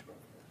Frisch.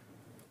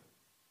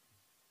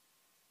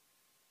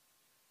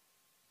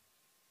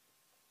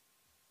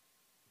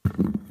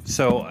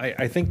 So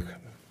I think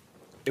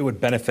it would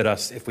benefit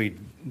us if we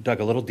dug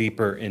a little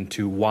deeper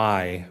into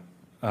why,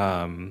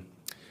 certain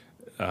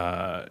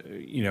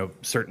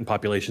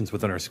populations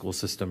within our school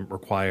system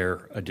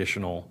require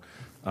additional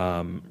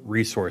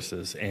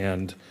resources.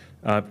 And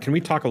can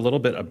we talk a little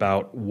bit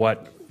about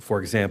what,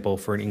 for example,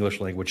 for an English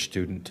language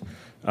student,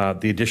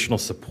 the additional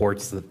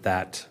supports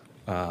that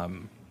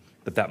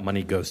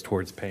money goes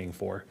towards paying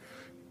for,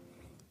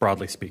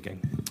 broadly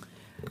speaking?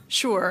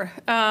 Sure.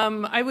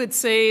 I would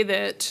say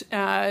that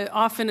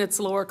often it's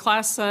lower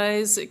class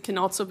size. It can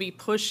also be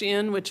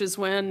push-in, which is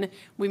when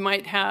we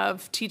might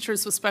have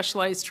teachers with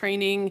specialized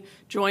training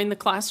join the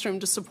classroom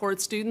to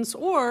support students,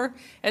 or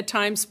at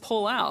times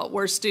pull out,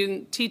 where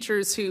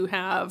teachers who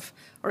have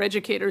or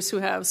educators who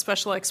have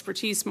special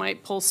expertise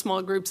might pull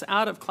small groups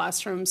out of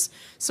classrooms.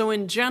 So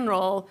in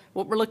general,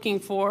 what we're looking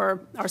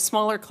for are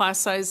smaller class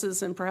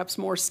sizes and perhaps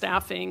more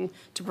staffing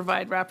to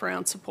provide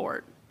wraparound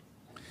support.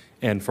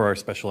 And for our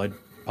special ed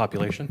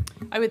population?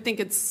 I would think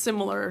it's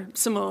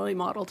similarly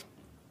modeled.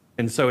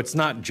 And so it's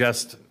not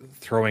just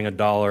throwing a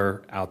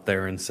dollar out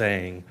there and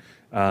saying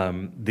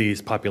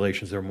these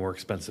populations are more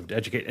expensive to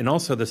educate. And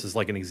also this is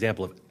like an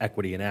example of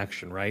equity in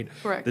action, right?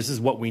 Correct. This is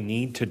what we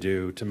need to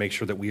do to make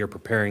sure that we are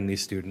preparing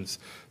these students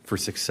for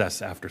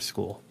success after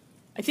school.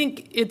 I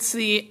think it's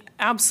the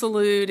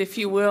absolute, if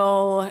you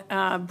will,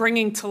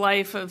 bringing to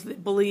life of the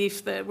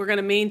belief that we're going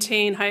to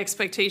maintain high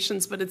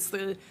expectations, but it's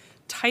the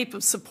type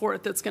of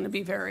support that's going to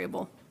be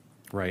variable.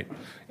 Right.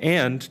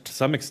 And to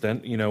some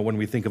extent, when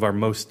we think of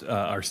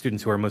our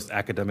students who are most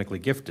academically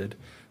gifted,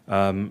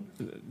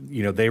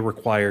 they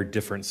require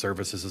different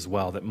services as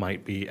well that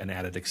might be an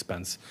added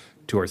expense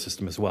to our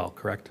system as well,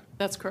 correct?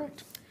 That's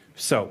correct.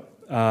 So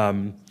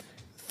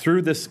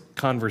through this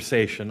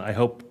conversation, I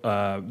hope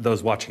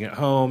those watching at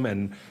home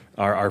and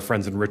our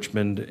friends in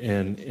Richmond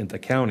and in the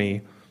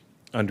county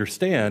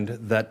understand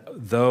that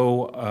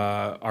though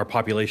our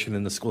population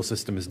in the school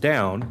system is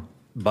down,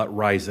 but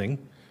rising,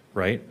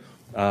 right?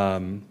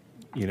 That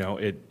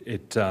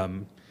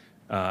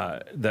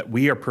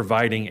we are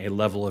providing a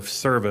level of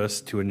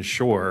service to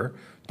ensure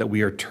that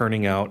we are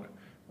turning out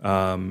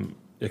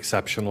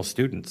exceptional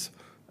students,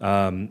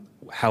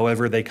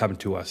 however they come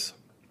to us.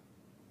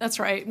 That's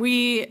right.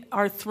 We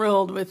are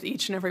thrilled with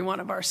each and every one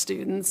of our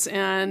students.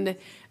 And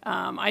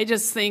I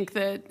just think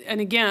that,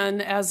 and again,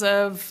 as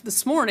of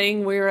this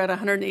morning, we're at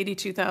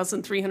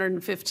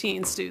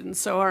 182,315 students.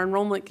 So our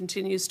enrollment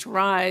continues to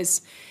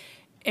rise.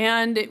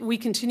 And we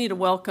continue to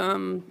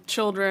welcome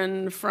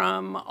children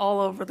from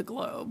all over the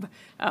globe.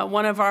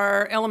 One of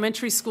our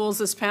elementary schools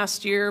this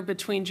past year,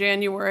 between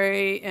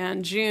January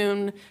and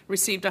June,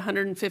 received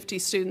 150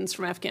 students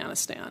from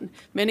Afghanistan,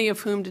 many of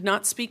whom did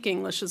not speak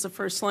English as a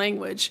first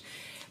language.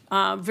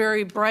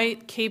 Very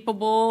bright,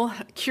 capable,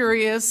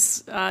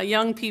 curious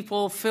young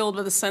people filled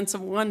with a sense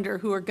of wonder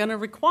who are going to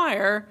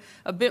require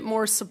a bit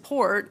more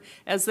support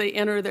as they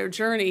enter their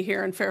journey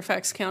here in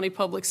Fairfax County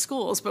Public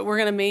Schools. But we're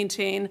going to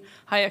maintain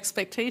high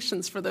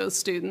expectations for those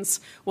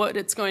students. What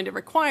it's going to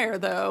require,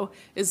 though,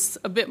 is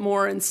a bit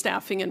more in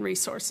staffing and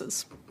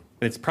resources.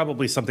 It's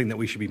probably something that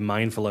we should be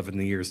mindful of in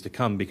the years to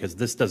come, because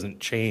this doesn't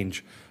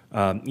change.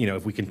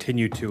 If we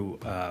continue to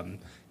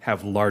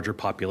have larger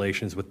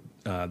populations with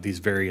these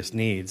various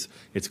needs,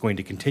 it's going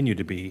to continue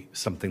to be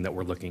something that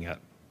we're looking at.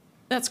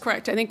 That's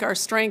correct. I think our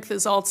strength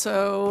is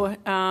also,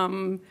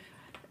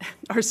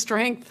 our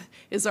strength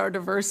is our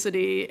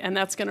diversity, and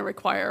that's going to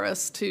require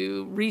us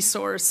to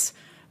resource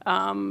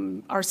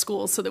our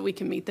schools so that we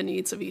can meet the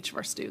needs of each of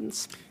our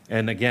students.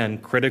 And again,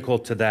 critical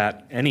to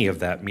that, any of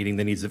that, meeting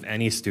the needs of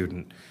any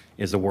student,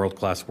 is a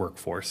world-class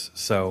workforce.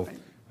 So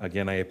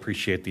again, I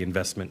appreciate the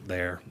investment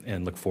there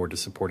and look forward to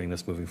supporting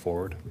this moving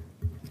forward.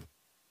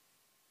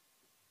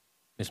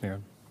 Ms.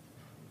 Mirren.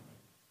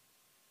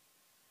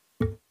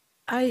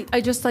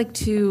 I'd just like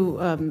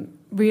to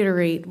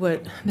reiterate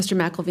what Mr.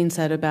 McElveen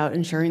said about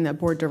ensuring that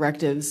board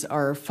directives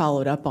are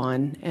followed up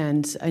on.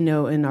 And I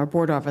know in our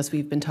board office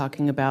we've been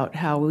talking about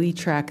how we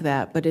track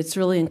that, but it's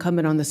really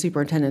incumbent on the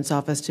superintendent's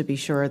office to be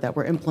sure that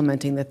we're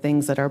implementing the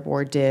things that our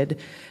board did.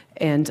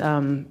 And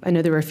I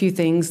know there were a few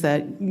things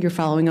that you're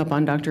following up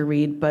on, Dr.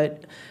 Reed,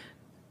 but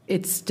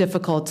it's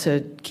difficult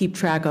to keep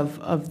track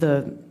of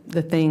the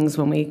things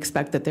when we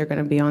expect that they're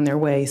going to be on their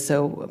way.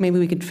 So maybe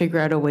we could figure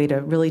out a way to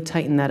really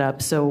tighten that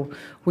up so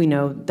we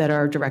know that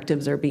our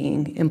directives are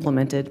being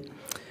implemented.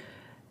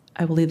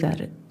 I will leave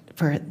that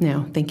for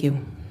now. Thank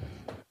you.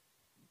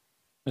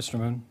 Mr.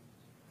 Moon.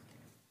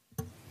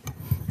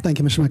 Thank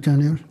you, Mr.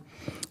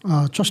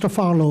 McDaniel. Just a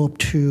follow-up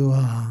to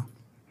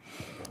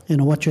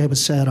what you have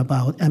said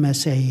about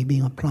MSA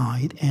being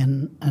applied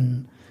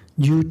and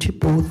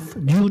both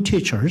new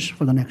teachers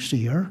for the next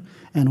year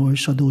and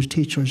also those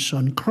teachers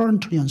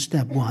currently on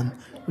step one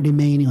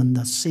remaining on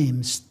the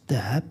same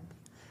step.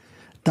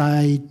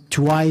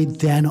 Do I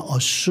then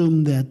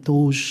assume that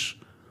those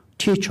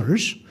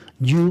teachers,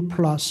 new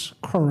plus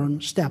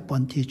current step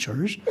one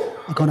teachers,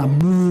 are going to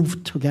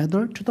move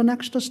together to the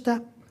next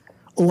step,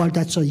 or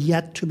that's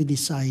yet to be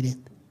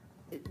decided?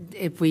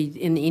 If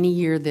in any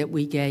year that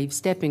we gave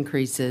step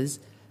increases,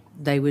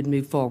 they would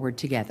move forward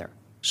together.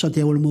 So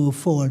they will move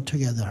forward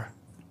together.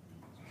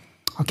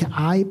 Okay,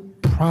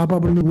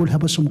 probably will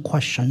have some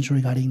questions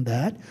regarding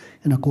that,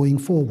 going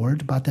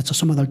forward, but that's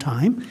some other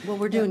time. Well,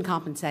 we're doing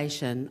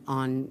compensation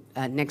on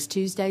next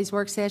Tuesday's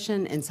work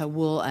session, and so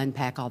we'll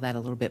unpack all that a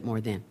little bit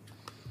more then.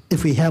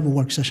 If we have a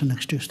work session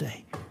next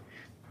Tuesday.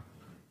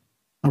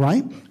 All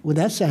right. With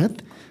that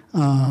said,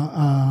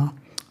 I'm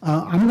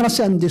going to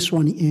send this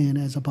one in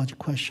as a budget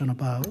question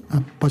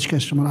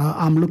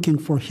I'm looking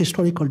for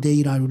historical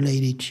data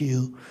related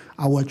to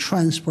our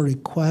transfer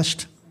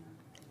request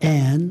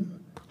and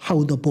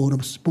how the Board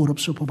of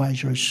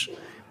Supervisors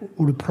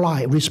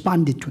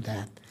responded to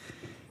that.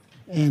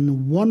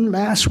 And one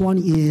last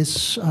one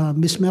is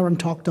Ms. Maron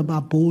talked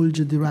about board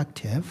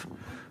directive.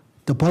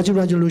 The budget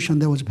resolution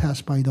that was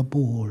passed by the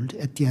board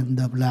at the end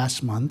of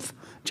last month,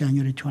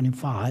 January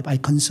 25, I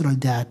consider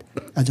that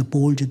as a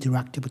board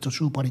directive to the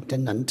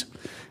superintendent.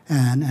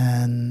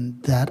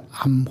 And that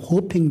I'm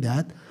hoping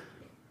that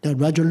the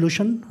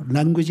resolution,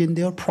 language in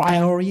there,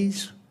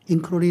 priorities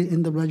included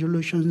in the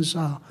resolutions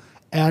are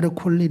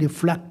adequately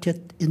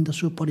reflected in the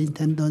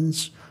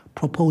superintendent's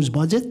proposed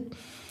budget.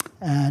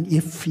 And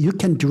if you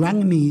can direct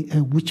me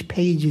which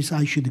pages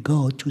I should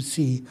go to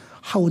see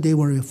how they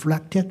were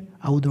reflected,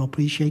 I would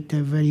appreciate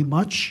that very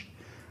much.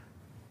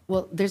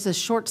 Well, there's a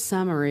short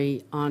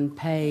summary on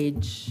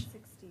page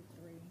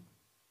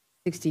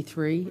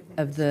 63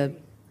 of the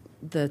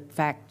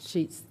fact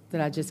sheets that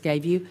I just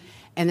gave you.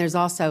 And there's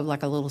also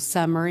like a little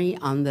summary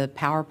on the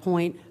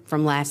PowerPoint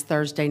from last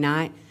Thursday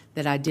night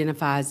that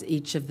identifies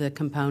each of the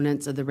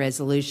components of the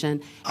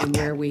resolution and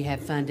where we have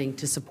funding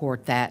to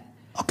support that.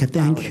 Okay,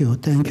 thank you.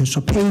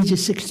 So page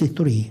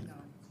 63.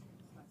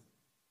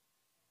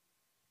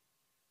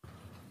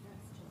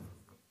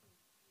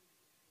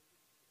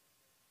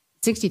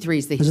 '63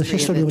 is the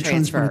history of the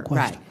transfer,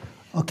 right?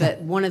 Okay.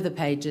 But one of the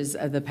pages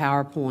of the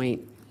PowerPoint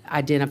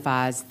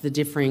identifies the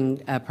differing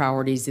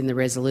priorities in the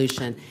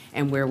resolution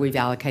and where we've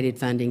allocated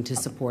funding to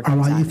support. All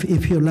right.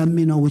 If you let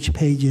me know which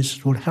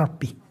pages will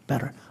help me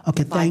better.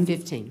 Okay. Slide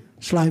 15.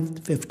 Slide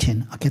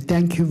 15. Okay.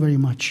 Thank you very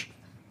much.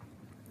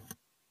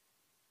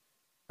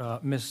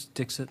 Ms.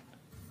 Dixit.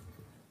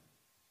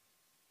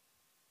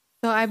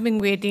 So I've been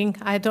waiting.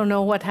 I don't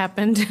know what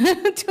happened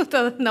to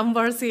the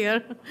numbers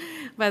here,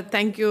 but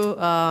thank you,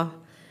 Mr.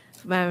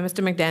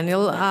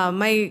 McDaniel.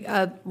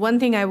 One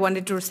thing I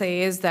wanted to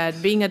say is that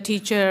being a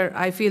teacher,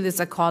 I feel is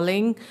a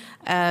calling.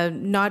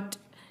 Not,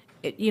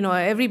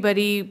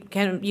 everybody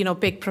can,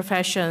 pick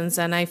professions,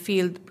 and I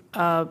feel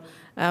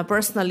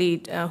personally,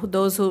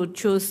 those who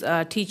choose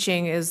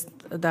teaching is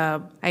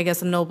the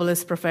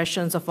noblest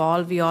professions of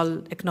all. We all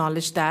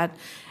acknowledge that,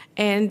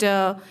 and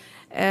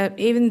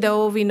even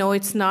though we know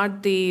it's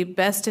not the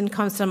best in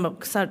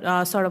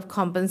sort of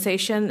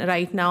compensation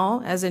right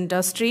now as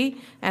industry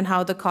and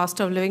how the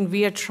cost of living,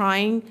 we are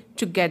trying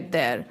to get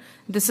there.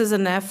 This is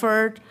an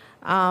effort,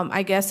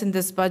 in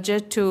this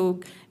budget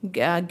to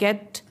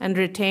get and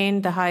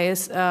retain the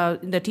highest,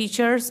 the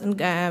teachers and,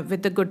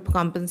 with the good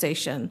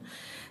compensation.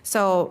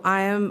 So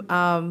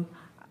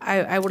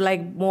I would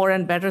like more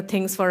and better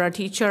things for our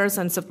teachers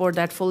and support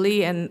that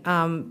fully. And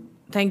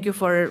thank you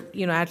for,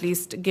 at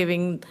least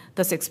giving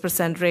the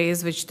 6%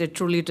 raise, which they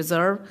truly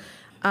deserve.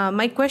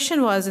 My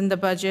question was in the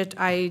budget,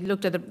 I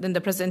looked at in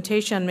the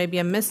presentation, maybe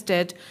I missed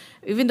it.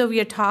 Even though we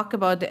had talked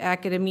about the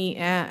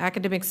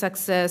academic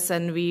success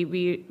and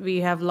we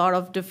have a lot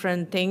of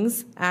different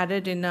things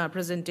added in our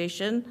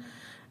presentation,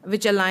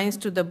 which aligns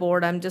to the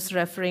board. I'm just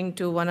referring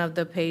to one of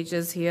the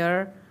pages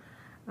here.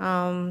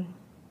 Sorry,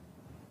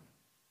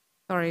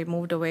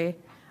 moved away.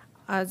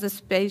 This is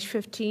page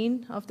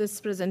 15 of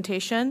this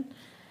presentation.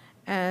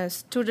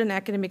 Student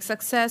academic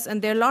success,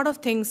 and there are a lot of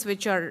things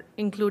which are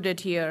included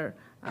here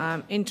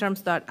in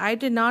terms that I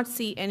did not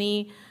see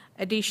any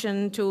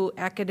addition to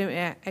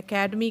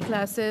academy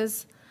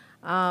classes,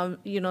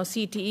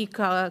 CTE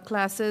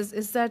classes.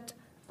 Is that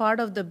part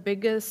of the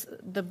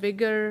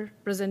bigger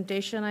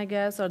presentation, I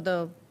guess,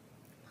 or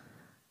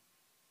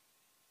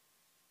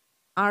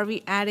are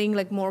we adding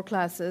like more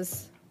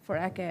classes for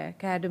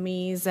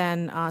academies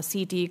and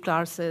CTE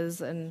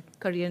classes and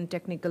career and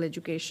technical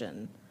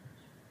education?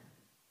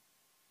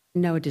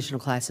 No additional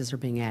classes are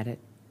being added.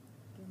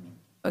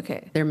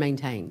 Okay. They're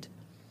maintained.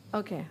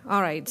 Okay,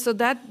 all right. So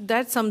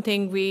that's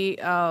something we,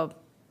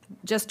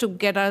 just to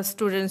get our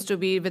students to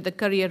be with the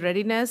career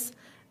readiness,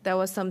 that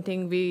was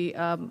something we,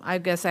 I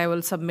guess I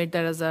will submit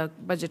that as a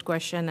budget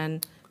question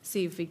and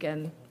see if we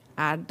can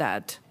add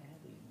that.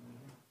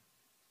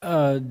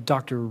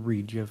 Dr.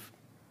 Reed, you have...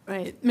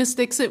 Right. Ms.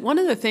 Dixit, one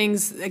of the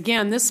things,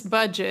 again, this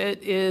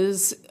budget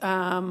is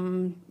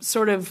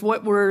sort of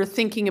what we're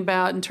thinking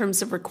about in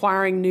terms of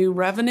requiring new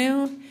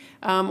revenue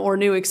or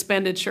new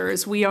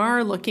expenditures. We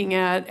are looking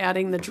at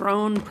adding the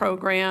drone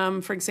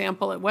program, for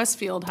example, at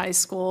Westfield High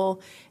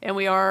School, and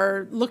we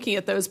are looking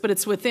at those, but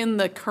it's within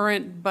the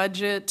current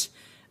budget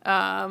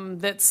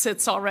that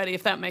sits already,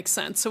 if that makes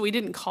sense. So we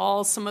didn't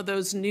call some of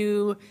those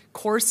new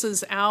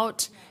courses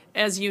out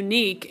as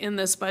unique in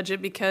this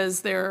budget because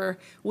they're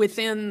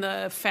within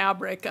the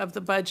fabric of the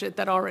budget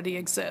that already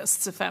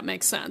exists, if that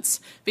makes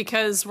sense.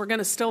 Because we're going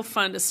to still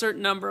fund a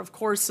certain number of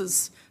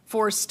courses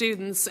for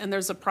students, and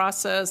there's a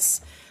process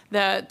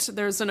that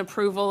there's an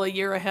approval a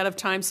year ahead of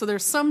time. So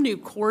there's some new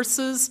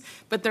courses,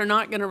 but they're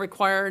not going to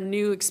require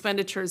new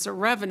expenditures or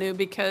revenue,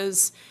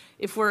 because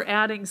if we're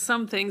adding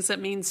some things, that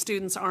means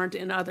students aren't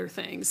in other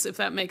things, if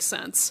that makes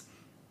sense.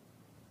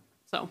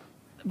 So,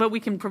 but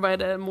we can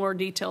provide a more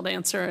detailed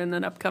answer in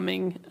an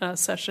upcoming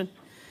session.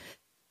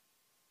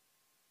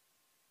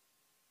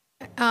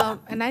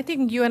 And I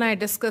think you and I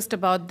discussed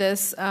about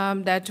this,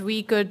 that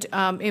we could,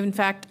 in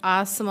fact,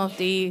 ask some of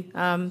the,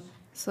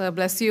 so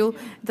bless you,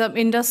 the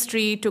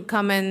industry to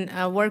come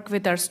and work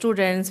with our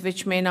students,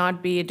 which may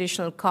not be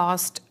additional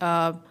cost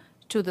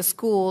to the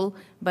school,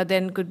 but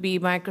then could be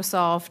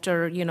Microsoft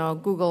or,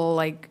 Google,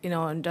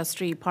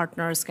 industry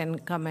partners can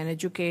come and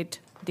educate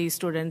these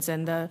students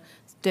and the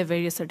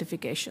various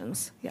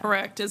certifications. Yeah.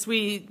 Correct. As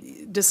we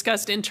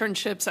discussed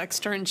internships,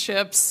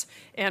 externships,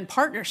 and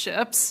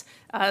partnerships,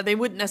 they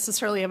wouldn't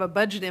necessarily have a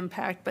budget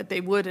impact, but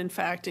they would, in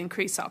fact,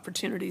 increase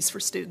opportunities for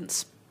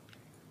students.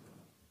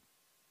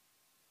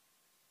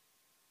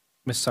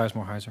 Ms.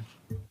 Sizemore-Heiser.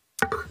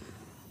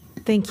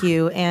 Thank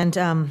you. And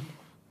I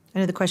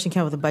know the question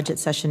came up with a budget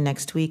session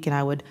next week, and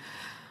I would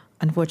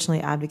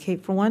unfortunately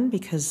advocate for one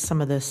because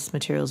some of this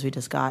materials we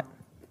just got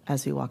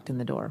as we walked in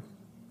the door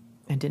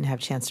and didn't have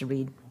a chance to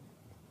read,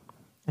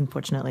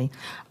 unfortunately.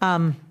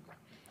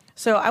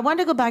 So I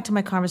wanted to go back to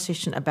my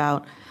conversation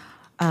about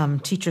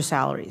teacher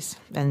salaries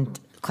and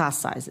class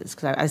sizes,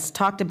 because I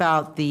talked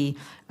about the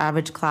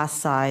average class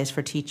size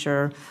for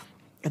teacher,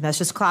 and that's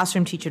just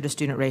classroom teacher to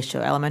student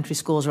ratio. Elementary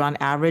schools are on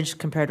average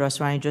compared to our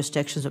surrounding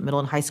jurisdictions, but middle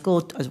and high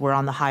school, as we're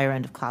on the higher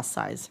end of class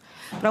size.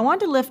 But I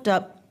wanted to lift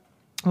up,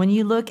 when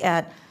you look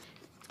at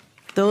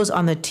those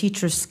on the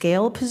teacher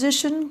scale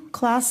position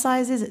class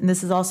sizes, and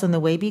this is also in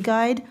the WABE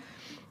guide,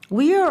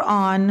 we are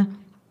on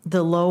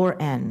the lower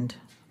end.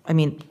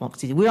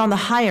 We're on the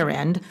higher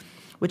end,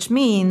 which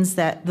means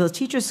that the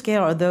teacher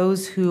scale are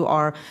those who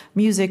are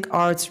music,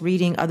 arts,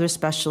 reading, other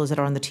specialists that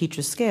are on the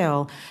teacher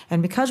scale.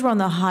 And because we're on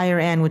the higher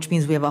end, which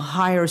means we have a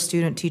higher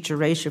student-teacher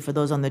ratio for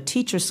those on the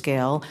teacher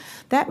scale,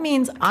 that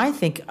means, I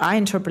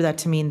interpret that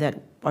to mean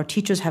that our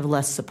teachers have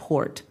less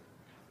support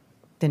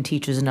than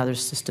teachers in other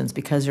systems,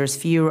 because there's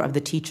fewer of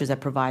the teachers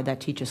that provide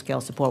that teacher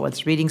scale support, whether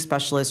it's reading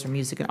specialists or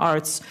music and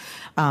arts,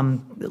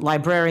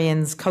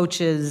 librarians,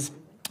 coaches,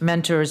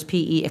 mentors,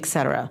 PE, et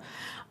cetera.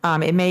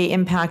 It may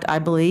impact, I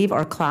believe,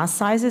 our class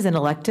sizes and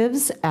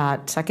electives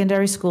at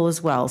secondary school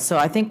as well. So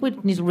I think we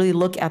need to really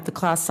look at the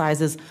class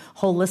sizes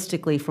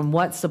holistically from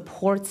what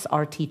supports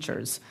our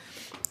teachers.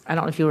 I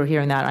don't know if you were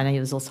hearing that. I know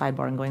there's a little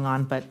sidebar going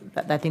on, but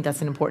I think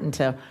that's important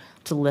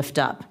to lift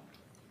up.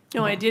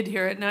 No, I did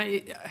hear it, and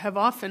I have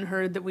often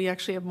heard that we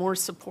actually have more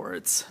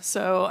supports.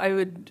 So I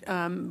would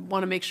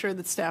want to make sure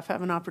that staff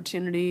have an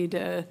opportunity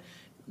to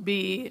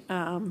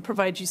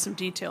provide you some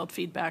detailed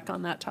feedback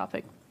on that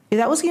topic. Yeah,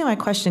 that was my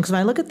question, because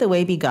when I look at the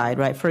WABE guide,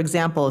 right, for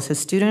example, it says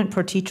student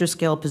per teacher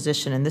scale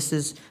position, and this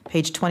is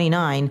page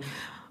 29.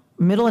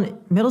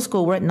 Middle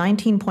school, we're at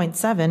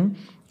 19.7.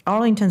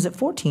 Arlington's at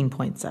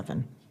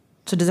 14.7.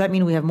 So does that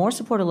mean we have more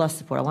support or less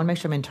support? I want to make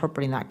sure I'm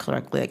interpreting that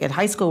correctly. Like at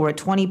high school, we're at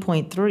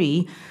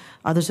 20.3.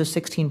 Others are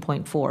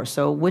 16.4.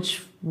 So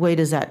which way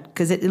does that,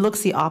 because it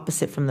looks the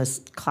opposite from this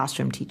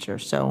classroom teacher.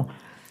 So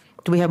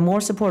do we have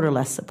more support or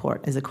less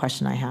support is a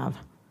question I have.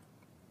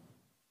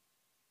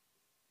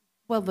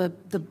 Well,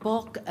 the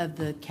bulk of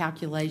the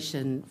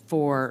calculation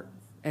for,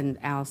 and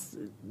Alice,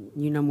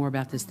 you know more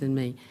about this than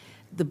me,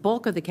 the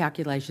bulk of the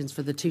calculations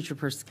for the teacher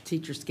per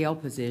teacher scale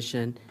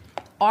position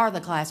are the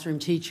classroom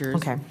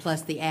teachers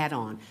plus the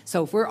add-on.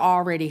 So if we're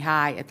already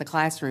high at the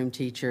classroom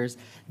teachers,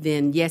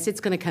 then yes, it's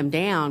going to come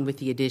down with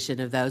the addition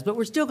of those, but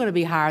we're still going to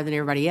be higher than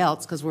everybody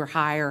else because we're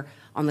higher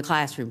on the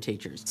classroom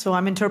teachers. So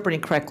I'm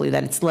interpreting correctly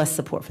that it's less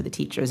support for the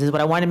teachers, is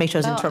what I wanted to make sure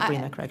I was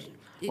interpreting that correctly.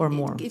 Or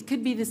more? It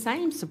could be the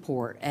same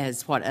support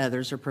as what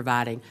others are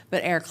providing,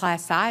 but our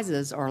class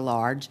sizes are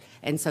large,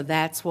 and so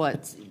that's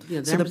what. So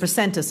the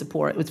percent of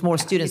support, it's more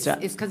students.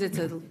 It's because it's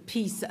a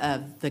piece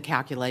of the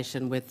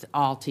calculation with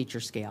all teacher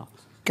scale.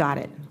 Got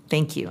it.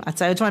 Thank you.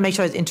 So I just want to make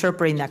sure I was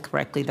interpreting that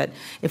correctly, that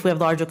if we have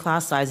larger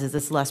class sizes,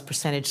 it's less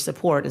percentage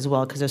support as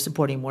well because they're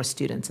supporting more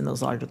students in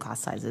those larger class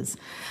sizes.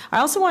 I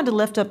also wanted to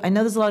lift up, I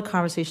know there's a lot of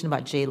conversation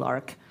about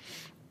JLARC,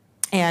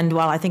 and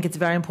while I think it's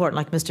very important,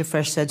 like Mr.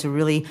 Fresh said, to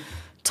really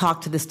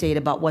talk to the state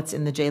about what's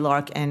in the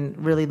JLARC and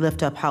really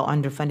lift up how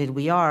underfunded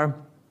we are.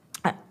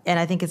 And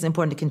I think it's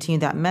important to continue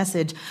that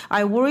message.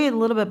 I worry a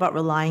little bit about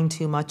relying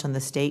too much on the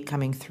state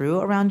coming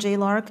through around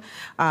JLARC.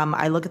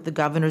 I look at the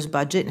governor's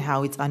budget and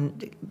how it's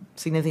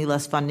significantly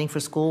less funding for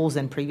schools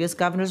than previous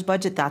governor's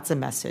budget. That's a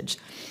message.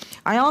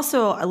 I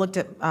looked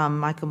at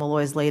Michael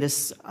Malloy's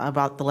latest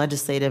about the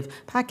legislative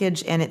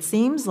package, and it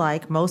seems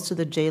like most of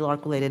the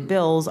JLARC-related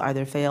bills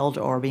either failed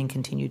or are being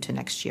continued to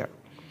next year.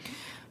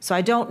 So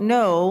I don't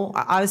know,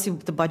 obviously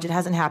the budget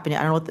hasn't happened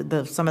yet. I don't know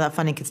what some of that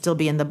funding could still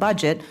be in the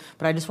budget,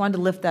 but I just wanted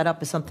to lift that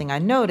up as something I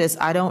noticed.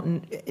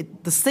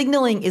 The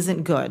signaling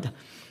isn't good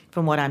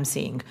from what I'm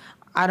seeing.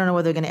 I don't know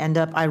where they're going to end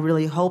up. I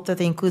really hope that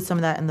they include some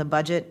of that in the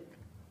budget,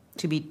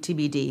 to be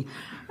TBD.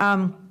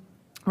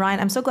 Ryan,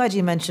 I'm so glad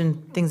you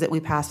mentioned things that we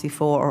passed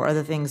before or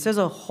other things. There's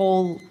a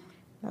whole,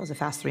 that was a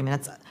fast 3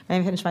 minutes. May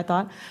I finish my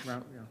thought? Yeah.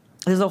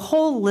 There's a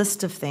whole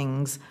list of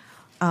things,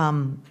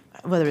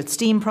 whether it's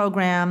STEAM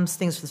programs,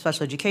 things for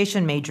special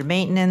education, major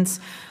maintenance,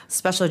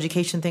 special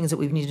education things that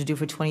we've needed to do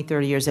for 20,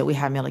 30 years that we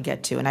haven't been able to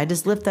get to. And I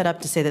just lift that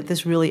up to say that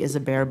this really is a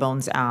bare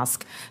bones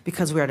ask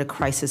because we're at a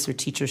crisis with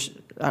teacher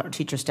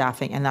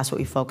staffing, and that's what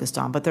we focused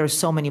on. But there are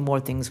so many more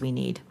things we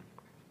need.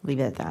 Leave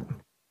it at that.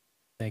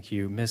 Thank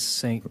you. Ms.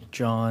 St.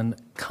 John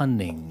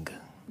Cunning.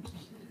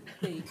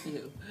 Thank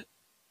you.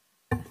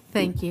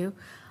 Thank you.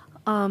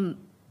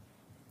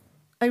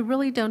 I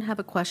really don't have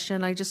a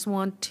question. I just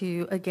want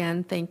to,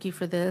 again, thank you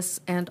for this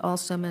and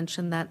also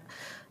mention that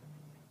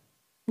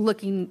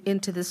looking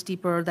into this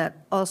deeper,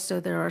 that also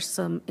there are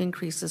some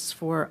increases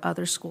for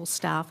other school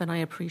staff, and I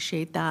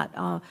appreciate that.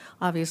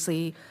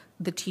 Obviously,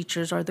 the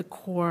teachers are the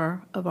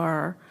core of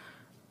our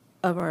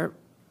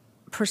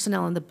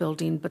personnel in the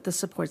building, but the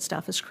support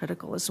staff is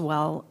critical as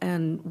well,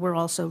 and we're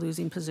also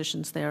losing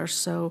positions there.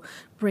 So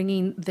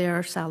bringing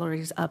their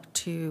salaries up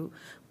to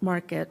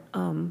market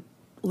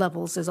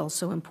levels is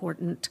also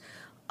important.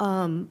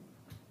 The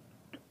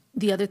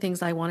other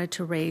things I wanted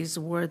to raise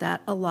were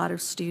that a lot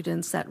of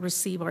students that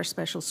receive our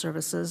special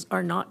services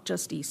are not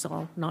just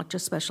ESOL, not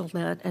just special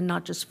ed, and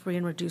not just free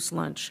and reduced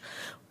lunch.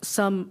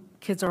 Some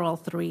kids are all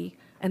three,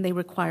 and they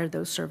require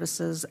those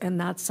services,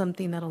 and that's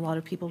something that a lot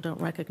of people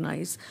don't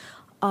recognize.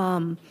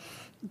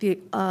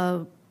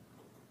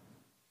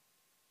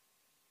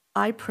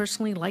 I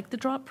personally like the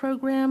drop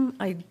program.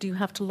 I do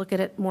have to look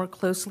at it more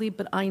closely,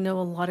 but I know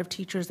a lot of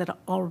teachers that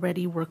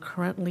already were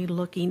currently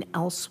looking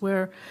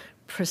elsewhere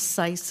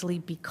precisely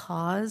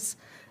because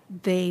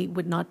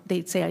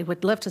they'd say, I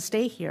would love to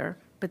stay here,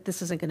 but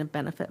this isn't going to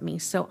benefit me.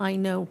 So I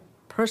know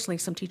personally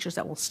some teachers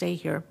that will stay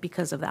here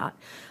because of that.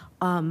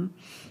 A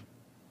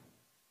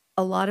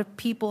lot of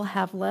people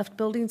have left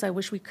buildings. I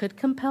wish we could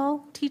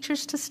compel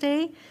teachers to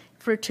stay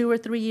for 2 or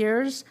 3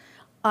 years.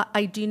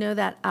 I do know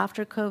that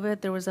after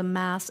COVID, there was a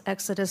mass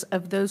exodus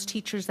of those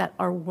teachers that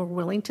were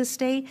willing to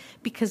stay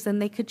because then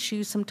they could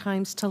choose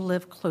sometimes to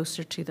live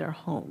closer to their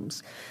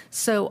homes.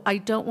 So I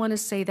don't want to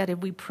say that if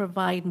we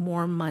provide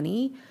more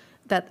money,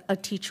 that a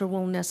teacher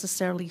will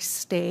necessarily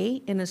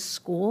stay in a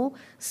school.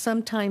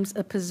 Sometimes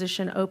a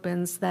position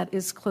opens that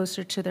is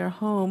closer to their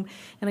home.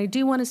 And I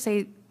do want to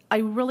say, I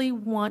really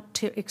want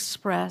to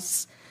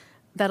express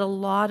that a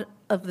lot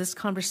of this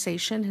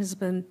conversation has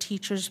been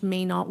teachers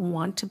may not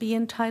want to be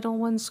in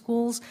Title I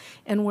schools,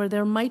 and where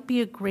there might be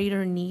a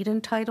greater need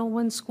in Title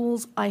I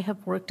schools, I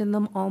have worked in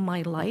them all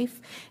my life,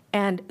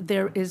 and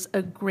there is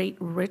a great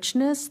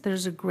richness,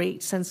 there's a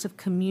great sense of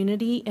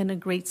community, and a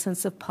great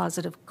sense of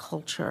positive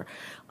culture.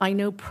 I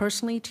know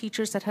personally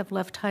teachers that have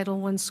left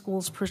Title I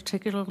schools,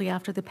 particularly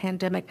after the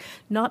pandemic,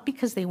 not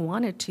because they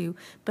wanted to,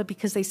 but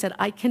because they said,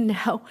 I can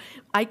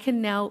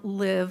now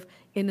live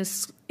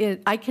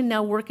I can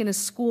now work in a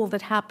school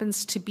that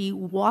happens to be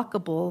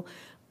walkable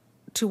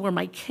to where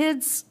my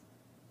kids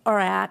are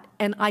at,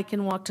 and I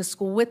can walk to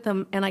school with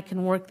them, and I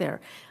can work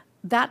there.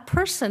 That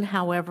person,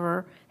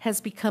 however,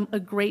 has become a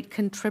great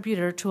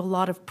contributor to a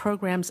lot of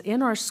programs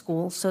in our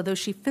school, so though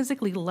she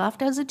physically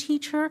left as a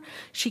teacher,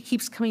 she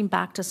keeps coming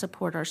back to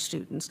support our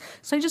students.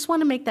 So I just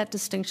want to make that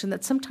distinction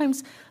that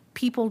sometimes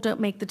people don't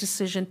make the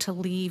decision to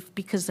leave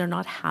because they're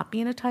not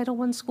happy in a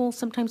Title I school.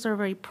 Sometimes there are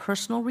very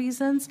personal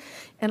reasons.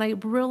 And I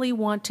really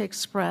want to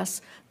express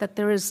that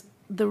there is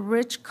the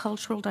rich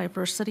cultural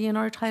diversity in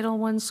our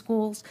Title I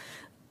schools.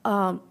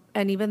 And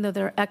even though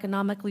they're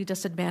economically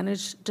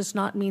disadvantaged, does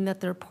not mean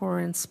that they're poor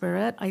in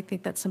spirit. I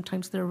think that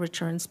sometimes they're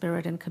richer in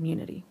spirit and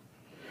community.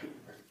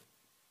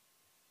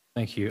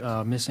 Thank you.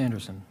 Ms.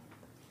 Anderson.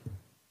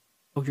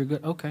 Oh, you're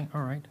good? Okay,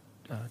 all right.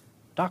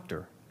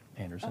 Dr.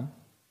 Anderson.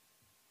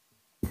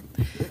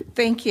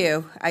 Thank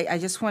you. I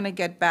just want to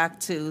get back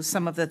to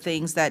some of the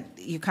things that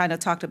you kind of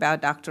talked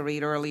about, Dr.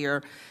 Reed,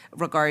 earlier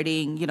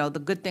regarding, the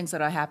good things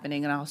that are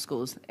happening in our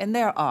schools. And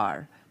there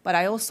are. But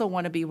I also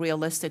want to be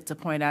realistic to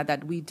point out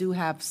that we do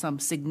have some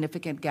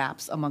significant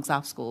gaps amongst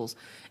our schools.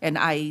 And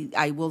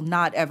I will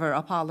not ever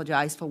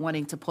apologize for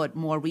wanting to put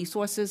more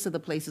resources to the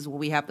places where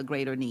we have the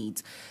greater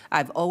needs.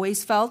 I've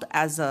always felt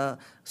as a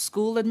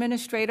school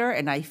administrator,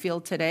 and I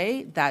feel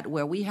today, that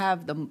where we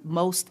have the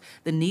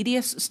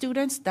neediest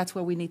students, that's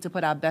where we need to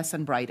put our best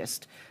and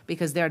brightest,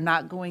 because they're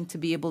not going to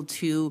be able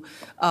to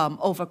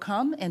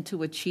overcome and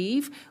to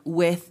achieve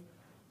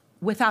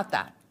without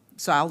that.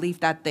 So I'll leave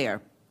that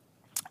there.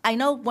 I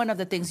know one of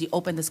the things you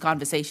opened this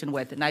conversation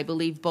with, and I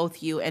believe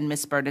both you and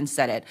Ms. Burden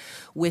said it,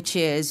 which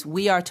is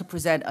we are to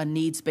present a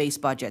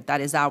needs-based budget. That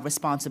is our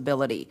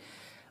responsibility.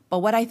 But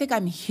what I think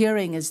I'm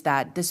hearing is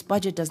that this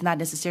budget does not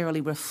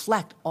necessarily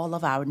reflect all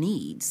of our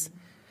needs.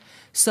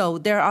 So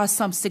there are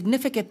some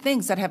significant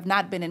things that have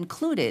not been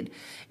included.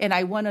 And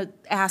I want to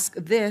ask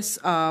this.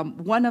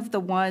 One of the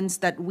ones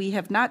that we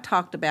have not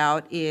talked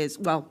about is,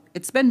 well,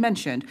 it's been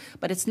mentioned,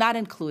 but it's not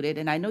included.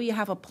 And I know you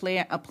have a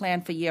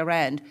plan for year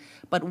end,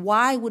 but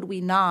why would we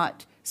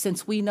not,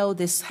 since we know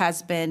this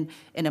has been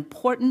an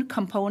important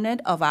component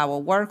of our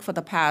work for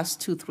the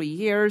past 2-3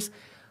 years,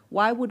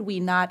 why would we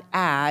not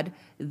add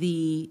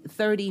the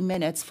 30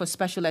 minutes for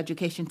special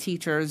education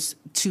teachers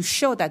to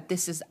show that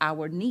this is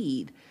our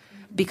need?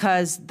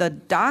 Because the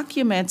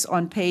documents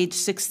on page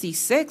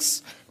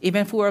 66,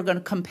 even if we were going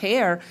to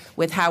compare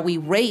with how we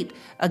rate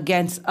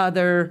against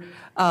other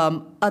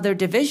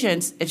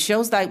divisions, it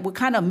shows that we're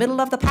kind of middle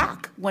of the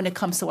pack when it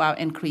comes to our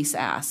increased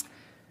ask.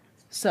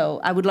 So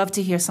I would love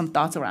to hear some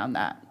thoughts around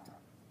that.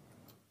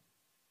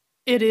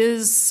 It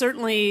is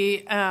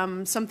certainly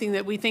something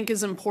that we think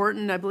is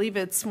important. I believe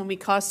it's when we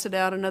costed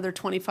out another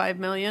 25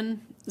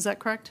 million. Is that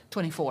correct?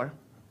 24.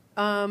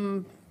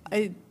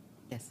 Yes.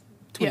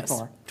 24.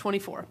 Yes,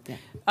 24.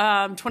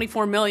 Yeah.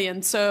 24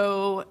 million.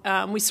 So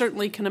we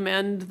certainly can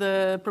amend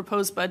the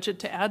proposed budget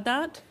to add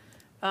that.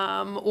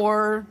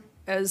 Or,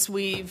 as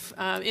we've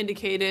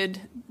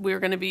indicated, we're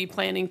going to be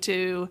planning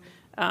to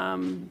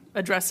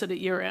address it at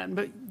year end.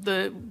 But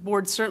the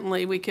board,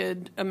 certainly, we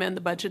could amend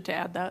the budget to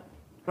add that.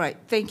 Right,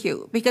 thank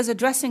you. Because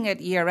addressing it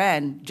year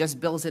end just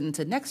builds it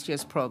into next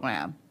year's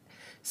program.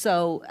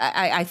 So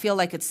I feel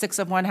like it's 6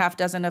 of one, half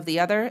dozen of the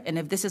other. And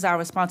if this is our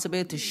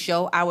responsibility to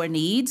show our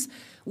needs,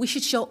 we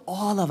should show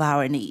all of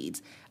our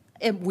needs.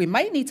 And we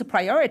might need to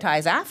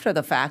prioritize after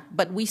the fact,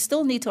 but we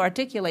still need to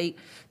articulate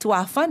to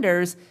our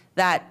funders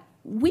that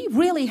we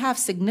really have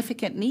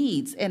significant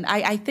needs. And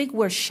I think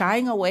we're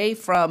shying away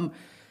from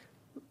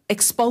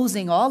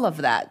exposing all of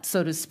that,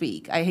 so to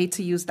speak. I hate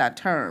to use that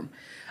term.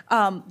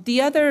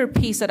 The other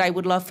piece that I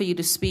would love for you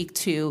to speak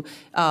to,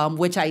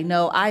 which I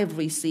know I've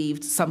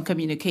received some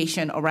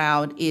communication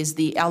around, is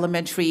the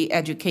elementary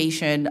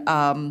education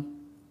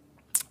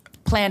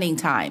planning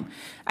time.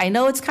 I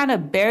know it's kind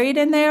of buried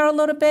in there a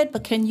little bit,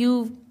 but can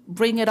you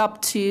bring it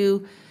up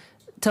to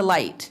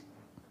light?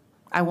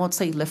 I won't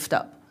say lift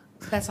up.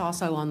 That's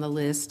also on the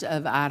list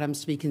of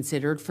items to be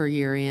considered for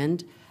year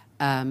end.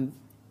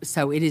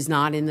 So it is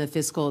not in the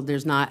fiscal,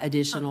 there's not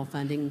additional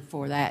funding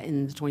for that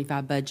in the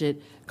 25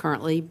 budget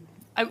currently.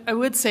 I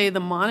would say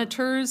the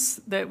monitors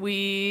that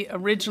we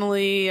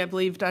originally, I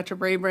believe Dr.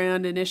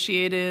 Brabrand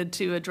initiated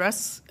to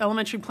address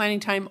elementary planning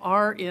time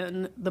are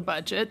in the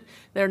budget.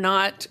 They're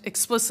not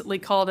explicitly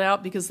called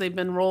out because they've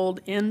been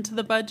rolled into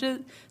the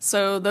budget.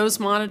 So those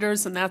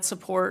monitors and that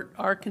support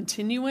are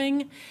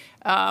continuing.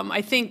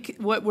 I think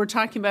what we're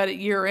talking about at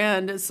year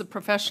end is the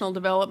professional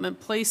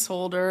development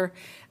placeholder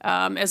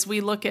as we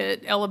look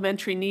at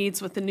elementary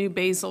needs with the new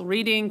basal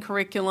reading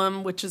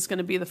curriculum, which is going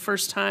to be the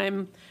first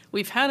time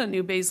we've had a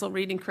new basal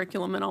reading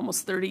curriculum in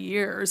almost 30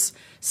 years.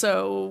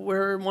 So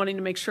we're wanting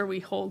to make sure we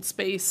hold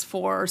space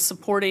for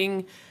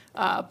supporting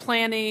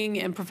planning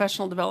and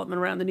professional development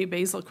around the new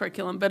basal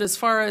curriculum. But as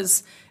far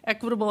as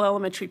equitable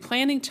elementary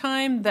planning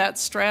time, that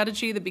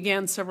strategy that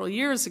began several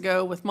years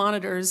ago with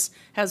monitors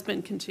has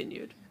been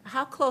continued.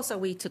 How close are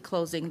we to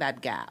closing that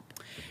gap?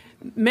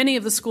 Many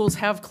of the schools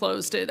have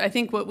closed it. I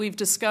think what we've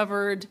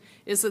discovered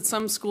is that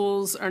some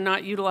schools are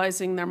not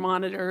utilizing their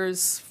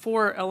monitors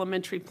for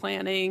elementary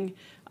planning,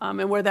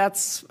 and where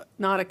that's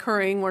not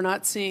occurring, we're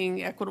not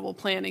seeing equitable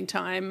planning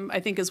time, I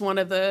think is one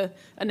of the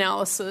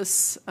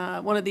analyses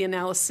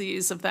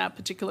of that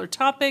particular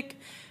topic.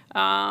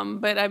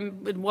 But I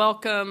would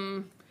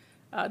welcome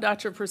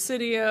Dr.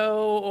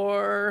 Presidio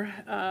or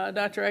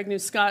Dr.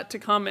 Agnew-Scott to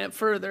comment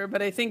further,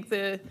 but I think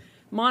the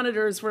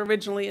monitors were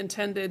originally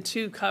intended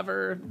to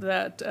cover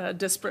that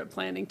disparate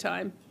planning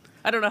time.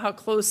 I don't know how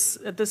close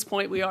at this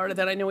point we are to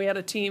that. I know we had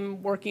a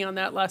team working on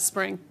that last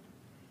spring.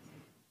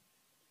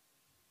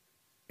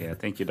 Yeah,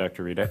 thank you,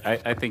 Dr. Reed.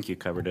 I think you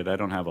covered it. I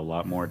don't have a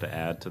lot more to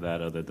add to that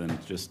other than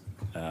just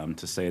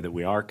to say that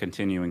we are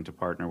continuing to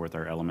partner with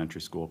our elementary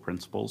school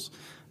principals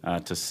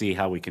to see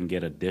how we can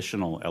get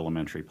additional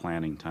elementary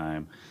planning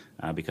time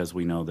because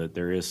we know that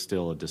there is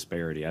still a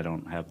disparity. I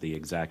don't have the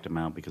exact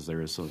amount because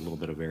there is a little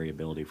bit of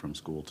variability from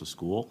school to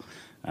school,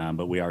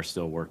 but we are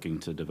still working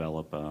to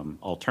develop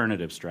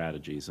alternative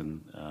strategies,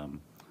 and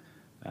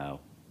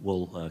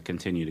we'll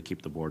continue to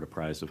keep the board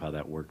apprised of how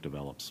that work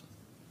develops.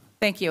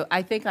 Thank you.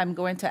 I think I'm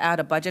going to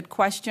add a budget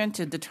question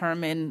to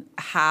determine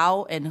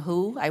how and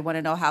who. I want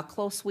to know how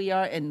close we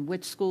are and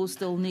which schools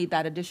still need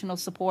that additional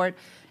support,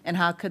 and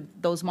how could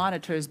those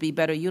monitors be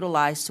better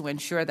utilized to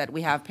ensure that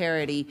we have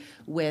parity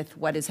with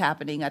what is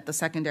happening at the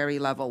secondary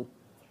level.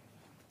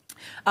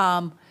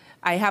 I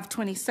have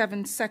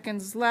 27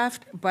 seconds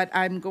left, but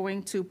I'm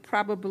going to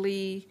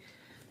probably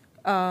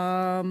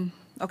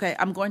okay,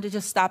 I'm going to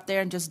just stop there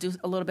and just do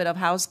a little bit of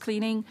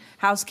housekeeping.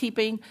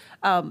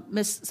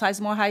 Ms.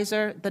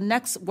 Sizemore-Heiser, the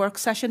next work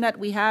session that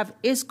we have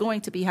is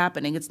going to be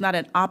happening. It's not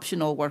an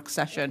optional work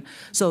session.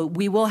 So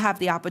we will have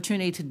the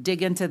opportunity to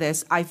dig into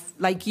this.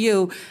 Like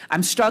you,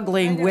 I'm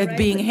struggling with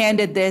being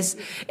handed this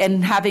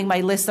and having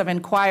my list of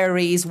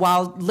inquiries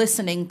while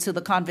listening to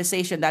the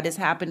conversation that is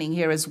happening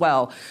here as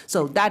well.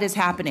 So that is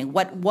happening.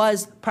 What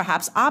was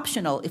perhaps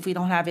optional, if we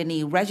don't have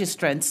any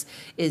registrants,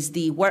 is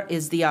the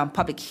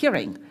public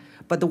hearing.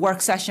 But the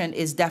work session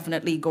is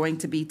definitely going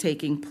to be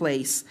taking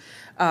place.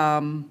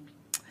 And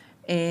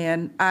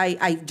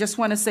I just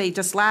want to say,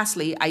 just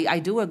lastly, I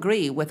do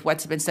agree with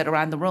what's been said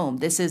around the room.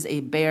 This is a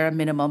bare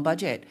minimum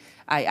budget.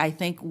 I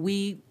think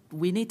we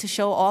we need to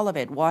show all of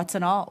it, warts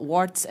and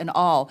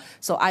all.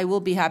 So I will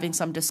be having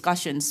some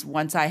discussions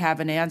once I have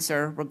an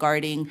answer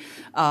regarding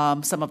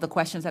some of the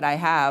questions that I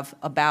have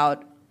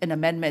about an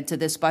amendment to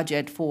this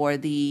budget for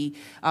the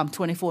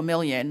 $24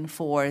 million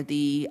for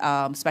the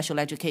special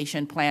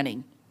education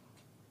planning.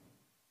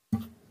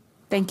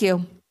 Thank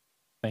you.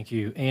 Thank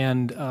you.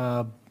 And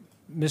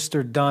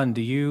Mr. Dunn,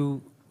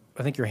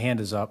 I think your hand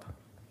is up.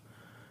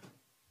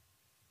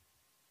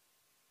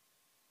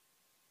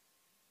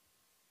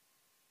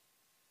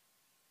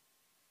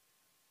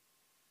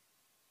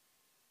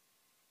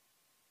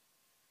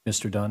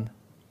 Mr. Dunn?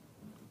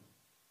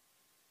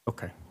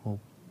 Okay, we'll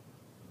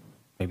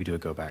maybe do a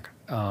go back.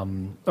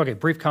 Okay,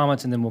 brief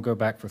comments and then we'll go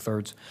back for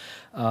thirds.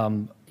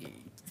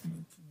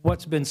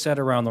 What's been said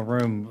around the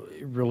room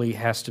really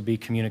has to be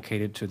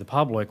communicated to the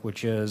public,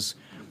 which is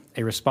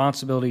a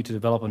responsibility to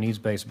develop a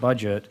needs-based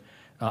budget.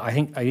 I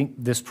think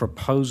this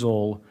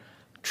proposal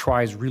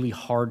tries really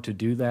hard to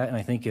do that, and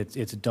I think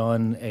it's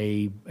done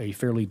a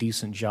fairly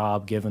decent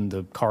job given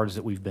the cards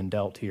that we've been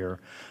dealt here.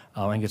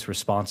 I think it's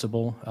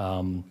responsible.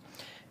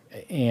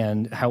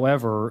 And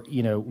however,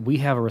 we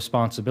have a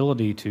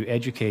responsibility to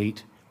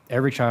educate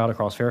every child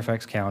across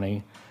Fairfax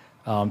County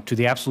to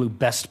the absolute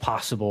best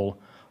possible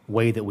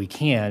way that we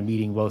can,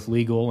 meeting both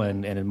legal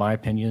and in my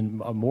opinion,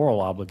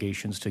 moral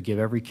obligations to give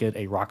every kid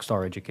a rock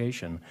star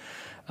education.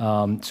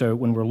 So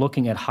when we're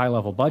looking at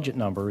high-level budget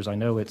numbers, I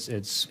know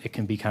it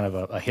can be kind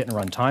of a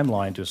hit-and-run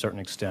timeline to a certain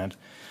extent.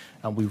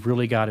 We've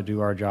really got to do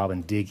our job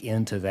and dig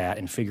into that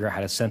and figure out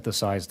how to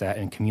synthesize that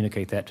and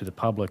communicate that to the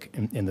public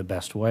in the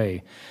best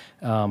way.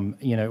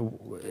 The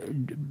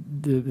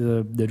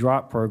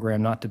drop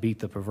program, not to beat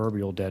the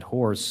proverbial dead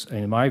horse,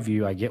 in my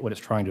view, I get what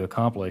it's trying to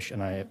accomplish,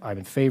 and I'm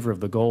in favor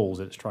of the goals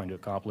that it's trying to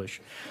accomplish.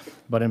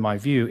 But in my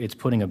view, it's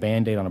putting a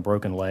Band-Aid on a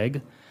broken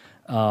leg.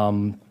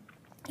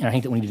 And I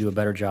think that we need to do a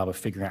better job of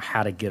figuring out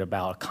how to get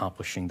about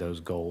accomplishing those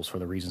goals for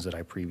the reasons that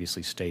I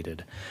previously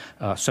stated.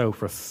 So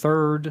for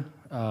third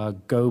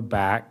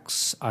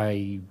go-backs,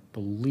 I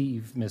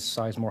believe, Ms.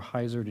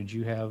 Sizemore-Heiser, did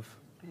you have?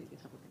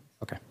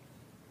 Okay.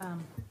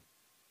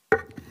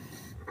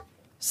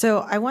 So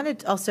I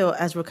wanted also,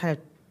 as we're kind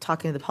of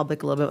talking to the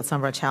public a little bit with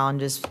some of our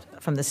challenges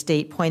from the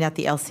state, point out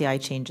the LCI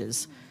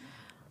changes.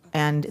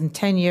 And in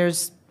 10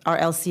 years, our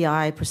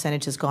LCI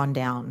percentage has gone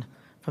down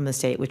from the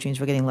state, which means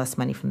we're getting less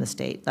money from the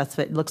state. That's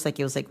what it looks like.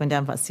 It was went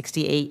down from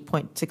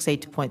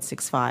 68.68 to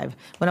 0.65.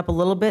 Went up a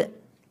little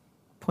bit,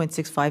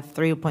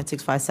 0.653 or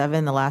 0.657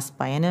 in the last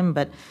biennium,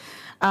 but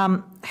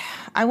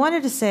I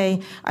wanted to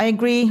say, I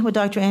agree with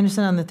Dr.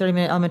 Anderson on the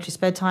 30-minute elementary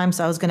sped time,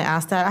 so I was going to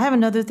ask that. I have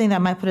another thing that I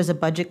might put as a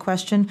budget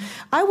question.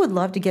 I would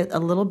love to get a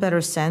little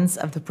better sense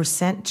of the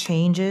percent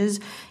changes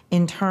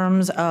in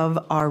terms of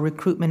our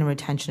recruitment and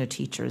retention of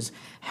teachers.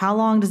 How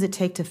long does it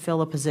take to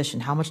fill a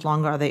position? How much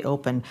longer are they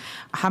open?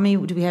 How many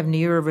do we have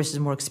newer versus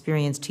more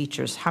experienced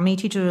teachers? How many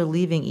teachers are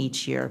leaving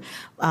each year?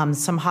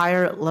 Some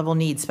higher level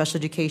needs, special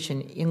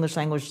education, English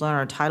language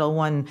learner, Title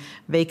I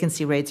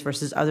vacancy rates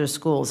versus other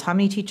schools. How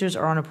many teachers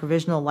are on a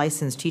provisional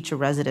license, teacher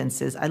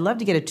residences? I'd love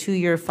to get a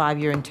 2-year,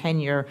 5-year, and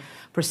 10-year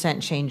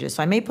percent changes.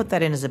 So I may put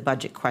that in as a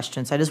budget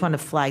question. So I just want to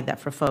flag that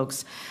for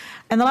folks.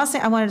 And the last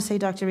thing I wanted to say,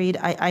 Dr. Reed,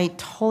 I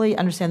totally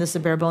understand this is a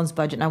bare bones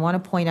budget, and I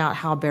want to point out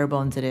how bare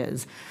bones it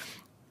is.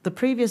 The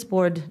previous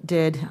board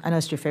did, I know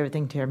it's your favorite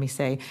thing to hear me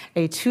say,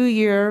 a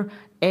 2-year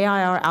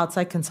AIR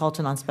outside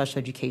consultant on special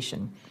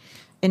education.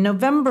 In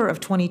November of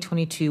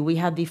 2022, we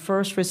had the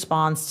first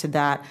response to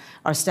that,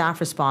 our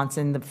staff response,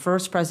 in the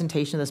first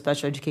presentation of the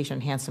Special Education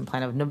Enhancement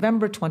Plan of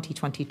November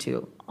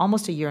 2022,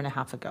 almost a year and a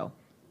half ago.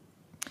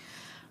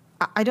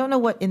 I don't know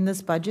what in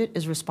this budget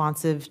is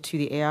responsive to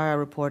the AIR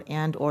report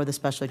and or the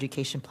special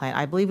education plan.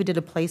 I believe we did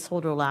a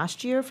placeholder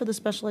last year for the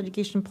special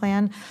education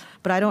plan,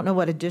 but I don't know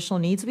what additional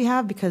needs we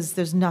have because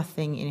there's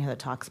nothing in here that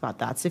talks about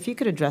that. So if you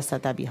could address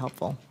that, that'd be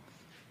helpful.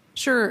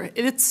 Sure.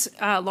 It's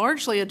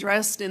largely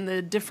addressed in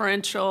the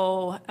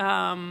differential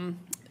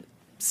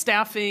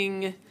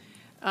staffing.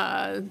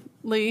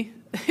 Lee,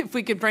 if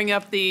we could bring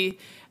up the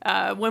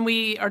when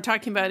we are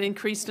talking about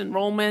increased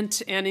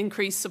enrollment and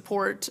increased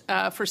support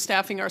for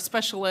staffing our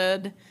special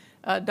ed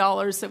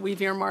dollars that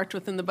we've earmarked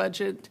within the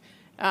budget.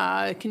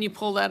 Can you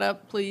pull that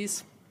up,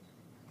 please?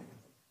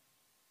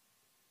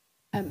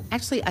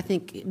 Actually, I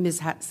think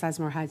Ms.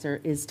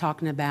 Sizemore-Heiser is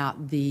talking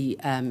about the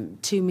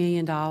 $2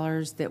 million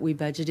that we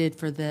budgeted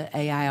for the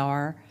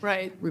AIR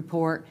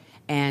report.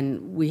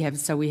 And we have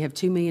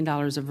 $2 million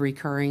of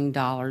recurring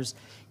dollars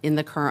in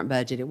the current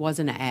budget. It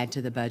wasn't an add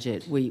to the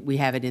budget. We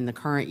have it in the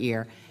current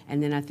year.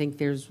 And then I think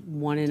there's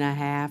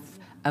 1.5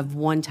 of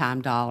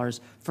one-time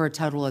dollars for a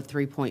total of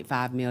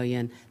 $3.5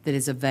 million that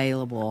is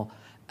available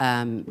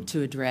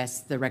to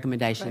address the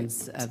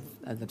recommendations of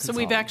the consultant. So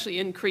we've actually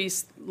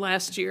increased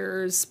last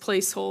year's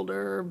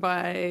placeholder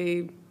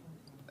by,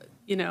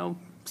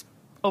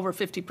 over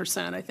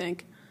 50%, I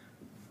think.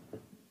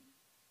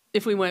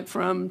 If we went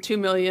from 2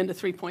 million to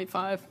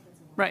 3.5,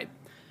 right.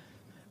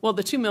 Well,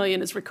 the 2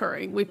 million is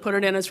recurring. We put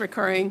it in as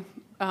recurring.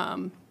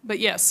 But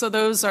yes, so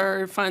those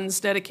are funds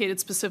dedicated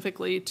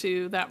specifically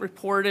to that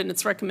report and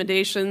its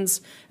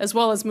recommendations, as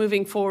well as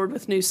moving forward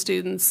with new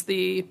students,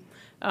 the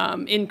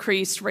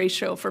increased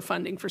ratio for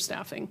funding for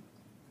staffing.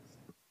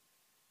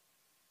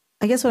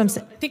 I guess what I'm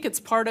saying, I think it's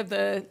part of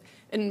the,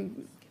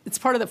 and it's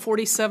part of the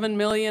 47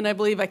 million, I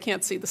believe. I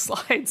can't see the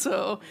slide,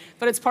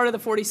 but it's part of the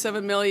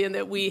 47 million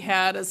that we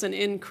had as an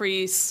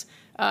increase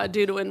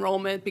due to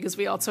enrollment, because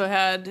we also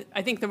had,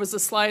 I think there was a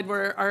slide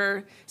where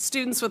our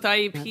students with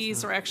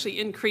IEPs are actually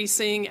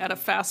increasing at a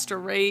faster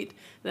rate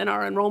than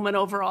our enrollment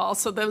overall.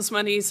 So those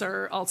monies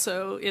are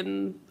also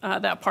in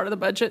that part of the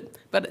budget,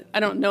 but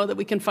I don't know that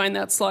we can find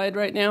that slide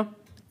right now.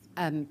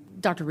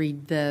 Dr.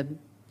 Reed, the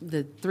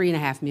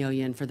 $3.5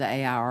 million for the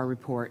AIR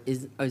report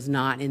is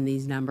not in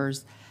these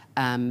numbers.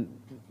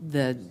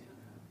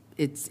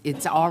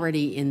 It's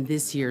already in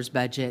this year's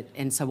budget,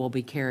 and so will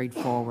be carried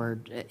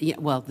forward.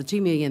 Well, the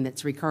 $2 million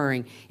that's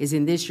recurring is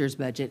in this year's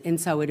budget, and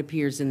so it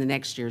appears in the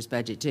next year's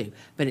budget too,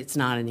 but it's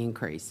not an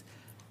increase.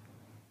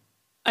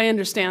 I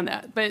understand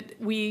that, but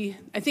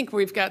I think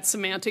we've got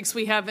semantics.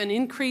 We have an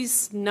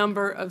increased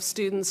number of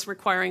students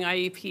requiring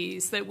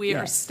IEPs that we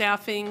are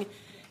staffing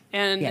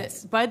and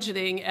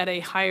budgeting at a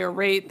higher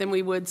rate than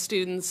we would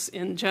students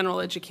in general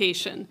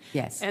education.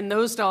 Yes. And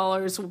those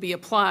dollars will be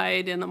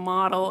applied in the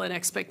model and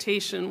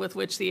expectation with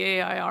which the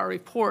AIR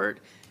report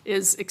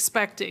is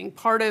expecting.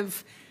 Part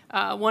of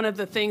one of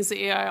the things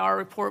the AIR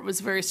report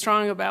was very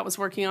strong about was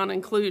working on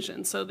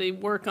inclusion. So they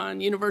work on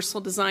universal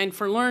design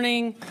for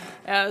learning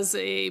as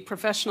a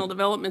professional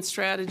development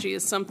strategy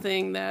is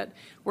something that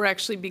we're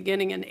actually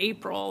beginning in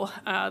April,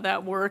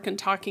 that work, and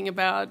talking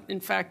about, in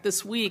fact,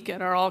 this week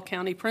at our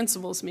all-county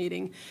principals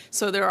meeting.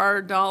 So there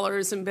are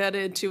dollars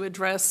embedded to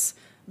address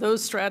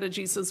those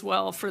strategies as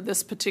well for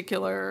this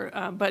particular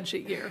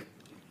budget year.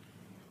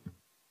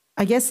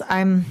 I guess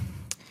I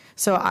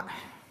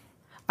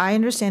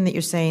understand that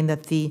you're saying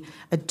that the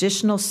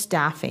additional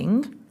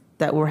staffing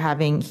that we're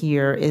having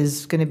here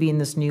is going to be in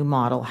this new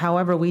model.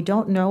 However, we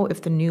don't know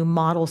if the new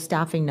model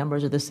staffing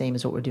numbers are the same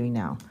as what we're doing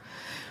now.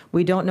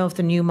 We don't know if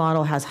the new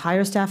model has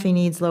higher staffing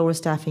needs, lower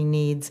staffing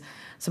needs.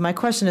 So my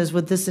question is,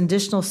 would this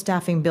additional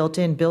staffing built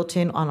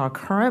in on our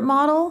current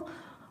model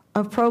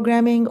of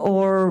programming,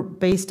 or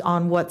based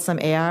on what some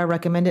AI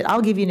recommended?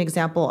 I'll give you an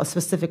example, a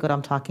specific what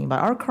I'm talking about.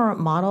 Our current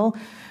model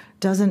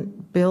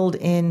doesn't build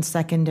in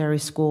secondary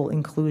school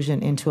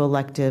inclusion into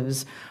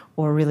electives,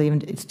 or really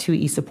even it's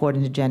 2E support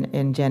into gen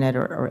ed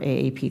or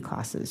AAP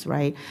classes,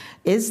 right?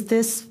 Is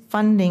this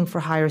funding for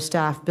higher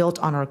staff built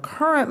on our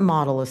current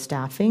model of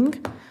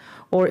staffing,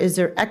 or is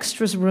there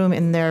extra room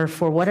in there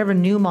for whatever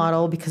new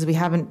model, because we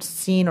haven't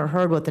seen or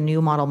heard what the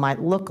new model might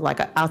look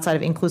like outside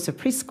of inclusive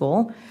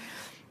preschool?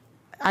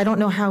 I don't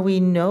know how we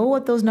know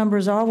what those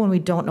numbers are when we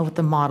don't know what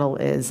the model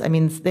is. I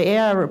mean, the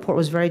AI report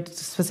was very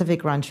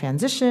specific around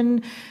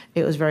transition.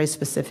 It was very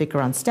specific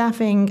around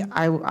staffing.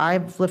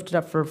 I've lifted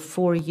up for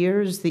 4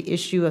 years the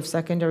issue of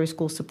secondary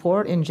school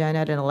support in gen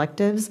ed and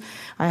electives.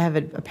 I have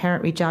a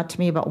parent reach out to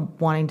me about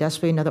wanting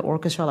desperately another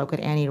orchestra like what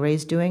Annie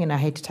Ray's doing, and I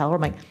hate to tell her,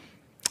 I'm like,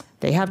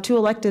 they have 2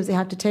 electives they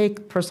have to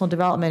take, personal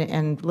development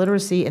and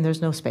literacy, and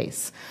there's no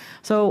space.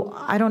 So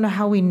I don't know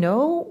how we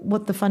know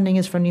what the funding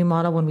is for a new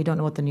model when we don't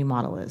know what the new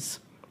model is.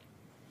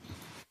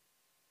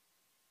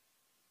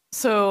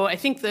 So I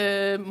think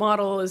the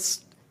model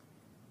is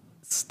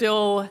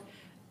still,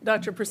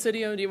 Dr.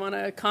 Presidio, do you want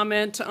to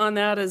comment on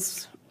that?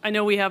 As I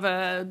know we have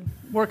a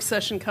work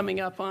session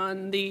coming up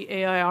on the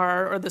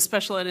AIR, or the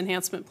Special Ed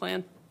Enhancement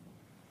Plan.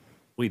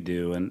 We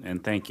do,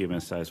 and thank you,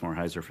 Ms.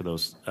 Sizemore-Heiser, for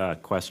those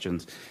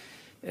questions.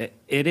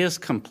 It is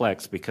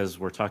complex because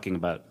we're talking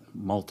about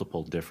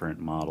multiple different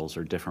models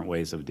or different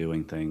ways of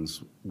doing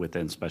things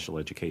within special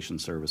education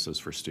services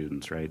for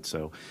students, right?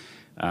 So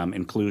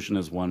inclusion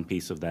is one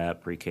piece of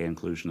that. Pre-K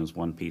inclusion is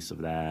one piece of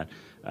that.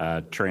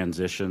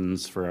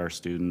 Transitions for our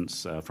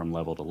students from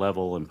level to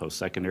level and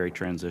post-secondary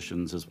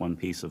transitions is one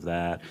piece of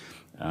that.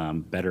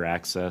 Better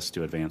access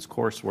to advanced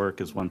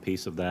coursework is one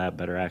piece of that.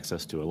 Better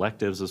access to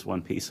electives is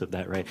one piece of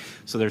that, right?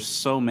 So there's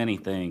so many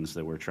things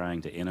that we're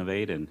trying to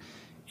innovate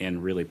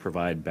and really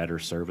provide better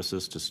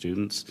services to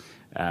students.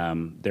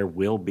 There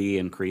will be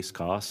increased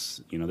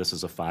costs. You know, this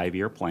is a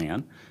 5-year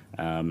plan,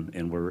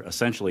 and we're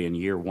essentially in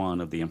year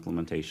 1 of the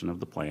implementation of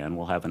the plan.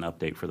 We'll have an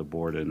update for the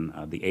board in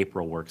the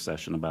April work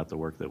session about the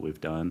work that we've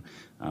done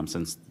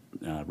since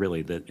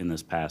really in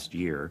this past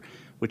year,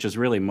 which is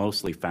really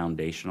mostly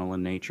foundational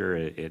in nature.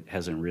 It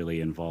hasn't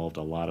really involved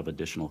a lot of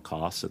additional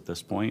costs at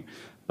this point.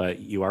 But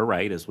you are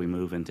right, as we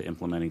move into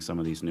implementing some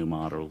of these new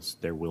models,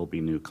 there will be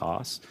new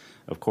costs.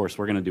 Of course,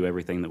 we're going to do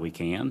everything that we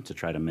can to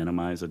try to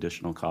minimize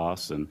additional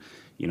costs and,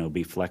 you know,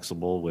 be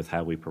flexible with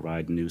how we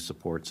provide new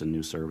supports and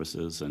new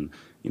services and,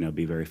 you know,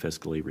 be very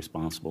fiscally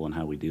responsible in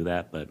how we do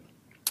that. But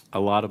a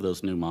lot of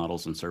those new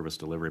models and service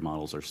delivery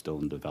models are still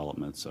in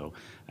development. So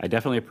I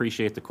definitely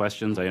appreciate the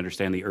questions. I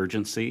understand the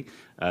urgency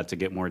to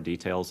get more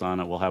details on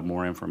it. We'll have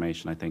more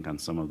information, I think, on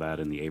some of that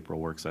in the April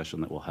work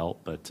session that will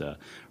help. But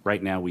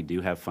right now, we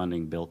do have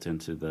funding built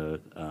into the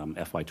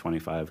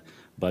FY25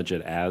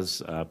 budget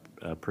as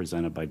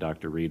presented by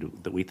Dr.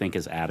 Reed that we think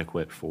is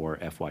adequate for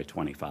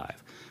FY25.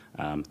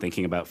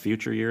 Thinking about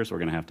future years, we're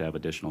going to have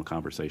additional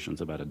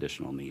conversations about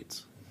additional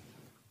needs.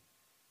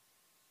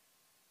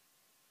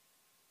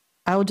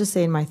 I will just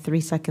say in my 3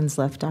 seconds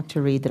left,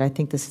 Dr. Reed, that I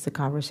think this is a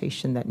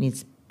conversation that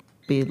needs to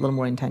be a little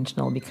more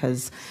intentional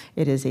because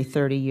it is a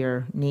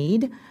 30-year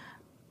need,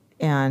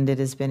 and it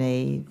has been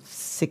a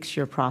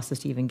 6-year process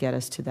to even get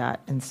us to that.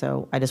 And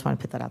so I just want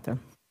to put that out there.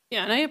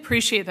 Yeah, and I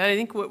appreciate that. I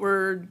think what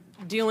we're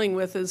dealing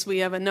with is we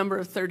have a number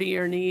of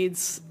 30-year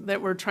needs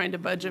that we're trying to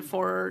budget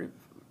for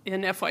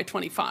in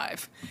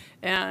FY25.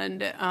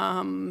 And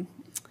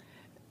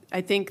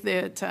I think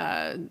that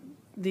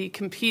the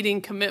competing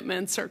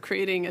commitments are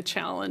creating a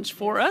challenge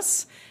for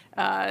us.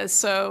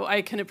 So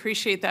I can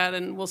appreciate that,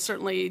 and we'll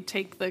certainly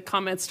take the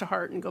comments to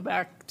heart and go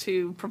back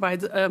to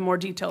provide a more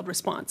detailed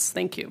response.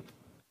 Thank you.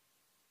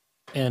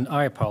 And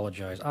I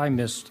apologize. I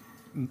missed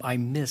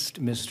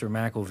Mr.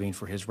 McElveen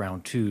for his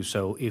round 2,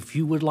 so if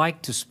you would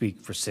like to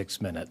speak for 6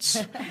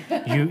 minutes,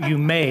 you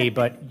may,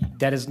 but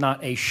that is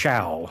not a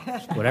shall.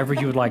 Whatever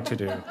you would like to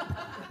do.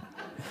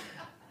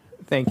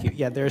 Thank you.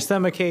 Yeah, there are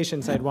some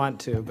occasions I'd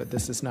want to, but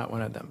this is not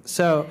one of them.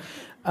 So,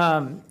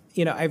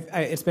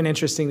 it's been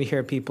interesting to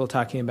hear people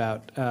talking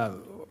about,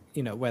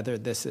 whether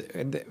this,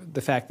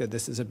 the fact that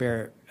this is a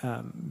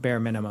bare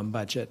minimum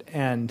budget,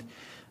 and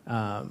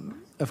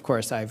of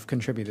course I've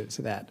contributed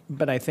to that.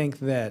 But I think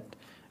that,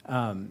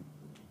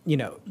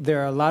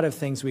 there are a lot of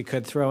things we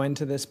could throw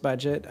into this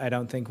budget. I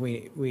don't think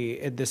we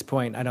at this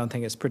point, I don't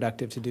think it's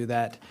productive to do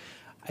that.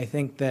 I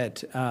think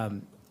that.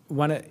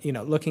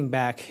 Looking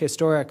back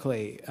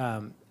historically,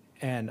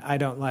 and I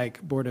don't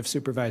like Board of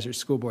Supervisors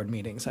school board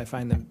meetings. I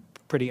find them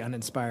pretty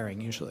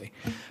uninspiring usually.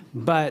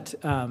 But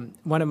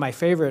one of my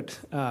favorite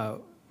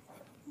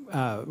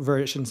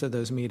versions of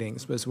those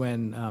meetings was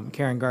when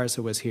Karen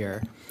Garza was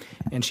here,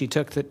 and she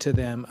took to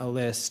them a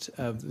list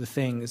of the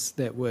things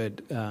that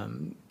would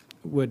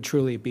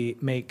truly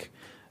make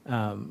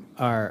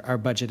our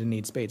budget and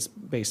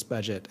needs-based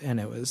budget, and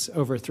it was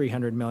over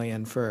 $300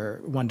 million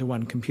for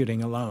one-to-one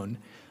computing alone.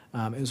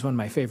 It was one of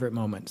my favorite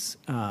moments,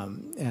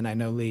 and I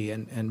know Lee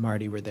and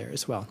Marty were there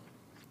as well.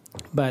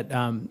 But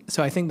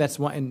so I think that's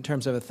one, in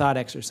terms of a thought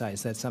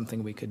exercise, that's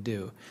something we could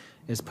do,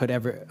 is put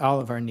all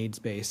of our needs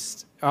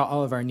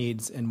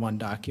in one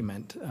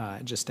document,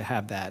 just to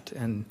have that,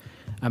 and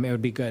it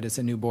would be good as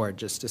a new board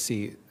just to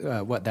see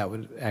what that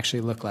would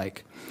actually look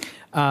like.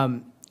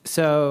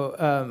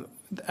 So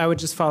I would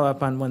just follow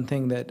up on one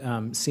thing that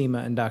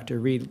Seema and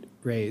Dr. Reed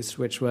raised,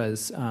 which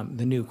was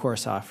the new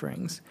course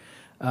offerings.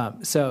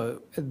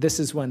 So this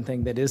is one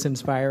thing that is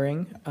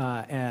inspiring,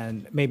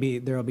 and maybe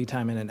there will be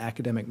time in an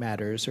Academic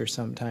Matters or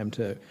some time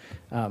to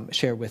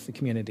share with the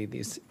community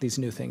these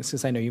new things,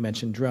 because I know you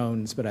mentioned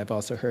drones, but I've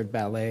also heard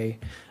ballet.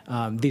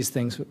 These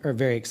things are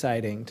very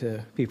exciting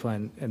to people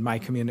in my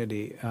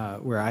community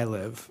where I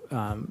live,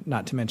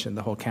 not to mention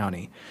the whole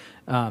county.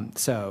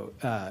 So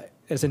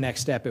as a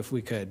next step, if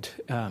we could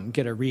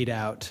get a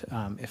readout,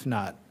 if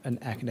not an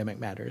Academic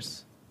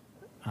Matters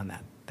on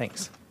that.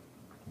 Thanks.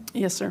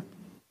 Yes, sir.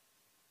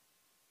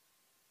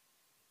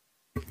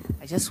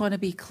 I just want to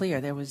be clear,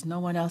 there was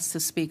no one else to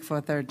speak for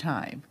a third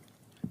time.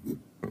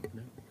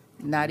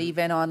 Not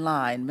even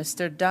online.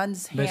 Mr.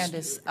 Dunn's hand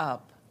is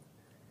up.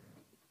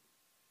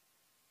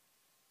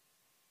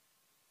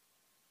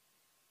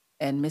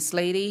 And Miss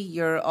Lady,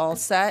 you're all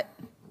set?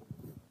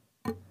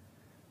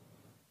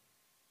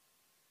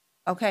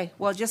 Okay,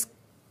 well,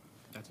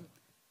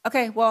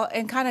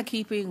 in kind of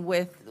keeping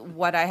with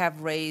what I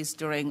have raised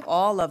during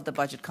all of the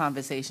budget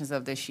conversations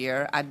of this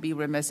year, I'd be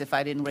remiss if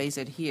I didn't raise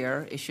it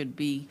here. It should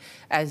be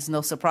as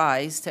no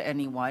surprise to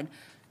anyone.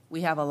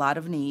 We have a lot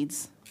of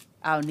needs.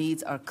 Our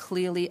needs are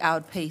clearly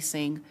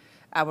outpacing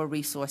our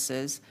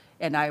resources,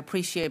 and I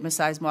appreciate Ms.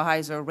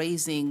 Sizemore-Heiser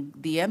raising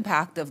the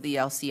impact of the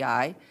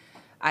LCI.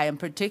 I am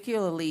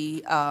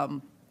particularly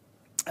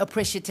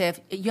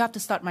appreciative. You have to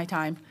start my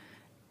time.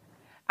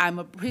 I'm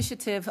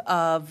appreciative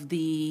of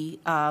the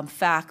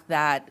fact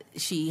that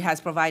she has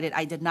provided.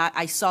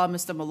 I saw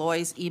Mr.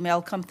 Malloy's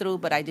email come through,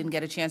 but I didn't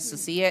get a chance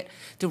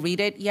to read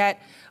it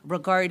yet,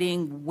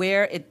 regarding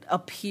where it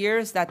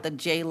appears that the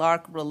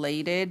JLARC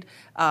related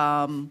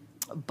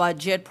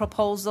budget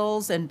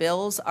proposals and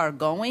bills are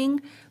going,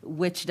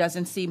 which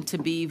doesn't seem to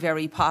be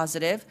very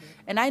positive.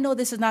 And I know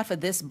this is not for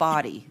this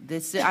body.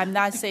 I'm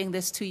not saying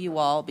this to you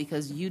all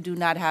because you do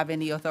not have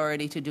any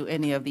authority to do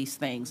any of these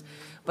things.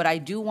 But I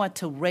do want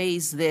to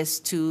raise this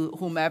to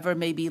whomever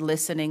may be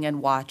listening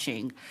and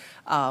watching.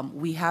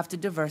 We have to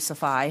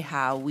diversify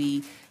how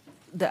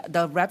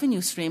the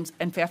revenue streams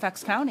in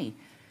Fairfax County.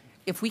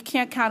 If we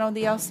can't count on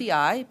the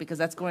LCI, because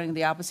that's going in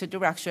the opposite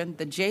direction,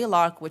 the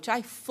JLARC, which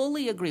I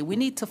fully agree, we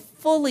need to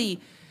fully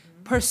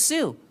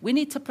pursue. We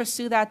need to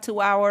pursue that to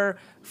our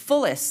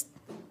fullest.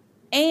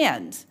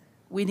 And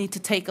we need to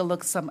take a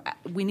look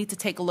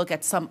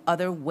at some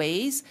other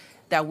ways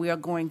that we are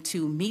going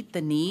to meet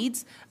the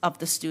needs of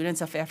the students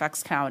of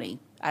Fairfax County.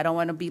 I don't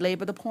want to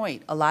belabor the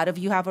point. A lot of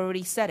you have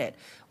already said it.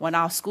 When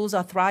our schools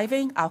are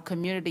thriving, our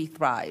community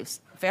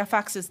thrives.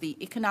 Fairfax is the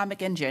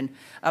economic engine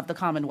of the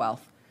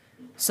Commonwealth.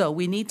 So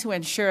we need to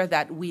ensure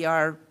that we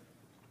are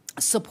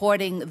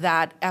supporting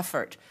that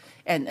effort.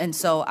 And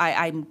so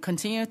I'm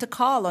continuing to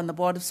call on the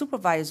Board of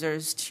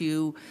Supervisors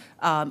to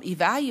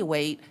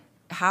evaluate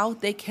how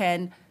they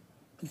can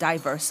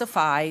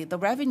diversify the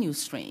revenue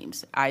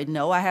streams. I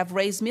know I have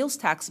raised meals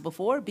tax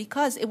before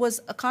because it was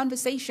a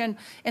conversation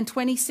in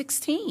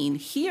 2016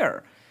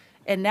 here.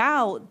 And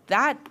now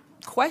that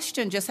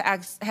question just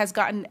has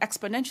gotten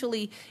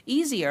exponentially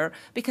easier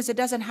because it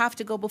doesn't have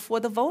to go before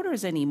the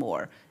voters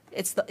anymore.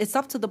 It's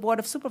up to the Board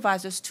of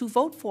Supervisors to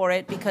vote for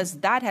it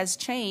because that has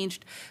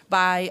changed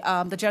by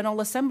the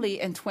General Assembly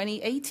in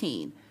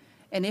 2018.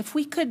 And if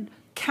we could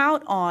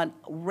count on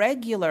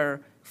regular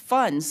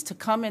funds to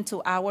come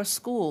into our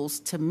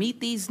schools to meet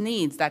these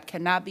needs that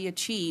cannot be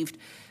achieved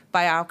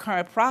by our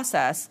current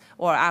process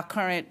or our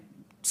current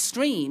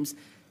streams,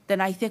 then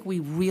I think we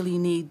really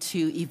need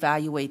to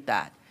evaluate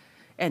that.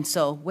 And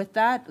so with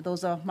that,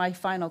 those are my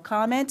final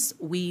comments.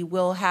 We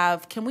will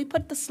have, can we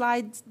put the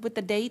slides with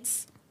the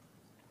dates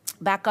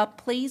back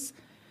up, please?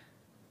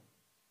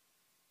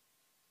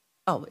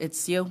 Oh,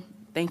 it's you.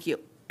 Thank you.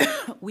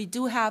 We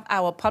do have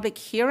our public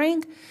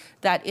hearing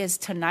that is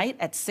tonight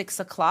at 6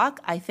 o'clock.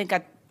 I think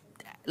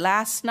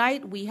last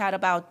night we had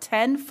about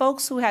 10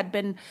 folks who had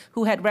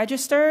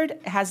registered.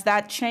 Has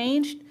that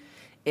changed?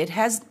 It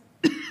has.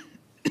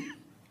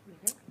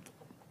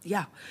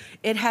 Yeah,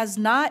 it has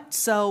not.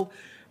 So.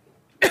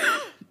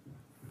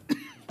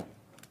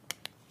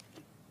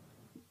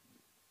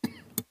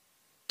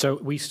 So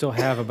we still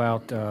have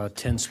about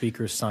 10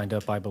 speakers signed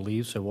up, I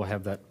believe, so we'll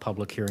have that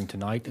public hearing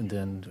tonight, and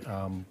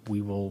then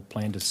we will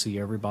plan to see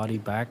everybody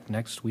back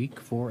next week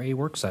for a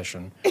work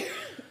session.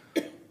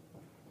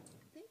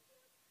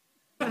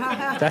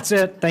 That's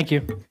it. Thank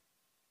you.